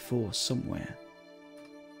powder before somewhere.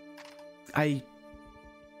 I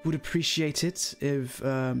would appreciate it if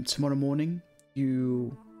tomorrow morning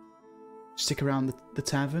you stick around the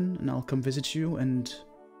tavern and I'll come visit you, and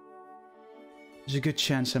there's a good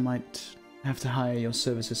chance I might have to hire your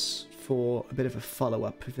services for a bit of a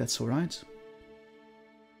follow-up, if that's alright.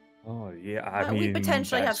 Oh yeah, I mean, we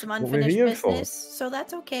potentially have some unfinished business, so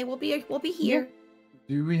that's okay. We'll be here.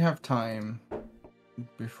 Do we have time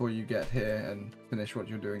before you get here and finish what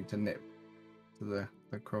you're doing to nip to the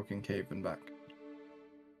Croaking Cave and back?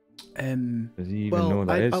 Does he even know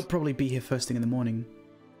that is? I'll probably be here first thing in the morning.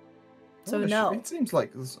 So no. It seems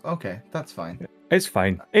like okay. That's fine. It's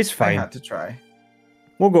fine. It's fine. I had to try.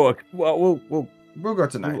 We'll go. Well, we'll go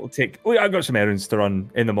tonight. I've got some errands to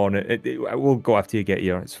run in the morning. We'll go after you get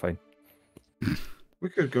here. It's fine. We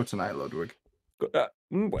could go tonight, Ludwig.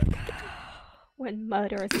 When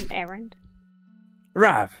murder is an errand.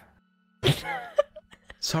 Rav.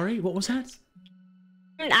 Sorry, what was that?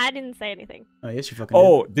 I didn't say anything. Oh yes, you fucking.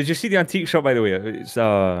 Oh, did you see the antique shop? By the way, it's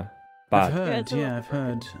bad. I've heard. Yeah, I've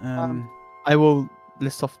heard. I will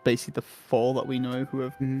list off basically the 4 that we know who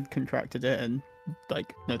have contracted it, and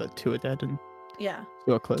like know that 2 are dead and 2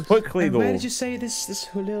 are close. Quickly though. Where did you say this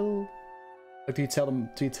Hulil? Like, do you tell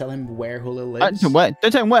him where Hulil lives?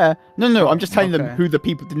 Don't tell him where. No. I'm just telling them who the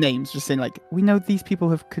names. Just saying like we know these people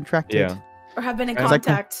have contracted. Yeah. Or have been in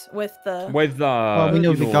contact with the. Well, we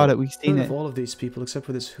know they got it. We've seen it. All of these people except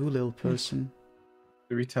for this Hulil person.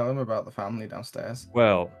 Did we tell him about the family downstairs?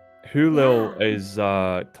 Well, Hulil is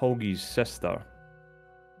Tolgi's sister.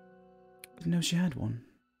 Didn't know she had one.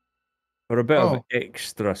 For a bit of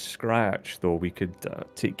extra scratch, though, we could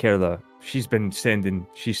take care of She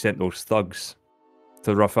sent those thugs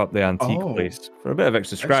to rough up the antique place. For a bit of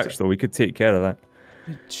extra scratch, though, we could take care of that.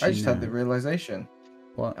 I just had the realization.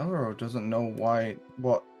 What? Elro doesn't know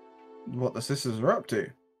what the sisters are up to.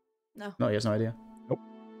 No, he has no idea. Nope.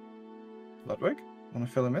 Ludwig, want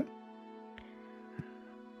to fill him in?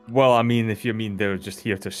 Well, I mean, if you mean they're just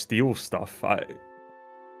here to steal stuff,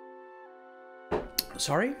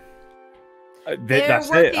 Sorry? That's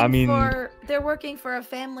it. I mean, they're working for a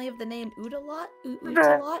family of the name Udalot.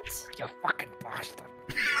 Udalot. You fucking bastard.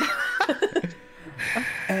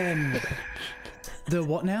 The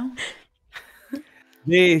what now?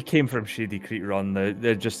 They came from Shady Creek Run.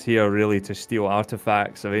 They're just here really to steal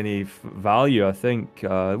artifacts of any value, I think.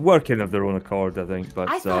 Working of their own accord, I think. But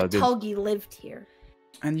I thought Tulgi lived here.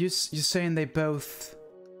 And you're saying they both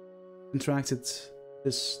contracted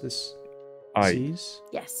this disease?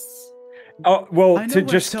 Yes. Oh well, to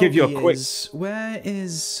just give you a quick. Where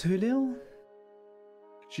is Hulil?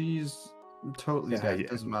 She's totally dead. It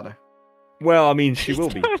doesn't matter. Well, I mean, she will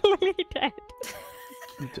be. Totally dead.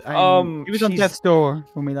 She was on death's door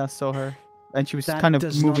when we last saw her, and she was kind of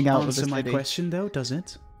moving out of the city. That does not answer my question, though, does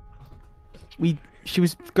it? She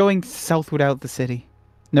was going southward out of the city.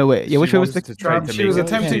 No way. Yeah, which way was the? She was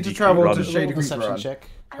attempting to travel to Shady Creek Run. Check.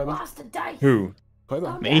 I lost a dice. Who?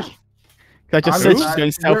 Me. I just said she's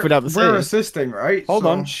going southward out of the city. We're assisting, right? Hold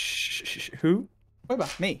on. Who?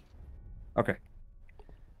 Me. Okay.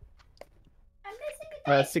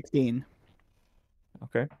 16.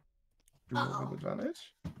 Okay. Do you have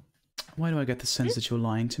advantage? Why do I get the sense that you're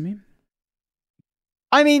lying to me?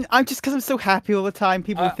 I mean, I'm just because I'm so happy all the time.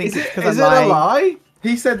 People think it's because I'm Is it lying. a lie?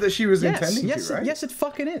 He said that she was intending to, right? Yes, it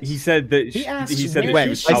fucking is. He said that He asked he said where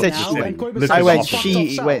that she she was went. south. I went. South.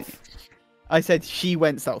 She went. I said she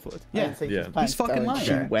went southward. Yeah, he's fucking lying.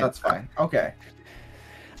 She went. That's fine. Okay.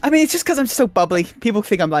 I mean, it's just because I'm so bubbly. People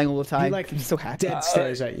think I'm lying all the time. He like I'm so happy. dead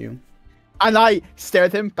stares at you. And I stare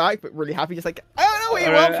at him back, but really happy, just like, I don't know what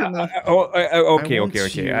you want from me. I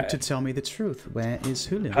want you to tell me the truth. Where is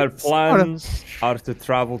Julio? Her plans are to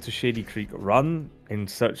travel to Shady Creek Run in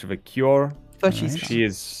search of a cure. But She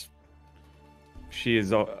is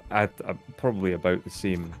at probably about the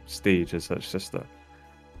same stage as her sister.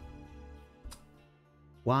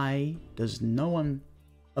 Why does no one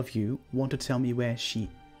of you want to tell me where she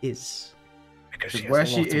is? Because where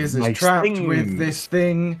she is trapped with this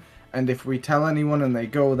thing. And if we tell anyone and they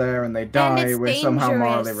go there and they die, we're somehow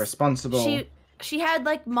morally responsible. She had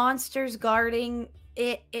like monsters guarding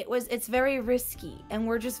it. It's very risky, and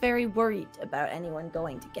we're just very worried about anyone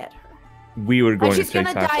going to get her. We were going she's to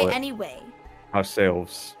gonna die anyway.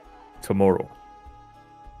 Ourselves tomorrow.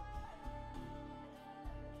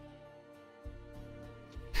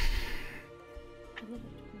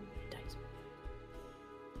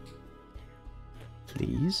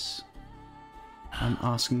 Please. I'm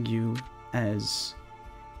asking you as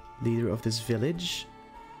leader of this village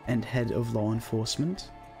and head of law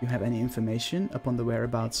enforcement. You have any information upon the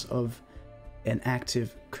whereabouts of an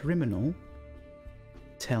active criminal?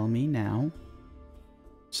 Tell me now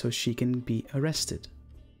so she can be arrested.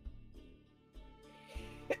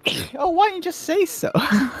 Oh, why don't you just say so?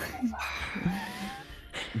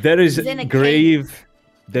 There is a grave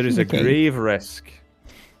risk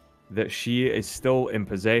that she is still in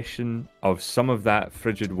possession of some of that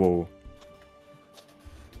frigid woe,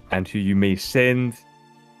 and who you may send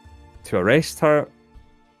to arrest her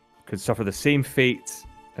could suffer the same fate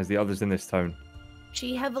as the others in this town.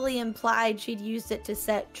 She heavily implied she'd used it to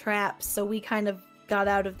set traps, so we kind of got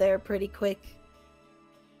out of there pretty quick.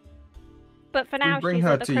 But for now, bring she's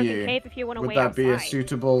her at the to Crooked you. Cave if you want to wait Would that outside. be a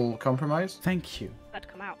suitable compromise? Thank you. Let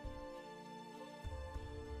her come out.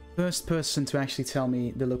 First person to actually tell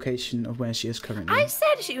me the location of where she is currently. I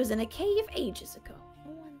said she was in a cave ages ago.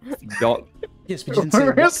 Not... Yes, but you didn't say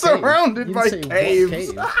We're surrounded by caves.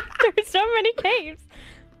 There's so many caves.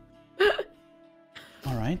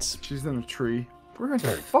 All right. She's in a tree. We're in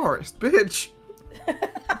a forest, bitch.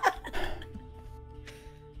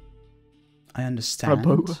 I understand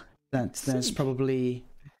that there's probably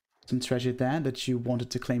some treasure there that you wanted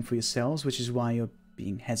to claim for yourselves, which is why you're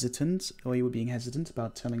being hesitant, or you were being hesitant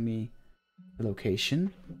about telling me the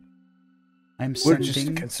location. We're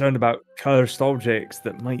just concerned about cursed objects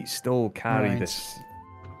that might still carry this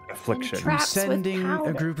affliction. I'm sending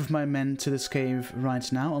a group of my men to this cave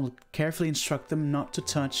right now. I'll carefully instruct them not to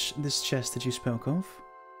touch this chest that you spoke of.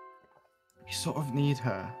 We sort of need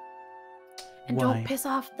her. And Why don't piss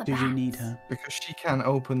off the do bats. you need her? Because she can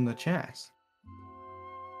open the chest.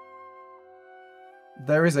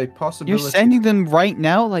 There is a possibility. You're sending them right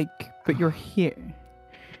now, but you're here.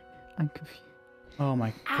 I'm confused. Oh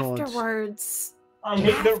my god. Afterwards.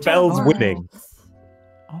 Their bell's winning.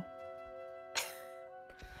 Oh.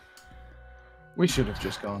 We should have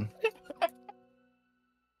just gone.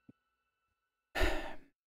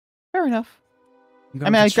 Fair enough. I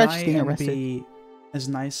mean, I got you getting and arrested. be as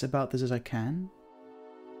nice about this as I can.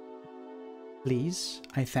 Please,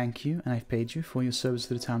 I thank you, and I've paid you for your service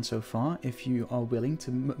to the town so far. If you are willing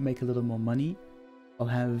to make a little more money, I'll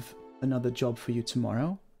have another job for you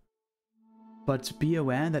tomorrow. But be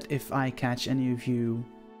aware that if I catch any of you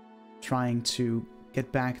trying to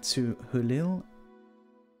get back to Hulil,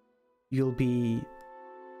 you'll be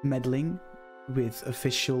meddling with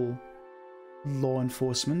official law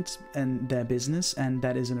enforcement and their business, and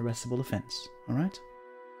that is an arrestable offense. Alright?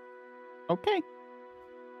 Okay.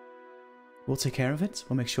 We'll take care of it.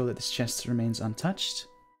 We'll make sure that this chest remains untouched.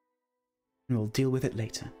 And we'll deal with it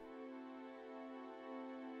later.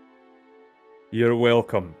 You're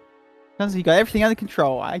welcome. Sounds like you got everything under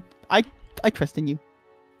control. I trust in you.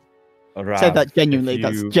 Raph, Said that genuinely. if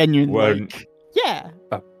That's you genuinely. weren't Yeah.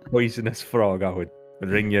 a poisonous frog, I would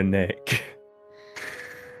wring your neck.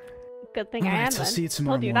 Good thing I am. Alright, I'll see you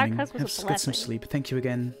tomorrow Told you, morning. that curse was a Get some blessing. sleep. Thank you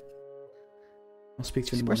again. I'll speak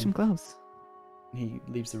to you in the Wear some morning. gloves. He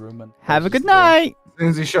leaves the room and Have a closes good the door. night. As soon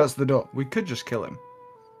as he shuts the door, we could just kill him.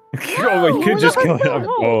 Oh, we could just kill him.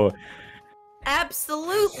 no. Oh,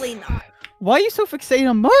 Absolutely not. Why are you so fixated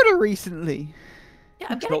on murder recently? Yeah,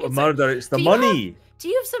 I'm it's getting not the concerned. murder, it's the Do you money. Do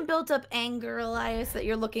you have some built-up anger, Elias, that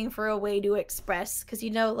you're looking for a way to express? Because, you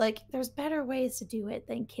know, like, there's better ways to do it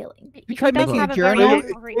than killing. You try making a very journal.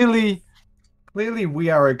 Clearly, we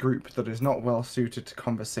are a group that is not well suited to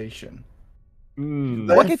conversation.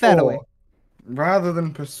 We'll get that away. Rather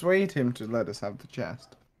than persuade him to let us have the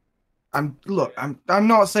chest, I'm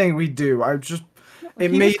not saying we do.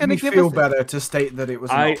 It made me feel better to state that it was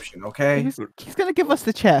an option. Okay. He's gonna give us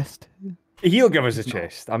the chest. He'll give us a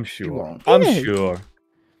chest. I'm sure. Sure.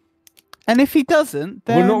 And if he doesn't,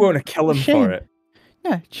 then we're not going to kill him for it.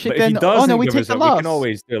 Yeah, but if he doesn't give us it, we can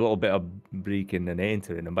always do a little bit of breaking and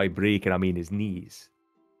entering. And by breaking, I mean his knees.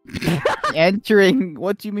 Entering?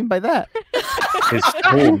 What do you mean by that? His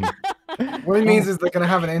home. What he means is they're going to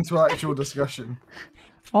have an intellectual discussion.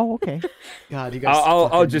 Oh, okay. God, you guys.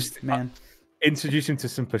 I'll just introduce him to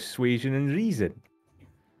some persuasion and reason.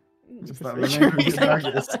 Is that the name of your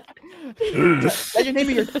daggers? Is that your name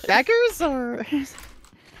of your daggers, or?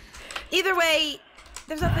 Either way,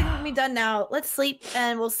 there's nothing that can be done now. Let's sleep,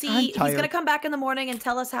 and we'll see. He's gonna come back in the morning and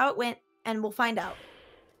tell us how it went, and we'll find out.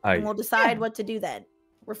 And we'll decide what to do then.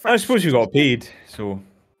 I suppose you got paid, so.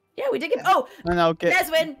 Yeah, we did get. Oh, and I'll get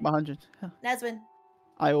Neswin. 100. Neswin.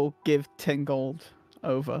 I will give 10 gold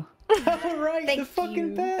over. All right, the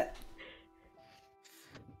fucking bet.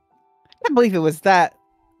 I can't believe it was that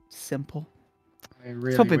simple. I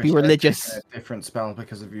really probably be religious. A different spell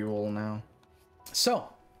because of you all now. So,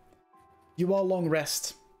 you all long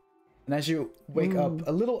rest, and as you wake up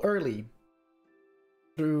a little early,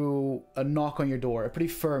 through a knock on your door, a pretty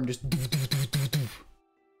firm, just.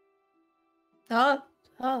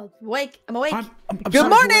 Awake! I'm awake. I'm Good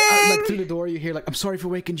morning. Like through the door, you hear like, "I'm sorry for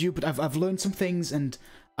waking you, but I've learned some things, and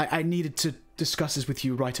I needed to discuss this with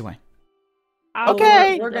you right away."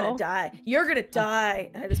 Okay. We're gonna die. You're gonna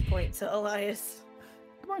die. I just point to Elias.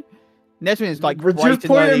 Come on. Neswin is like. Just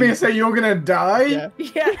point at me and say you're gonna die.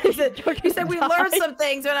 Yeah. He said we learned some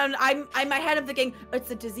things, and I'm in my head. I'm thinking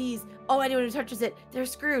it's a disease. Oh, anyone who touches it, they're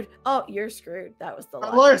screwed. Oh, you're screwed. That was the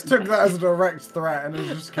lie. Elias took that as a direct threat, and it was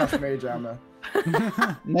just cast mage armor.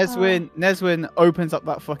 Neswin opens up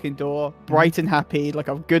that fucking door, bright and happy, like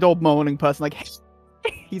a good old morning person. Like,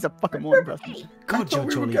 he's a fucking morning person. God, Joe,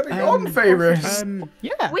 we were getting on, favorites.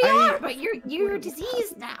 Yeah, we are, but you're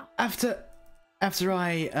diseased now. After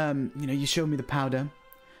I you showed me the powder.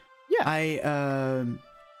 Yeah. I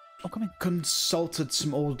consulted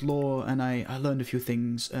some old lore, and I learned a few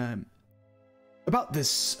things about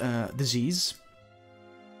this disease.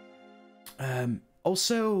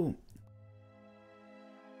 Also,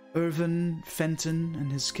 Irvin Fenton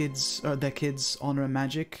and his kids, or their kids, Honor and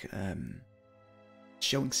Magic,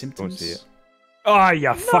 showing symptoms. Don't see it. Oh,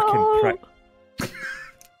 you fucking prick.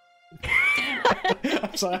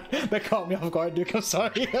 I'm sorry, that caught me off guard, Duke. I'm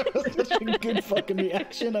sorry. That was such a good fucking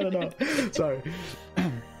reaction. I don't know. Sorry.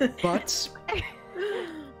 But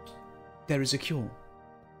there is a cure.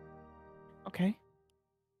 Okay.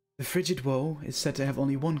 The frigid woe is said to have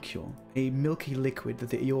only one cure, a milky liquid that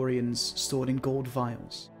the Eorians stored in gold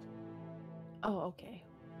vials. Oh, okay.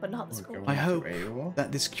 But not the school. I hope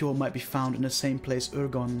that this cure might be found in the same place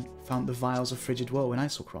Urgon found the vials of frigid woe in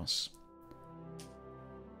Isocross.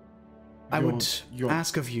 I would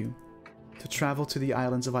ask of you to travel to the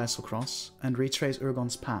islands of Isocross and retrace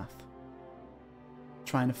Urgon's path,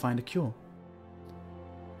 trying to find a cure.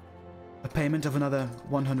 A payment of another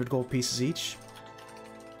 100 gold pieces each.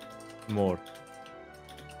 More.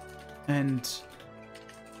 And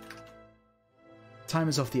time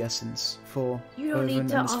is of the essence for Irvin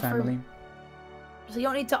and his family. So you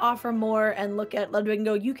don't need to offer more and look at Ludwig and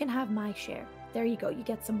go, you can have my share. There you go, you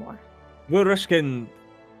get some more. We're risking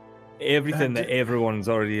everything that everyone's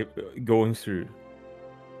already going through.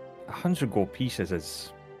 100 gold pieces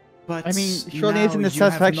is... But I mean, surely isn't the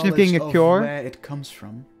satisfaction of getting a cure? Where it comes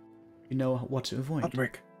from, you know what to avoid.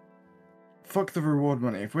 Ludwig, fuck the reward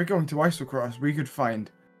money. If we're going to Isocross, we could find...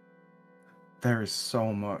 There is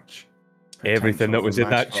so much. Everything that was in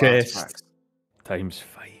that chest. Times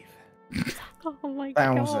 5. Oh my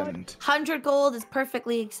 1,000. 100 gold is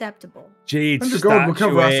perfectly acceptable. Jade 100 gold will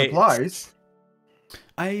cover our supplies.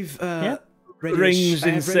 I've ready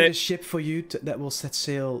a ship for you that will set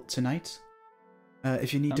sail tonight.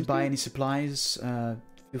 If you need to buy any supplies,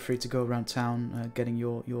 feel free to go around town getting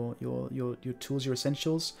your tools, your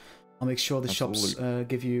essentials. I'll make sure the shops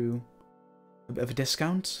give you a bit of a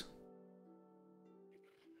discount.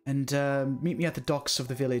 And meet me at the docks of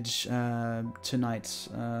the village tonight.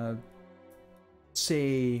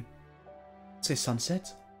 Say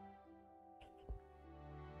sunset.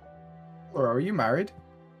 Or are you married?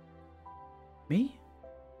 Me?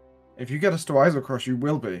 If you get us to Isocross, you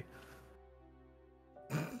will be.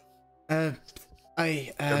 I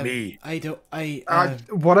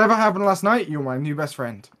Whatever happened last night, you're my new best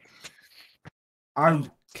friend.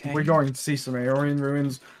 Okay. We're going to see some Aeolian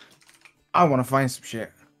ruins. I want to find some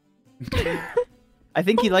shit. I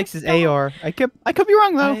think he likes his AR. I could be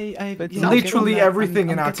wrong though. Literally everything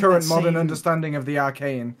in our current modern understanding of the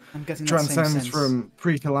arcane transcends from from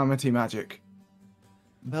pre-calamity magic.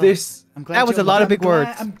 well, that was a lot of big words.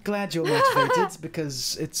 I'm glad you're motivated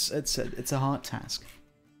because it's a hard task.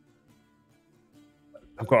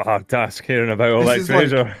 I've got a hard task hearing about all that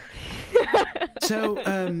treasure. So,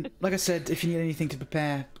 like I said, if you need anything to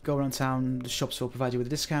prepare, go around town. The shops will provide you with a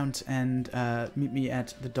discount, and meet me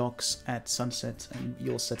at the docks at sunset, and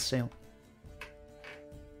you'll set sail.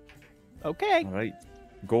 Okay. All right.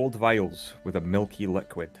 Gold vials with a milky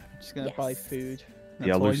liquid. Just gonna buy food. The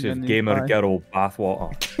elusive gamer girl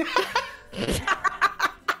bathwater.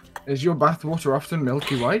 Is your bathwater often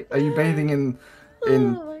milky white? Are you bathing in?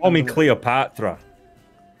 Call me Cleopatra.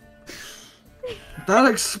 That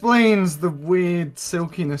explains the weird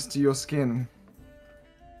silkiness to your skin.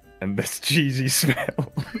 And this cheesy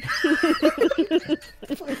smell.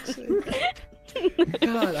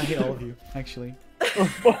 God, I hate all of you, actually.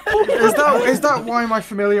 Is that why my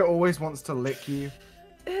familiar always wants to lick you?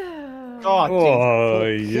 God, oh,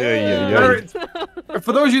 yeah. Ferrets,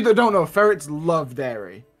 for those of you that don't know, ferrets love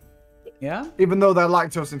dairy. Yeah? Even though they're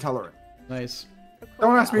lactose intolerant. Nice.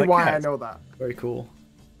 Don't ask me Like why cats. I know that. Very cool.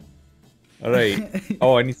 Alright.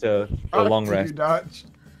 Oh, I need to a long rest. Dutch.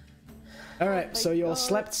 All right, so you all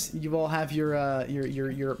slept. You all have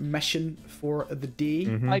your mission for the day.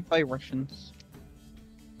 Mhm. I buy rations.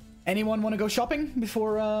 Anyone want to go shopping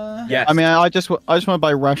before? Yes. I mean, I just want to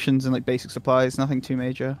buy rations and like basic supplies. Nothing too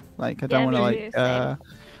major. Like I don't want to me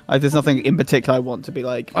too, there's nothing in particular I want to be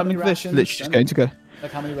like. How I'm many literally rations just and- going to go.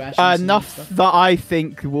 Like how many rations? and Enough stuff? that I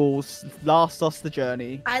think will last us the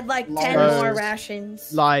journey. I'd like 10 Long more rows.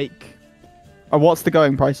 rations. Like, what's the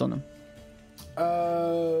going price on them?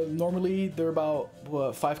 Normally they're about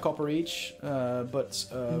 5 copper each, but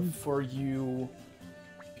for you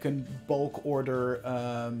can bulk order.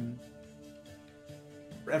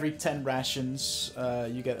 For every 10 rations,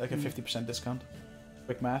 you get like a 50% discount.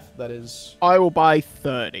 Quick math. That is. I will buy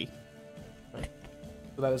 30.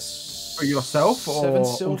 That is. For yourself, or 7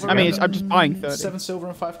 silver? I mean, I'm just buying 30. 7 silver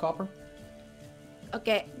and 5 copper.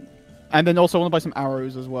 Okay. And then also I want to buy some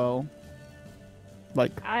arrows as well.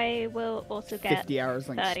 Like I will also get 50 arrows,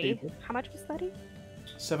 like 30. stupid. How much was 30?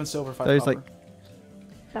 7 silver, 5 Those copper. like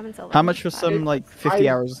 7 silver. how much for Fine. some like 50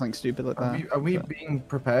 I- arrows or something stupid like that? Are we being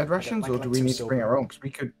prepared rations, like or do we two need to bring silver. our own? Because we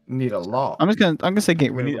could need a lot. I'm gonna say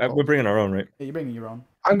get rid of it. We're bringing our own, right? Yeah, you're bringing your own.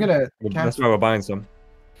 I'm gonna. That's why we're buying some.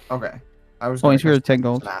 Okay. I was. Oh, gonna it's really cast 10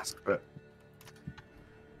 gold. and ask, but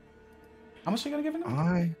How much are you gonna give him?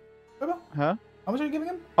 I. Huh? How much are you giving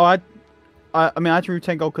him? Oh, I mean I drew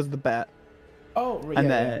 10 gold because of the bet, Oh, right, and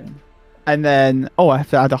yeah, then and then I have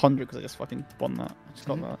to add 100 because I just fucking won that. I just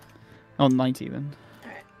got that. Oh, 90 even.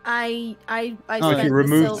 I Oh, spent if you the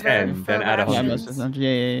remove silver 10, for then add Yeah, 100. rations.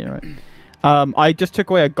 yeah, right. I just took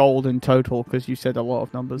away a gold in total because you said a lot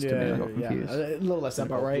of numbers to me. I got yeah, confused. a little less than Is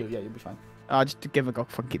that about gold. right? Yeah, you'll be fine. Just to give a go,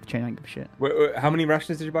 fucking keep the chain. I don't give a shit. Wait, how many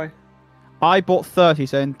rations did you buy? I bought 30,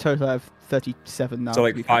 so in total I have 37 now. So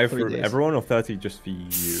to be like for 5 3 for days. everyone, or 30 just for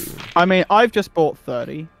you? I mean, I've just bought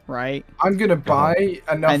 30, right? I'm gonna buy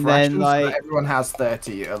enough And then, rations so like- that everyone has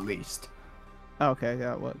 30 at least. Okay,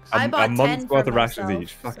 yeah, it works. I bought a 10 month's for worth of rations myself,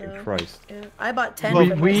 each. Fucking so- Christ. Yeah, I bought 10 We-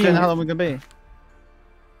 for we- myself. Then how long are we gonna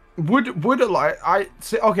be? Would Elias? I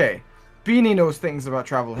see. Okay, Beanie knows things about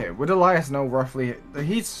travel here. Would Elias know roughly?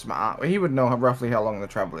 He's smart. He would know roughly how long the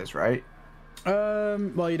travel is, right?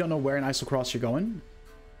 Well, you don't know where in Isocross you're going,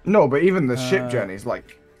 No, but even the ship journey is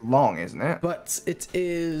like long, isn't it? but it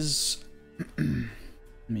is. let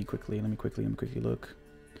me quickly look.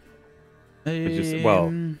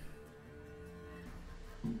 Well,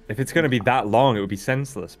 if it's going to be that long, it would be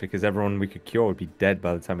senseless because everyone we could cure would be dead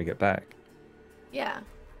by the time we get back. Yeah.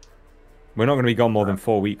 We're not going to be gone more than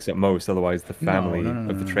 4 weeks at most, otherwise the No, family no,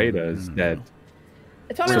 of the trader is dead.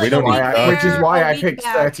 It's So only we like don't a week need- there, which is why a I week picked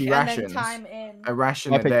back, 30 and then rations. time in. A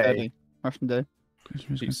ration I a picked day. 30. Ration day.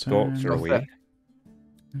 These stalks are a week.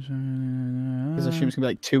 Because I assume it's gonna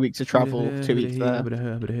be like 2 weeks of travel, 2 weeks there.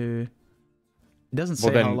 It doesn't say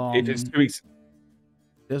Well, how then long. it is 2 weeks.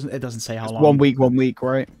 It doesn't say how It's long. 1 week,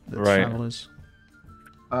 right? the Right. travel is.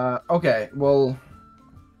 Okay, well,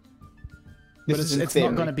 But This is it's in not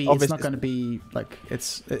theory. gonna be. It's Obviously, not gonna be like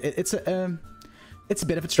it's a it's a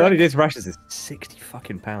bit of a 30 trek. days rations is 60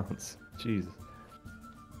 fucking pounds. Jesus.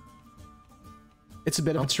 It's a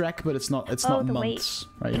bit of a trek, but it's not. It's Oh, not the weight. months,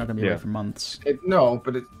 right? You're not gonna be Yeah. away for months. no,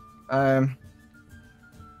 but it.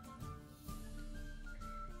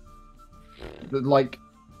 Like,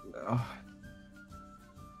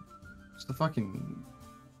 it's the fucking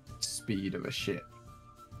speed of a ship.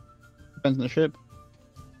 Depends on the ship.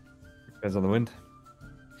 Depends on the wind.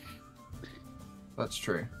 That's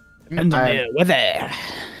true. Depends on the weather.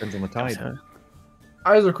 Depends on the tide.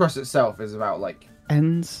 Isocross itself is about like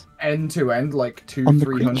end to end, like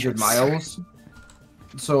 200-300 miles.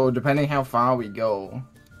 So depending how far we go,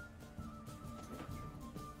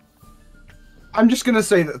 I'm just gonna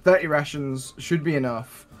say that 30 rations should be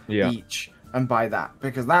enough each, and buy that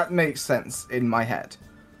because that makes sense in my head.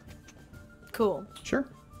 Cool. Sure.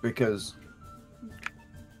 Because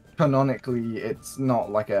canonically, it's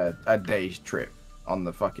not like a day's trip on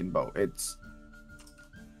the fucking boat. It's,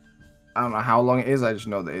 I don't know how long it is. I just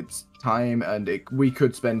know that it's time, and we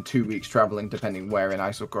could spend 2 weeks traveling depending where in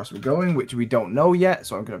Isocross we're going, which we don't know yet.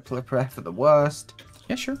 So I'm gonna prepare for the worst.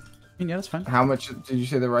 Yeah, sure. Yeah, that's fine. How much did you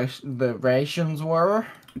say the rations were?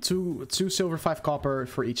 2 silver, 5 copper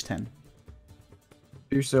for each 10.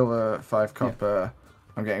 2 silver, 5 copper. Yeah.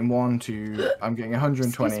 I'm getting 1, 2. I'm getting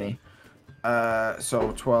 120.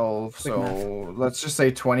 So 12. So let's just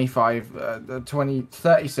say 25.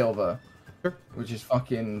 30 silver. Sure. Which is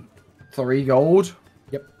fucking 3 gold.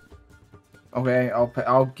 Yep. Okay,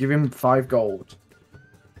 I'll give him 5 gold.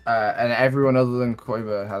 And everyone other than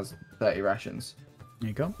Koiba has 30 rations. There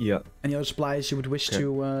you go. Yeah. Any other supplies you would wish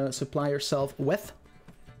to supply yourself with?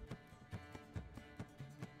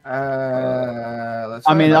 Let's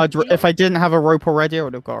I mean, if I didn't have a rope already, I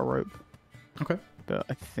would have got a rope. Okay. But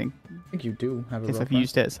I think you do have a rope. I've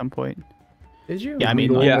used it at some point. Did you? Yeah, I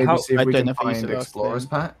mean, maybe how, see if I we don't can know if I used find it last explorers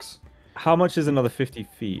time. packs. How much is another 50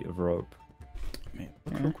 feet of rope? Let me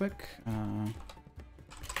look real quick.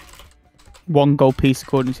 1 gold piece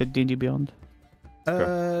according to D&D Beyond.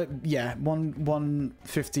 Yeah, one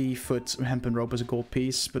 50-foot hempen rope is a gold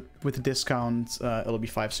piece, but with the discount, it'll be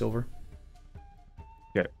 5 silver.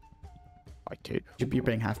 Yeah. I do. You're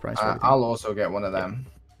paying half price for everything. I'll also get one of them.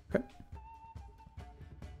 Okay.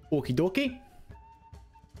 Okie dokie.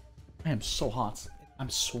 I am so hot. I'm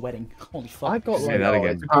sweating. Holy fuck. I got Say that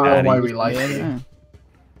again. Why we like it.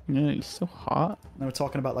 Yeah, it's so hot. And we're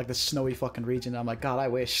talking about like the snowy fucking region. I'm like, God, I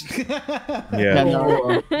wish. Yeah.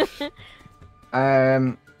 No.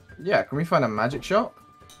 Yeah. Can we find a magic shop?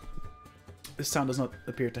 This town does not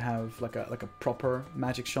appear to have like a proper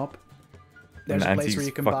magic shop. There's And a place where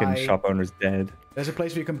you can fucking buy. shop owner's dead. There's a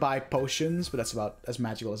place where you can buy potions, but that's about as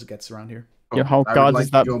magical as it gets around here. Your whole I guard would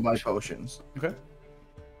is like that. to go buy potions. Okay.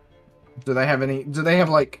 Do they have any? Do they have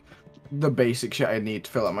like the basic shit I need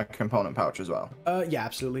to fill up my component pouch as well? Yeah,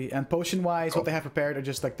 absolutely. And potion-wise, what they have prepared are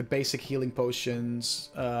just like the basic healing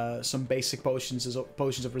potions, some basic potions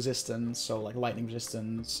of resistance, so like lightning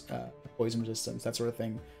resistance, poison resistance, that sort of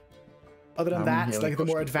thing. Other than that, like the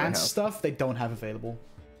more advanced stuff, they don't have available.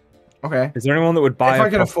 Okay. Is there anyone that would buy? If I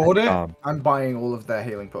can afford it, I'm buying all of their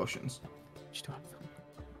healing potions.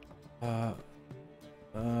 I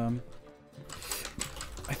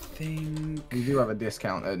think you do have a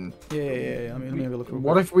discount, and yeah. Let me have a look.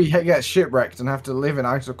 What if we get shipwrecked and have to live in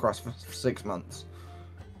Isocross for 6 months?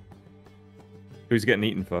 Who's getting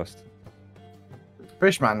eaten first?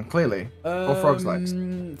 Fishman, clearly. Or frog's legs.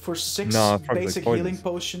 For 6 basic healing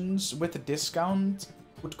potions with a discount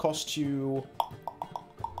would cost you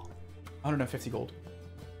 150 gold.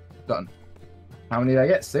 Done. How many did I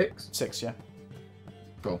get? 6? 6, yeah.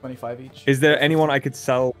 Cool. 25 each. Is there anyone I could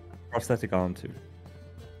sell prosthetic arm to?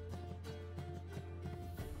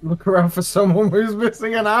 Look around for someone who's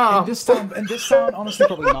missing an arm. In this town, honestly,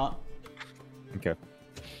 probably not. Okay.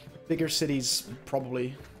 Bigger cities,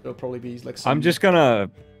 probably. There'll probably be like. Some... I'm just gonna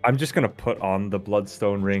put on the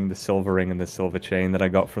bloodstone ring, the silver ring, and the silver chain that I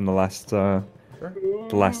got from the last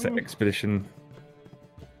expedition.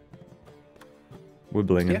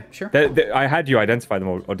 Woodbling. Yeah, sure. I had you identify them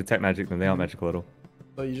or detect magic them. They aren't magical at all.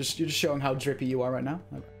 So you're just showing how drippy you are right now.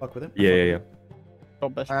 Fuck with it. Yeah.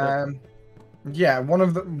 Yeah,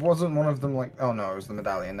 wasn't one of them like, oh no, it was the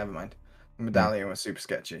medallion, never mind. The medallion was super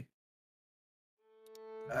sketchy.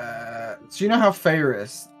 So you know how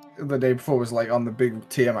Ferris the day before was like on the big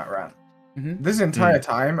Tiamat rant? This entire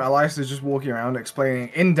time, Elias is just walking around explaining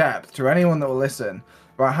in depth to anyone that will listen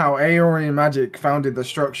about how Aeorian magic founded the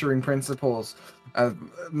structuring principles of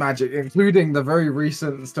magic, including the very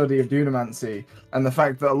recent study of dunamancy, and the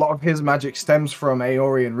fact that a lot of his magic stems from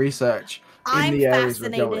Aeorian research. I'm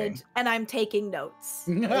fascinated, and I'm taking notes.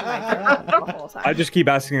 I just keep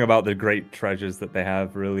asking about the great treasures that they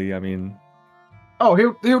have, really. I mean... Oh,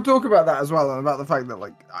 he'll talk about that as well, and about the fact that,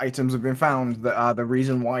 like, items have been found that are the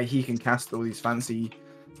reason why he can cast all these fancy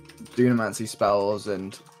dunamancy spells,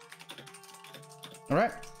 and...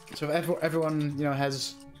 Alright, so if everyone,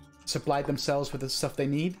 has supplied themselves with the stuff they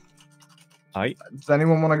need. Aye. Does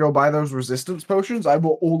anyone want to go buy those resistance potions? I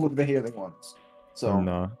bought all of the healing ones. So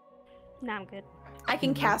No. Nah, I'm good. I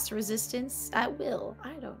can cast resistance at will.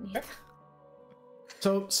 I don't need that.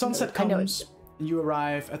 So sunset comes, and you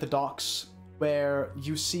arrive at the docks, where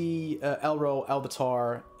you see Elro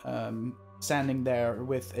Elbatar standing there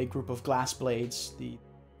with a group of glass blades, the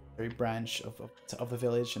very branch of the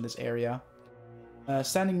village in this area.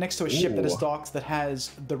 Standing next to a ship that is docked that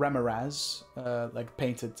has the Remoraz like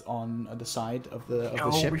painted on the side of the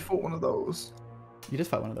ship. we fought one of those. You did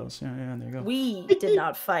fight one of those. Yeah, there you go. We did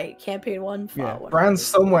not fight. Campaign 1 fought one. Brand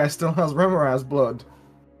somewhere still has Remoraz blood.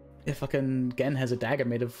 If fucking Gen has a dagger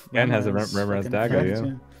made of... Gen has a Remoraz dagger,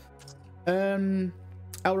 yeah.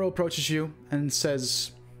 Elro approaches you and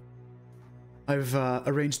says, I've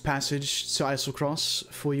arranged passage to Isocross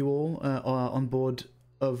for you all on board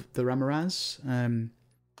of the Remoraz,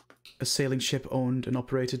 a sailing ship owned and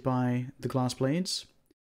operated by the Glass Blades.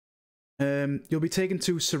 You'll be taken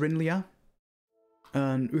to Serinlia,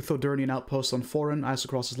 an Uthodurnian outpost on Foran,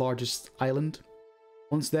 Isocross's largest island.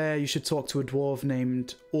 Once there, you should talk to a dwarf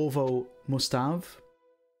named Orvo Mustav,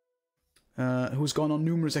 who's gone on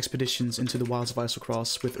numerous expeditions into the wilds of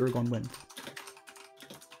Isocross with Urgon Wind.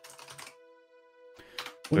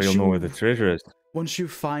 So you'll know where the treasure is. Once you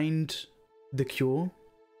find the cure,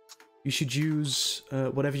 you should use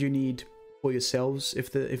whatever you need for yourselves,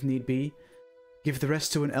 if need be. Give the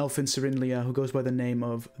rest to an elf in Serinlia who goes by the name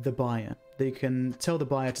of the Buyer. They can tell the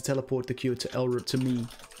Buyer to teleport the cure to me,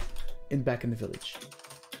 back in the village.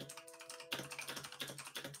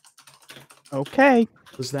 Okay.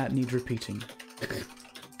 Does that need repeating?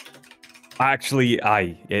 Actually,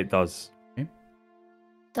 aye, it does. Okay.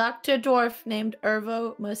 Dr. Dwarf named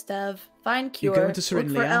Urvo Mustav. Find cure. You go into Look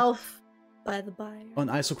for Serinlia. elf by the Buyer. On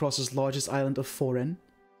Isocross's largest island of Foren.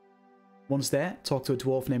 Once there, talk to a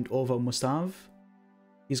dwarf named Orvo Mustav.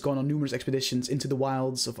 He's gone on numerous expeditions into the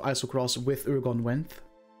wilds of Isocross with Urgon Wenth.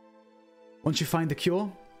 Once you find the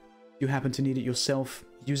cure, you happen to need it yourself,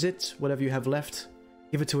 use it, whatever you have left.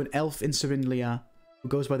 Give it to an elf in Serinlia who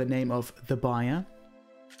goes by the name of the Buyer.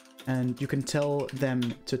 And you can tell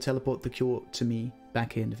them to teleport the cure to me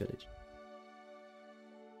back here in the village.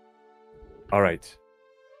 Alright.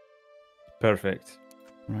 Perfect.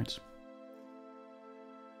 Right.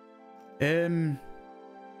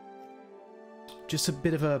 Just a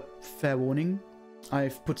bit of a fair warning.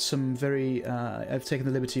 I've put some very I've taken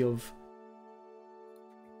the liberty of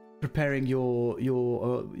preparing your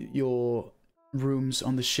rooms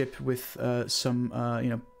on the ship with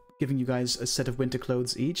some giving you guys a set of winter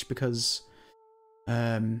clothes each, because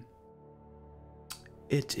it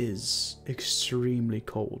is extremely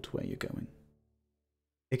cold where you're going.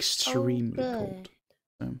 Extremely cold.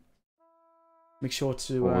 So make sure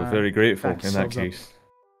to Well, we're very grateful in that yourselves up. case.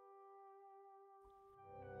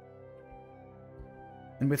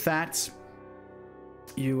 And with that,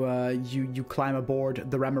 you climb aboard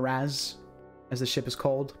the Remoraz, as the ship is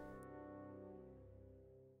called.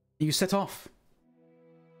 You set off.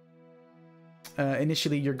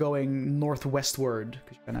 Initially, you're going northwestward,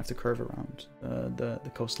 because you're gonna have to curve around the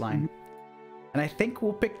coastline. And I think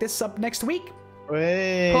we'll pick this up next week.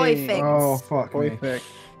 Perfect. Oh, fuck me.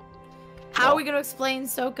 How are we gonna explain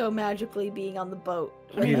Soko magically being on the boat?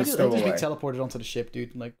 I mean, He's he's still just being away. teleported onto the ship,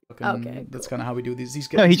 dude. Like, fucking, Okay, that's cool. kind of how we do these.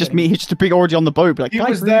 No, he's just a big orgy on the boat. Be like, He "Guys,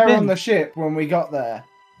 was where you there on been?" the ship when we got there.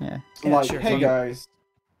 Yeah. Yeah, Like, sure, hey fine. guys.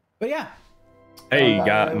 But yeah, Hey,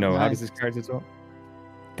 Uh, no, how nice. does this character talk?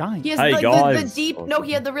 Guys. He has Hey, like the guys. deep. No,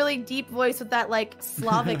 he had the really deep voice with that like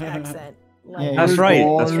Slavic accent. Like, Yeah, That's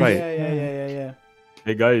right, that's Boys. right. yeah.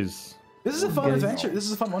 Hey, guys. This is a fun Guys. adventure. This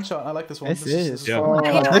is a fun one shot. I like this one. This is. fun. Oh, I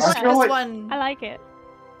I like feel this like- one. I like it.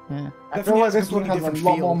 Yeah. I feel like this one Definitely has a different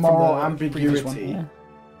lot feel more from moral the previous one. ambiguity.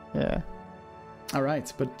 Yeah. All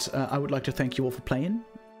right, but I would like to thank you all for playing,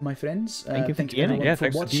 my friends. Thank you for thank DMing. everyone Yeah, for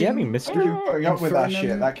thanks for watching. DMing, Mr. Thank you for putting up with that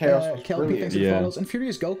shit. That chaos was Kelpie, thanks for the Yeah. follows. And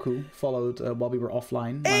Furious Goku followed while we were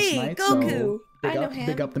offline Hey, last night. Goku! So I know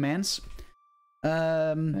big him. up the mans.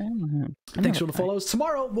 I Thanks for know the follows.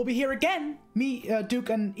 Tomorrow we'll be here again. Me, Duke,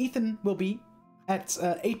 and Ethan will be at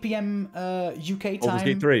 8 p.m. UK Baldur's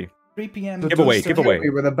Gate time, 3. 3 p.m. Giveaway, Eastern giveaway.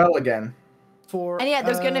 With a bell again. For, And yeah,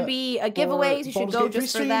 there's gonna be a giveaway. So you should Baldur's go Gate 3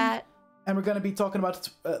 just for stream. that. And we're going to be talking about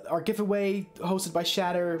our giveaway hosted by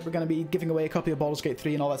Shatter. We're going to be giving away a copy of Baldur's Gate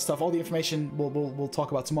 3 and all that stuff. All the information we'll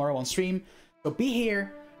talk about tomorrow on stream. So be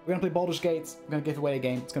here We're gonna play Baldur's Gate. We're gonna give away a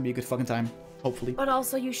game. It's gonna be a good fucking time. Hopefully. But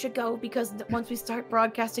also you should go because once we start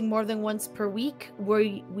broadcasting more than once per week,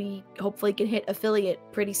 we hopefully can hit affiliate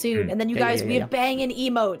pretty soon. And then you guys, we have banging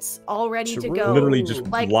emotes all ready to go. Literally just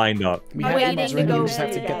lined up. We have emotes ready. We just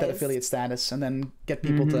have to get that affiliate status and then get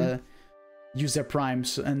people to use their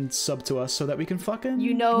primes and sub to us so that we can fucking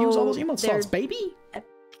use all those emote slots, baby.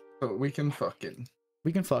 But we can fucking.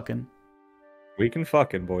 We can fucking,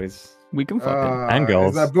 boys. We can fucking. And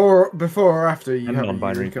girls. Is that before or after you have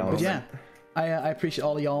non-binary comments? Yeah. I appreciate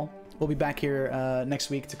all of y'all. We'll be back here next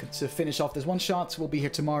week to finish off this one shot. We'll be here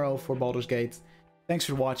tomorrow for Baldur's Gate. Thanks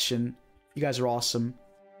for watching. You guys are awesome.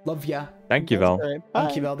 Love ya. Thank you, Val.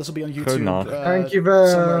 Thank you, Val. This will be on YouTube. Thank you, Val.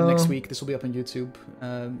 Somewhere next week. This will be up on YouTube.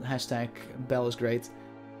 Hashtag Bell is great.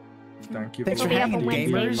 Thank you. Thanks for hanging,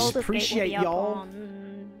 gamers. Appreciate y'all.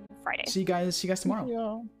 Friday. See you guys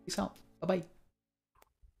tomorrow. Peace out. Bye-bye.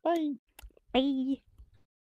 Bye. Bye.